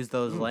can use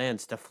those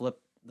lands to flip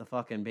the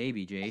fucking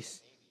Baby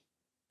Jace.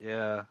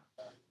 Yeah.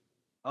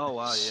 Oh,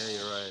 wow, yeah,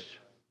 you're right.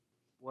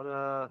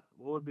 What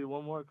would be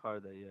one more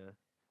card that you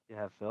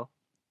have, Phil?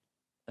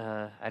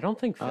 I don't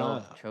think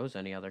Phil chose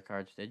any other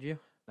cards, did you?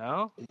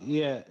 No?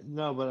 Yeah,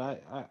 no, but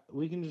I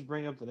we can just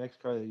bring up the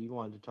next card that you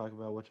wanted to talk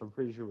about, which I'm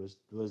pretty sure was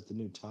the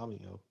new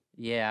Tamio.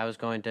 Yeah, I was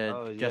going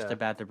to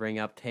about to bring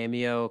up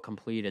Tamio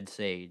Completed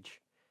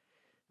Sage.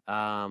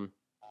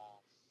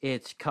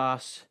 It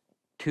costs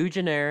 2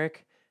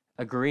 generic,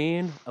 a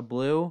green, a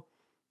blue,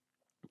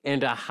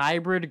 and a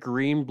hybrid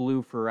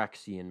green-blue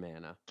Phyrexian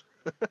mana.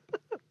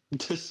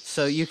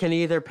 So you can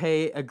either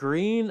pay a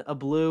green, a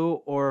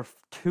blue, or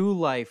 2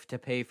 life to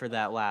pay for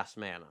that last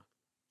mana.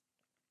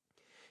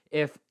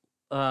 If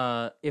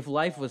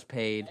life was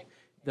paid,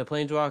 the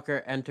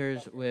Planeswalker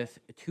enters with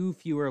 2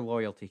 fewer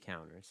loyalty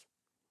counters.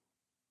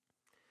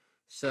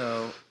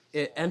 So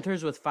it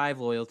enters with 5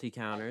 loyalty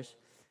counters.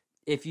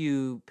 If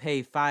you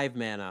pay 5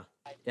 mana,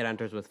 it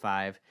enters with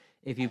 5.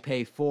 If you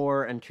pay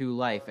 4 and 2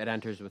 life, it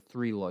enters with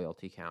 3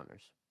 loyalty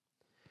counters.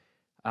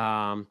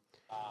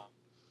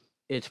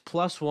 It's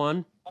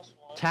 +1.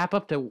 Tap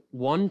up to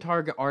 1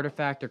 target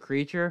artifact or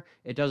creature.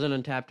 It doesn't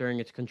untap during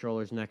its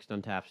controller's next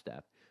untap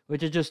step,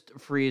 which it just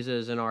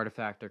freezes an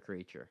artifact or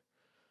creature.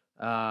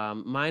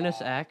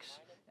 -X.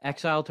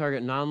 Exile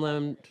target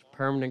non-land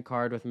permanent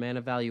card with mana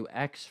value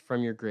X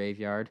from your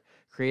graveyard.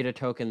 Create a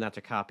token that's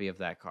a copy of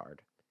that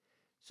card.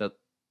 So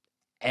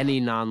any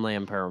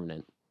non-land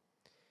permanent.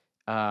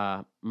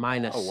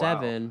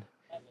 -7.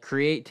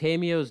 Create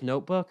Tamio's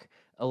Notebook,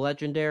 a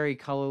legendary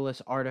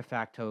colorless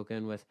artifact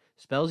token with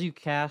spells you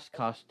cast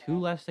cost 2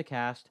 less to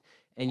cast,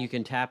 and you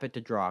can tap it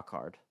to draw a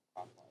card.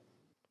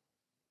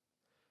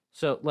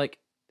 So, like,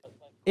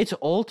 its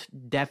ult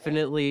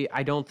definitely,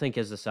 I don't think,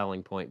 is the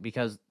selling point,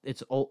 because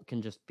its ult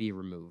can just be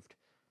removed.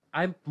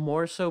 I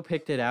more so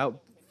picked it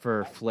out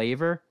for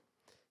flavor,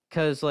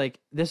 because,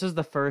 like, this is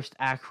the first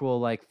actual,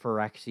 like,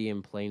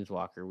 Phyrexian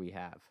Planeswalker we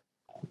have.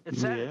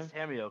 It's sad it's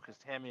Tamio, because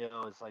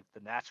Tamio is, like,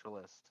 the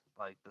naturalist,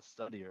 like, the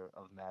studier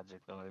of magic,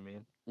 you know what I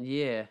mean?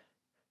 Yeah.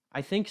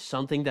 I think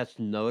something that's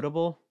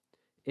notable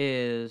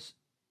is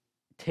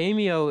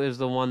Tamio is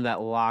the one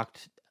that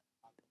locked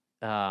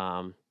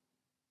Emrakul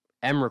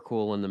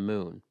in the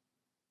moon.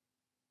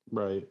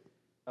 Right.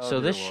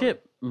 So this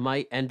ship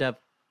might end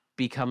up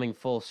becoming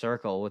full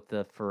circle with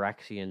the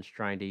Phyrexians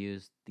trying to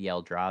use the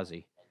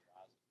Eldrazi.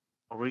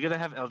 Are we gonna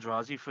have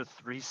Eldrazi for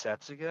 3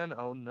 sets again?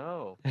 Oh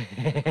no.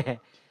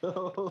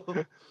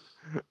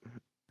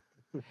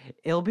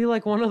 It'll be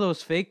like one of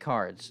those fake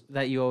cards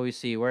that you always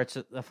see where it's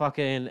a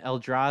fucking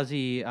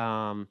Eldrazi,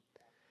 an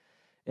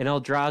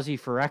Eldrazi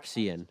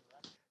Phyrexian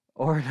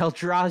or an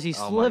Eldrazi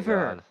Oh my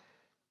Sliver. god.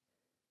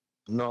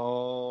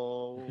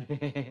 No.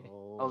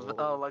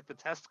 Oh, like the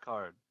test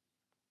card.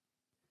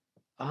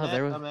 Oh,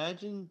 there was.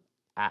 Imagine.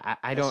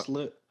 I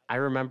don't. I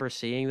remember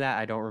seeing that.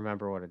 I don't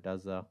remember what it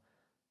does though.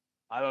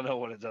 I don't know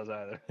what it does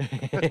either.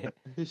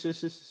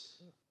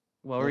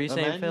 What were you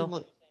saying, Phil?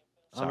 Like,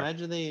 Sorry.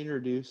 imagine they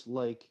introduce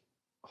like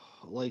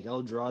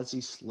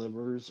Eldrazi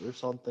slivers or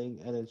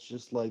something, and it's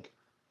just like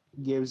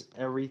gives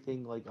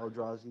everything like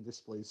Eldrazi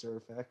Displacer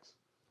effects.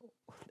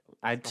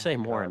 I'd say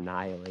more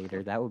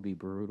Annihilator. That would be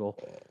brutal.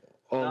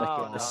 Oh, No, like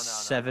no, a no,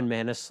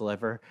 7-mana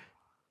Sliver.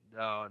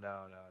 No.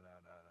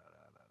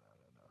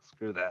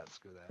 Screw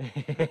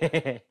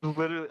that.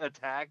 Literally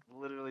attack.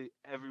 Literally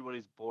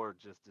everybody's board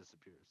just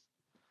disappears.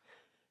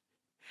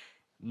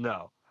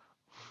 No.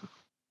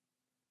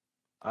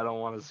 I don't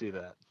want to see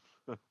that.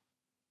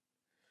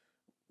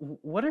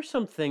 What are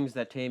some things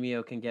that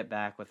Tameo can get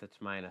back with its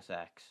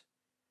 -X?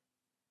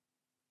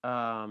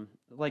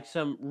 Like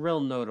some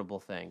real notable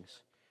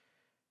things.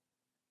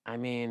 I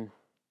mean,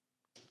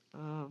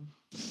 Little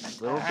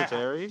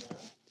Teferi?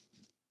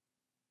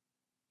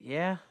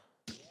 Yeah.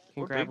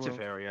 Or Big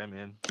Teferi, I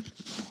mean.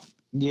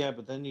 Yeah,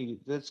 but then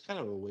that's kind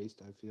of a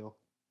waste, I feel.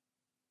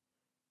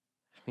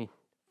 I mean,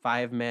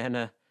 5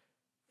 mana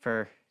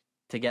to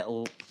get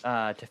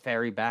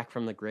Teferi back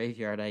from the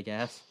graveyard, I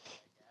guess.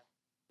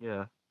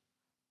 Yeah.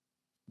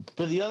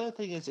 But the other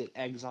thing is it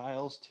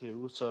exiles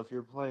too. So if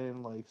you're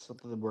playing like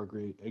something where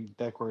a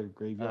deck where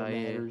graveyard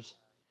matters.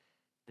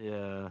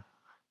 Yeah.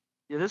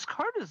 Yeah, this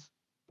card is.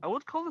 I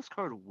would call this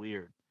card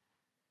weird.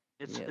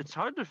 It's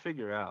hard to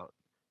figure out.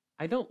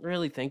 I don't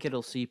really think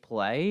it'll see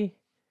play,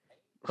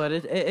 but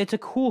it's a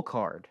cool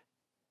card.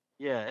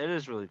 Yeah, it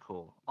is really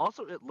cool.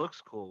 Also, it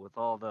looks cool with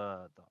all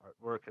the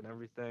artwork and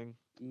everything.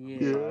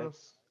 Yeah.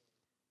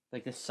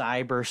 Like the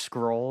Cyber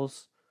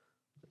Scrolls.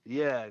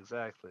 Yeah,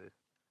 exactly.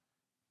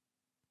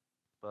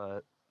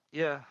 But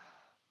yeah,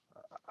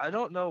 I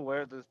don't know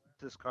where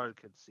this card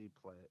could see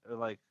play or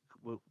like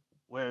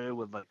where it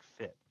would like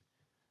fit.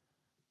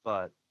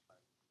 But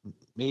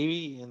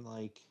maybe in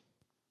like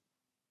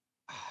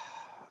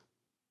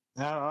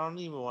I don't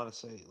even want to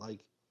say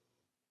like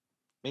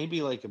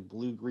maybe like a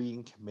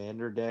blue-green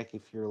commander deck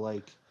if you're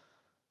like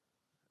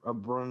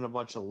running a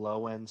bunch of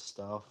low-end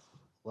stuff.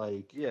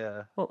 Like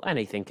well,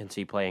 anything can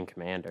see play in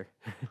Commander.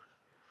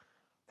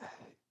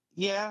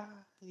 yeah,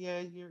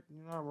 you're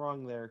not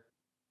wrong there.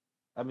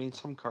 I mean,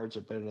 some cards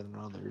are better than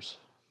others.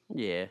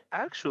 Yeah.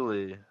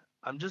 Actually,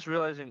 I'm just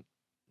realizing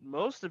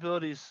most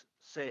abilities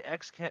say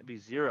X can't be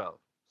 0,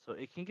 so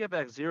it can get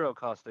back 0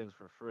 cost things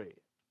for free.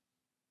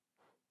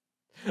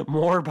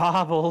 More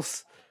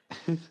baubles.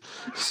 Oh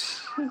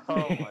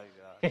my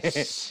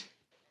gosh.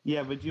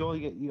 Yeah, but you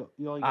only get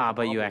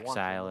but you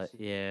exile it.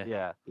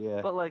 Yeah.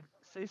 But like,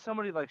 say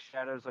somebody like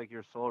shatters like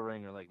your Soul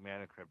Ring or like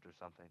Mana Crypt or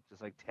something,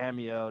 just like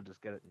Tameo,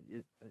 just get it.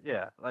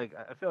 Yeah, like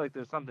I feel like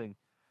there's something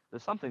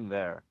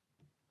there.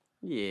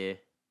 Yeah.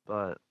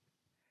 But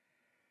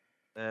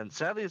and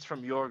sadly, it's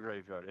from your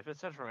graveyard. If it's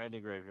sent from any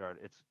graveyard,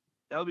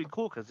 that would be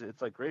cool because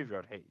it's like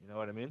graveyard hate. You know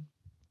what I mean?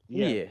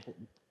 Yeah.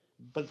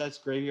 But that's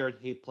graveyard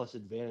hate plus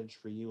advantage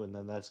for you, and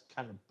then that's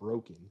kind of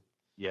broken.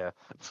 Yeah.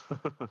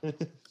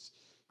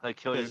 Like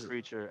kill your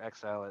creature,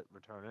 exile it,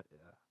 return it.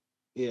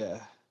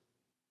 Yeah.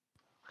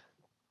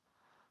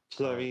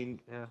 So I mean,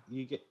 yeah,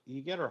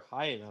 you get her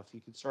high enough, you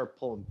can start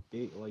pulling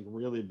big, like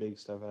really big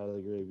stuff out of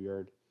the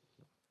graveyard.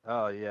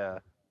 Oh yeah.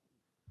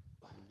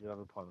 You have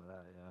a point with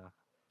that, yeah.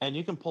 And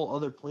you can pull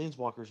other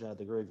planeswalkers out of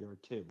the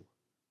graveyard too.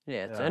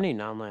 Yeah, it's any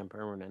non-land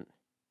permanent.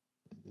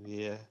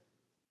 Yeah.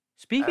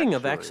 Speaking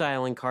of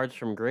exiling cards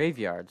from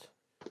graveyards,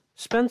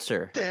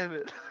 Spencer. Damn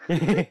it!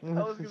 I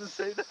was gonna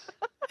say that.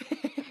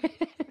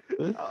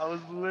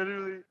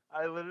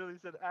 I literally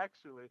said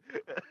actually.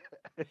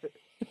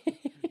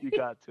 You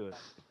got to it.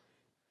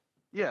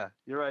 Yeah,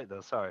 you're right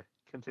though. Sorry.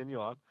 Continue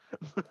on.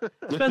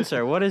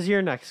 Spencer, what is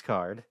your next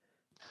card?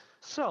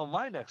 So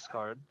my next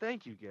card,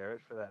 thank you,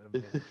 Garrett, for that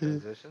amazing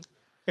transition.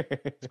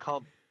 It's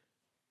called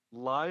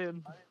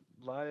Lion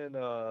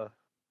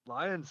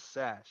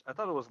Sash. I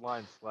thought it was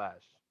Lion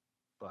Slash,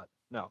 but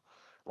no.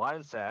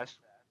 Lion Sash.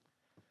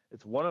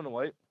 It's 1 and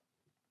white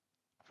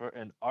for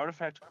an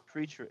artifact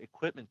creature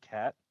equipment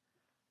cat,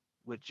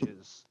 which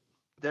is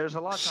there's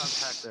a lot to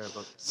unpack there,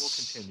 but we'll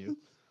continue.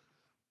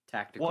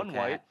 Tactical 1 cat.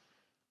 white.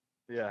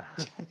 Yeah.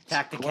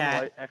 Tacticat. 1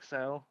 white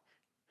exile.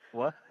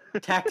 What?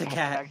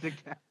 Tacticat.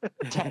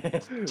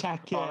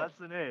 Tacticat. Oh, that's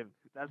the name.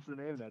 That's the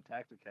name now,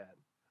 Tacticat.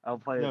 I'll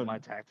play my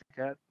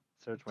Tacticat.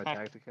 Search my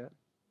Tacticat.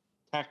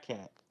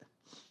 Tacticat.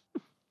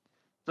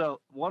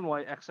 So 1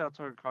 white, exile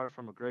target card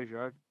from a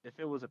graveyard. If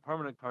it was a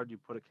permanent card, you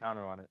put a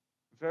counter on it.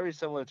 Very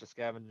similar to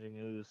Scavenging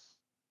Ooze.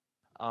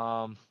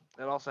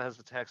 It also has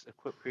the text: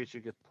 equip creature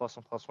gets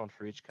 +1/+1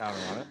 for each counter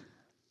on it.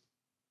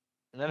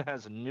 And then it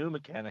has a new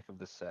mechanic of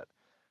this set,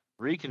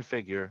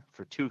 reconfigure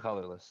for 2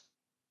 colorless.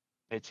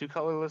 A 2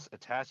 colorless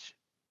attach.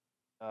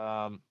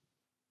 I'm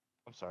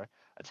sorry.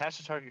 Attach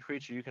to target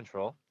creature you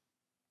control,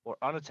 or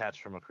unattach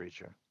from a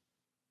creature,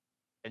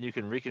 and you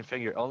can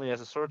reconfigure only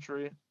as a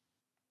sorcery.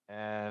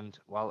 And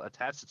while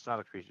attached, it's not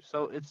a creature.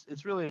 So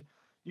it's really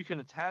you can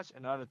attach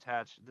and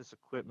unattach this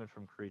equipment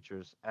from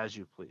creatures as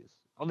you please.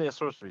 Only a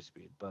sorcery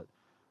speed, but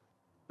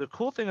the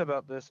cool thing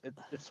about this,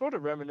 it's sort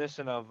of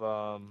reminiscent of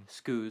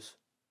Scoos.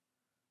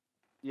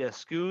 yeah,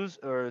 Scoos,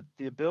 or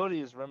the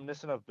ability is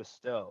reminiscent of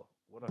Bestow,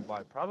 one of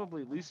my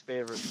probably least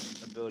favorite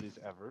abilities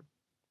ever.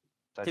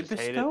 I Did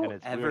just hate it, and Bestow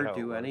it's ever weird how it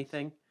do works.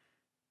 anything?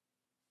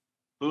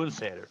 Boon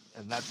Satyr,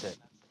 and that's it.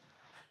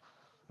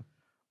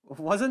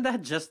 Wasn't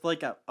that just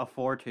like a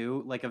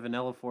 4-2, like a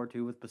vanilla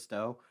 4-2 with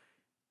Bestow?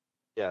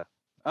 Yeah.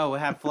 Oh, it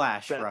had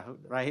Flash, That-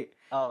 right?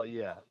 Oh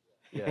yeah,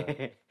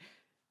 yeah.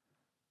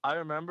 I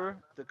remember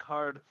the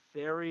card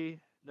Fairy,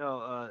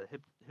 no,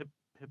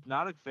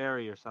 Hypnotic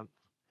Fairy or something.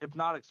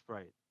 Hypnotic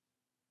Sprite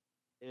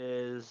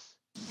is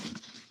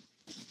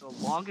the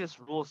longest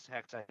rules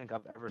text I think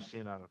I've ever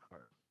seen on a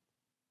card.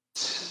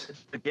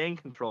 It's the game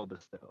control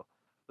Bestow.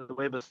 The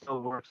way Bestow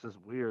works is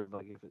weird.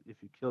 Like if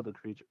you kill the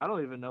creature, I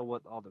don't even know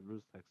what all the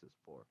rules text is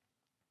for.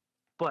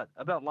 But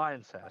about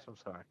Lion Sash, I'm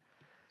sorry.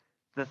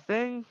 The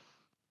thing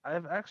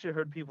I've actually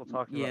heard people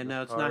talking Yeah, about no,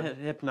 this it's card. not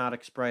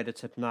Hypnotic Sprite.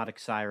 It's Hypnotic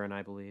Siren,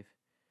 I believe.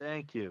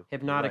 Thank you.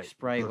 Hypnotic Right.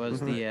 Sprite was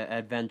the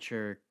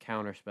adventure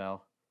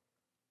counterspell.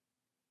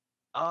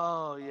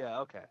 Oh yeah,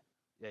 okay.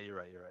 Yeah, you're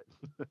right. You're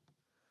right.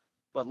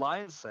 But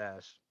Lion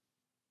Sash,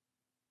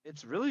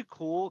 it's really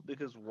cool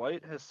because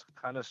White has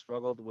kind of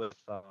struggled with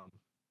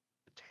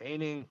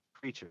retaining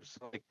creatures.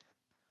 So, like,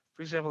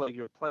 for example, like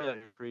you're playing on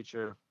your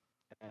creature,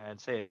 and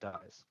say it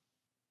dies,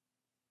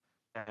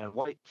 and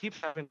White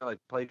keeps having to like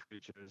play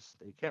creatures.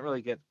 They can't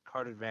really get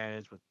card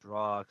advantage with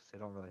draw because they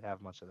don't really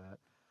have much of that.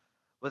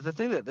 But the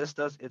thing that this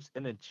does, it's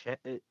an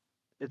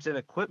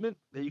equipment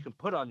that you can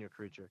put on your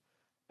creature,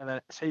 and then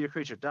say your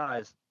creature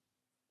dies,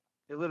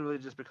 it literally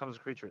just becomes a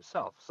creature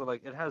itself. So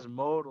like it has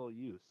modal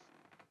use.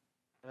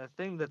 And the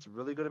thing that's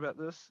really good about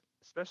this,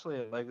 especially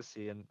in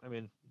Legacy, and I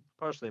mean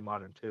partially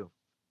Modern too,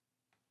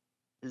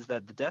 is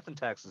that the Death and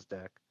Taxes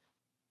deck,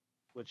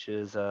 which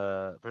is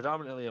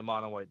predominantly a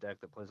mono white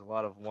deck that plays a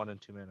lot of 1 and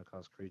 2 mana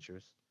cost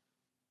creatures.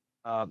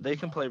 They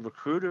can play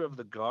Recruiter of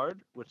the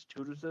Guard, which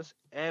tutors this,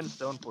 and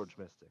Stoneforge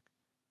Mystic,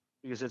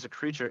 because it's a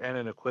creature and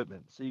an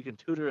equipment. So you can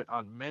tutor it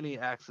on many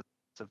axes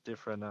of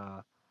different.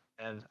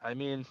 And I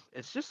mean,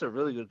 it's just a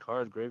really good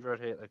card.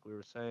 Graveyard Hate, like we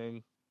were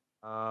saying.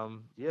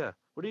 Yeah.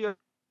 What do you guys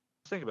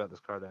think about this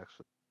card,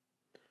 actually?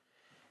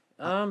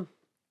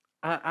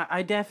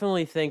 I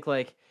definitely think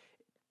like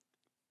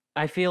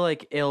I feel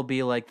like it'll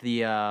be like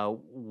the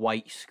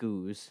white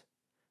Scoos,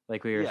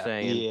 like we were Yeah.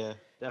 saying. Yeah.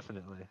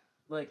 Definitely.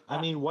 Like I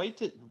mean,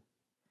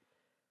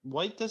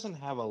 White doesn't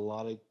have a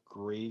lot of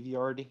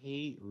graveyard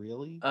hate,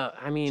 really.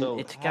 I mean, So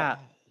it's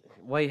got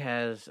White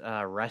has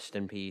Rest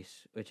in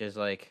Peace, which is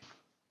like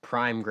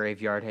prime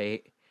graveyard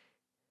hate.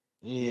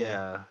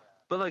 Yeah.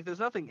 But like, there's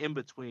nothing in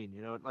between,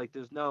 you know. Like,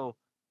 there's no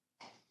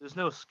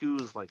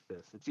Scoos like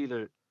this. It's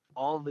either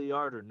all the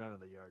yard or none of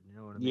the yard. You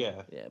know what I mean?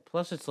 Yeah. Yeah.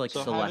 Plus, it's like So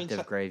having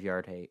selective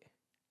graveyard hate.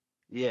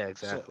 Yeah.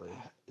 Exactly.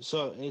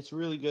 So it's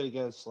really good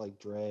against like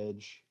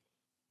Dredge.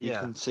 You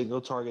Yeah. can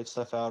single target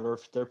stuff out, or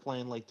if they're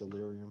playing like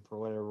Delirium for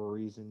whatever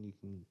reason,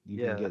 you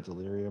Yeah. can get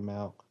Delirium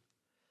out.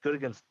 Good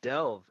against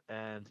Delve,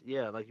 and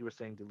yeah, like you were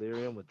saying,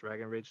 Delirium with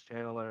Dragon Rage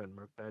Channeler and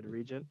Murktide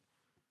Regent.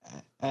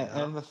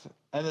 And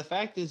the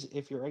fact is,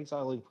 if you're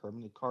exiling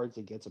permanent cards,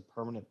 it gets a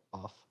permanent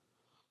buff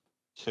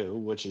too,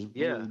 which is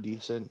really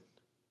decent.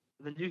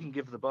 Then you can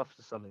give the buff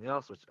to something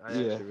else, which I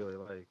Yeah. actually really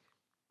like.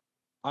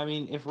 I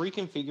mean, if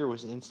Reconfigure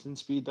was instant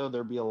speed, though,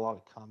 there'd be a lot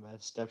of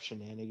combat step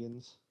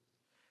shenanigans.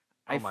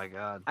 Oh my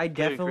god! I Kill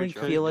your definitely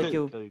creature, feel like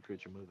kill it. your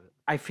creature, move it.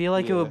 I feel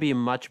like it Yeah. would be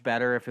much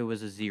better if it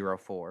was a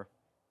 0/4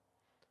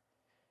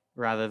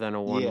 rather than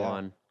a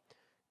 1/1.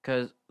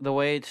 Because the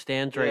way it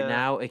stands right Yeah.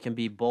 now, it can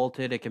be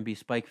bolted, it can be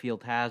spike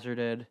field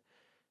hazarded.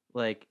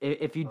 Like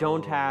if you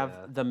don't Oh, have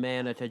yeah. the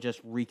mana to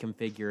just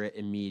reconfigure it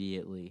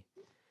immediately,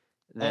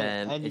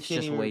 then and you it's can't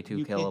just even- way too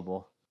you can't-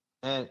 killable.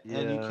 And you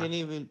Yeah. can't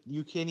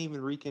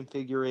even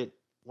reconfigure it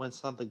when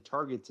something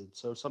targets it.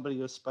 So if somebody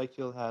goes spike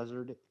field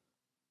hazard,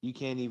 you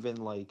can't even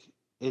like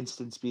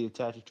instant speed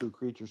attach it to a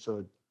creature, so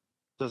it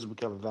doesn't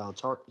become a valid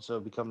target. So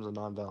it becomes a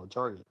non-valid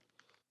target.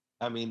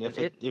 I mean, if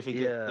And if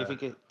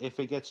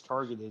it gets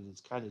targeted,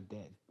 it's kind of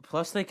dead.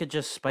 Plus, they could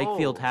just spike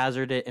field Oh.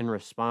 hazard it in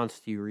response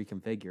to you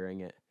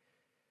reconfiguring it.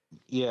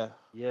 Yeah.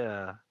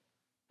 Yeah.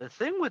 The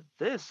thing with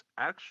this,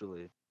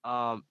 actually,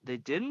 they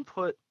didn't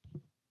put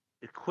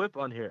equip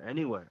on here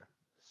anywhere.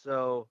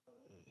 So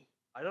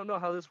I don't know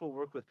how this will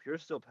work with Pure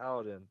Steel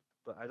Paladin,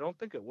 but I don't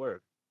think it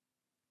worked.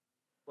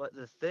 But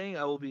the thing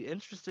I will be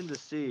interested to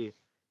see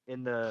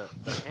in the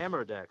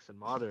hammer decks in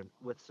Modern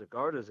with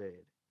Sigarda's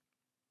aid,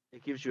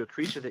 it gives you a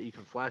creature that you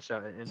can flash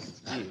out at instant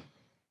speed.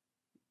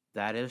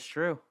 That is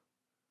true.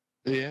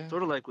 Yeah.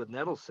 Sort of like with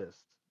Nettle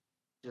Cyst.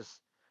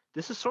 Just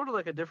this is sort of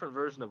like a different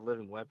version of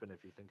Living Weapon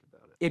if you think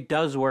about it. It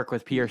does work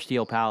with Pure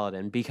Steel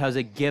Paladin because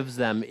it gives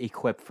them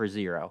equip for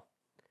 0.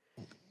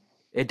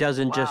 It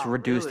doesn't just Wow,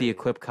 reduce the really?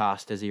 equip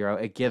cost to 0.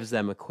 It gives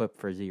them equip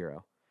for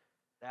 0.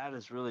 That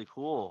is really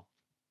cool.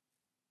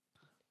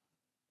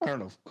 I don't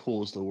know if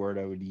cool is the word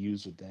I would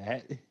use with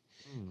that.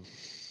 Hmm.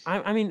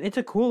 I mean, it's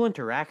a cool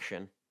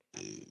interaction.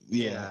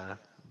 Yeah.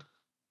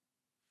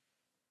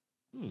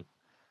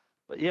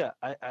 But yeah,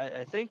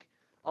 I think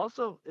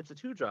also it's a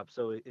 2-drop,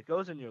 so it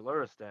goes in your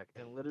Lurrus deck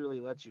and literally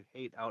lets you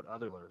hate out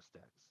other Lurrus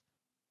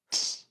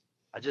decks.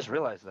 I just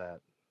realized that.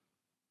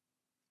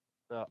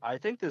 So I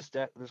think this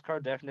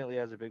card definitely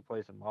has a big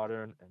place in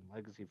Modern and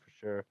Legacy for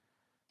sure.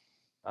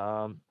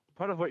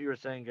 Part of what you were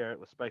saying, Garrett,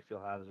 with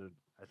Spikefield Hazard,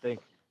 I think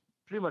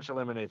pretty much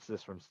eliminates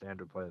this from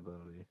standard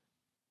playability.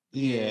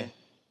 Yeah.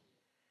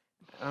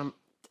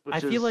 I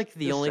feel like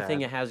the only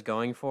thing sad. it has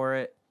going for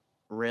it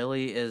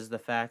really is the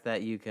fact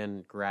that you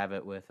can grab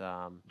it with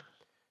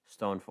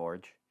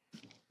Stoneforge.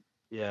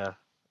 Yeah.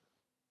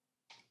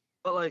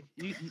 But like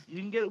you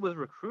can get it with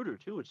Recruiter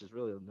too, which is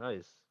really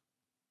nice.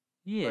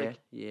 Yeah, Like-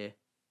 yeah.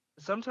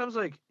 Sometimes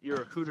like your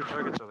Recruiter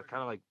targets are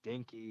kind of like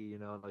dinky, you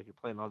know, like you're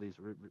playing all these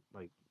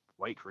like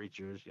white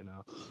creatures, you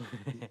know.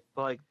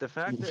 But like the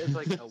fact that it's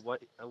like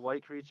a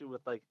white creature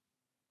with like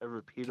a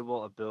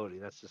repeatable ability,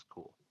 that's just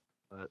cool.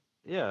 But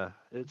yeah,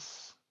 it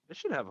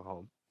should have a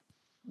home.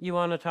 You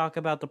want to talk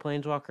about the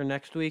Planeswalker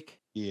next week?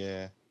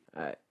 Yeah.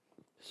 All right.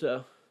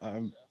 So,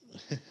 Um,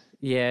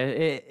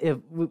 yeah,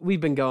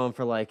 we've been going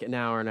for like an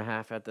hour and a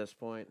half at this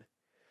point.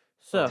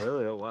 So, Oh,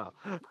 really? Oh wow.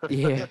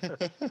 Yeah.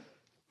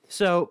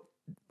 So,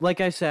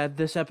 like I said,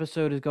 this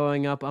episode is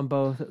going up on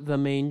both the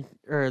main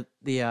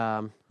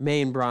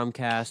main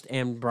Bromcast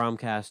and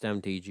Bromcast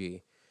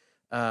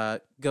MTG.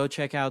 Go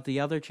check out the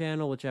other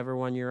channel, whichever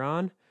one you're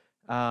on.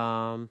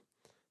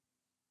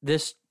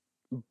 This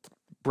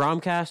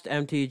Bromcast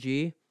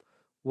MTG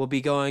will be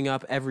going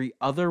up every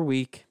other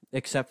week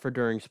except for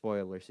during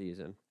spoiler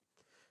season.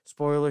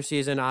 Spoiler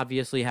season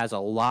obviously has a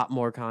lot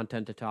more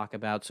content to talk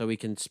about, so we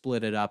can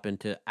split it up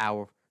into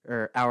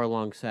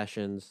hour-long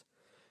sessions.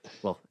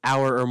 Well,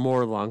 hour or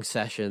more long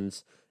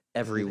sessions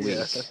every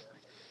week.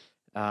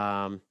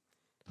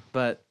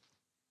 But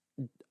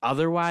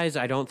otherwise,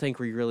 I don't think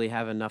we really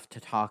have enough to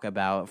talk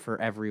about for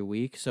every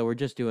week, so we're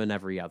just doing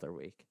every other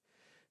week.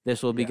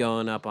 This will be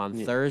going up on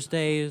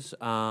Thursdays.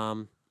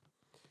 And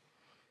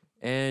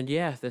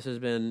yeah, this has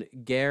been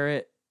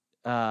Garrett,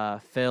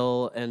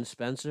 Phil, and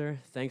Spencer.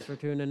 Thanks for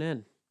tuning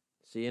in.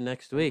 See you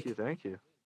next week. Thank you.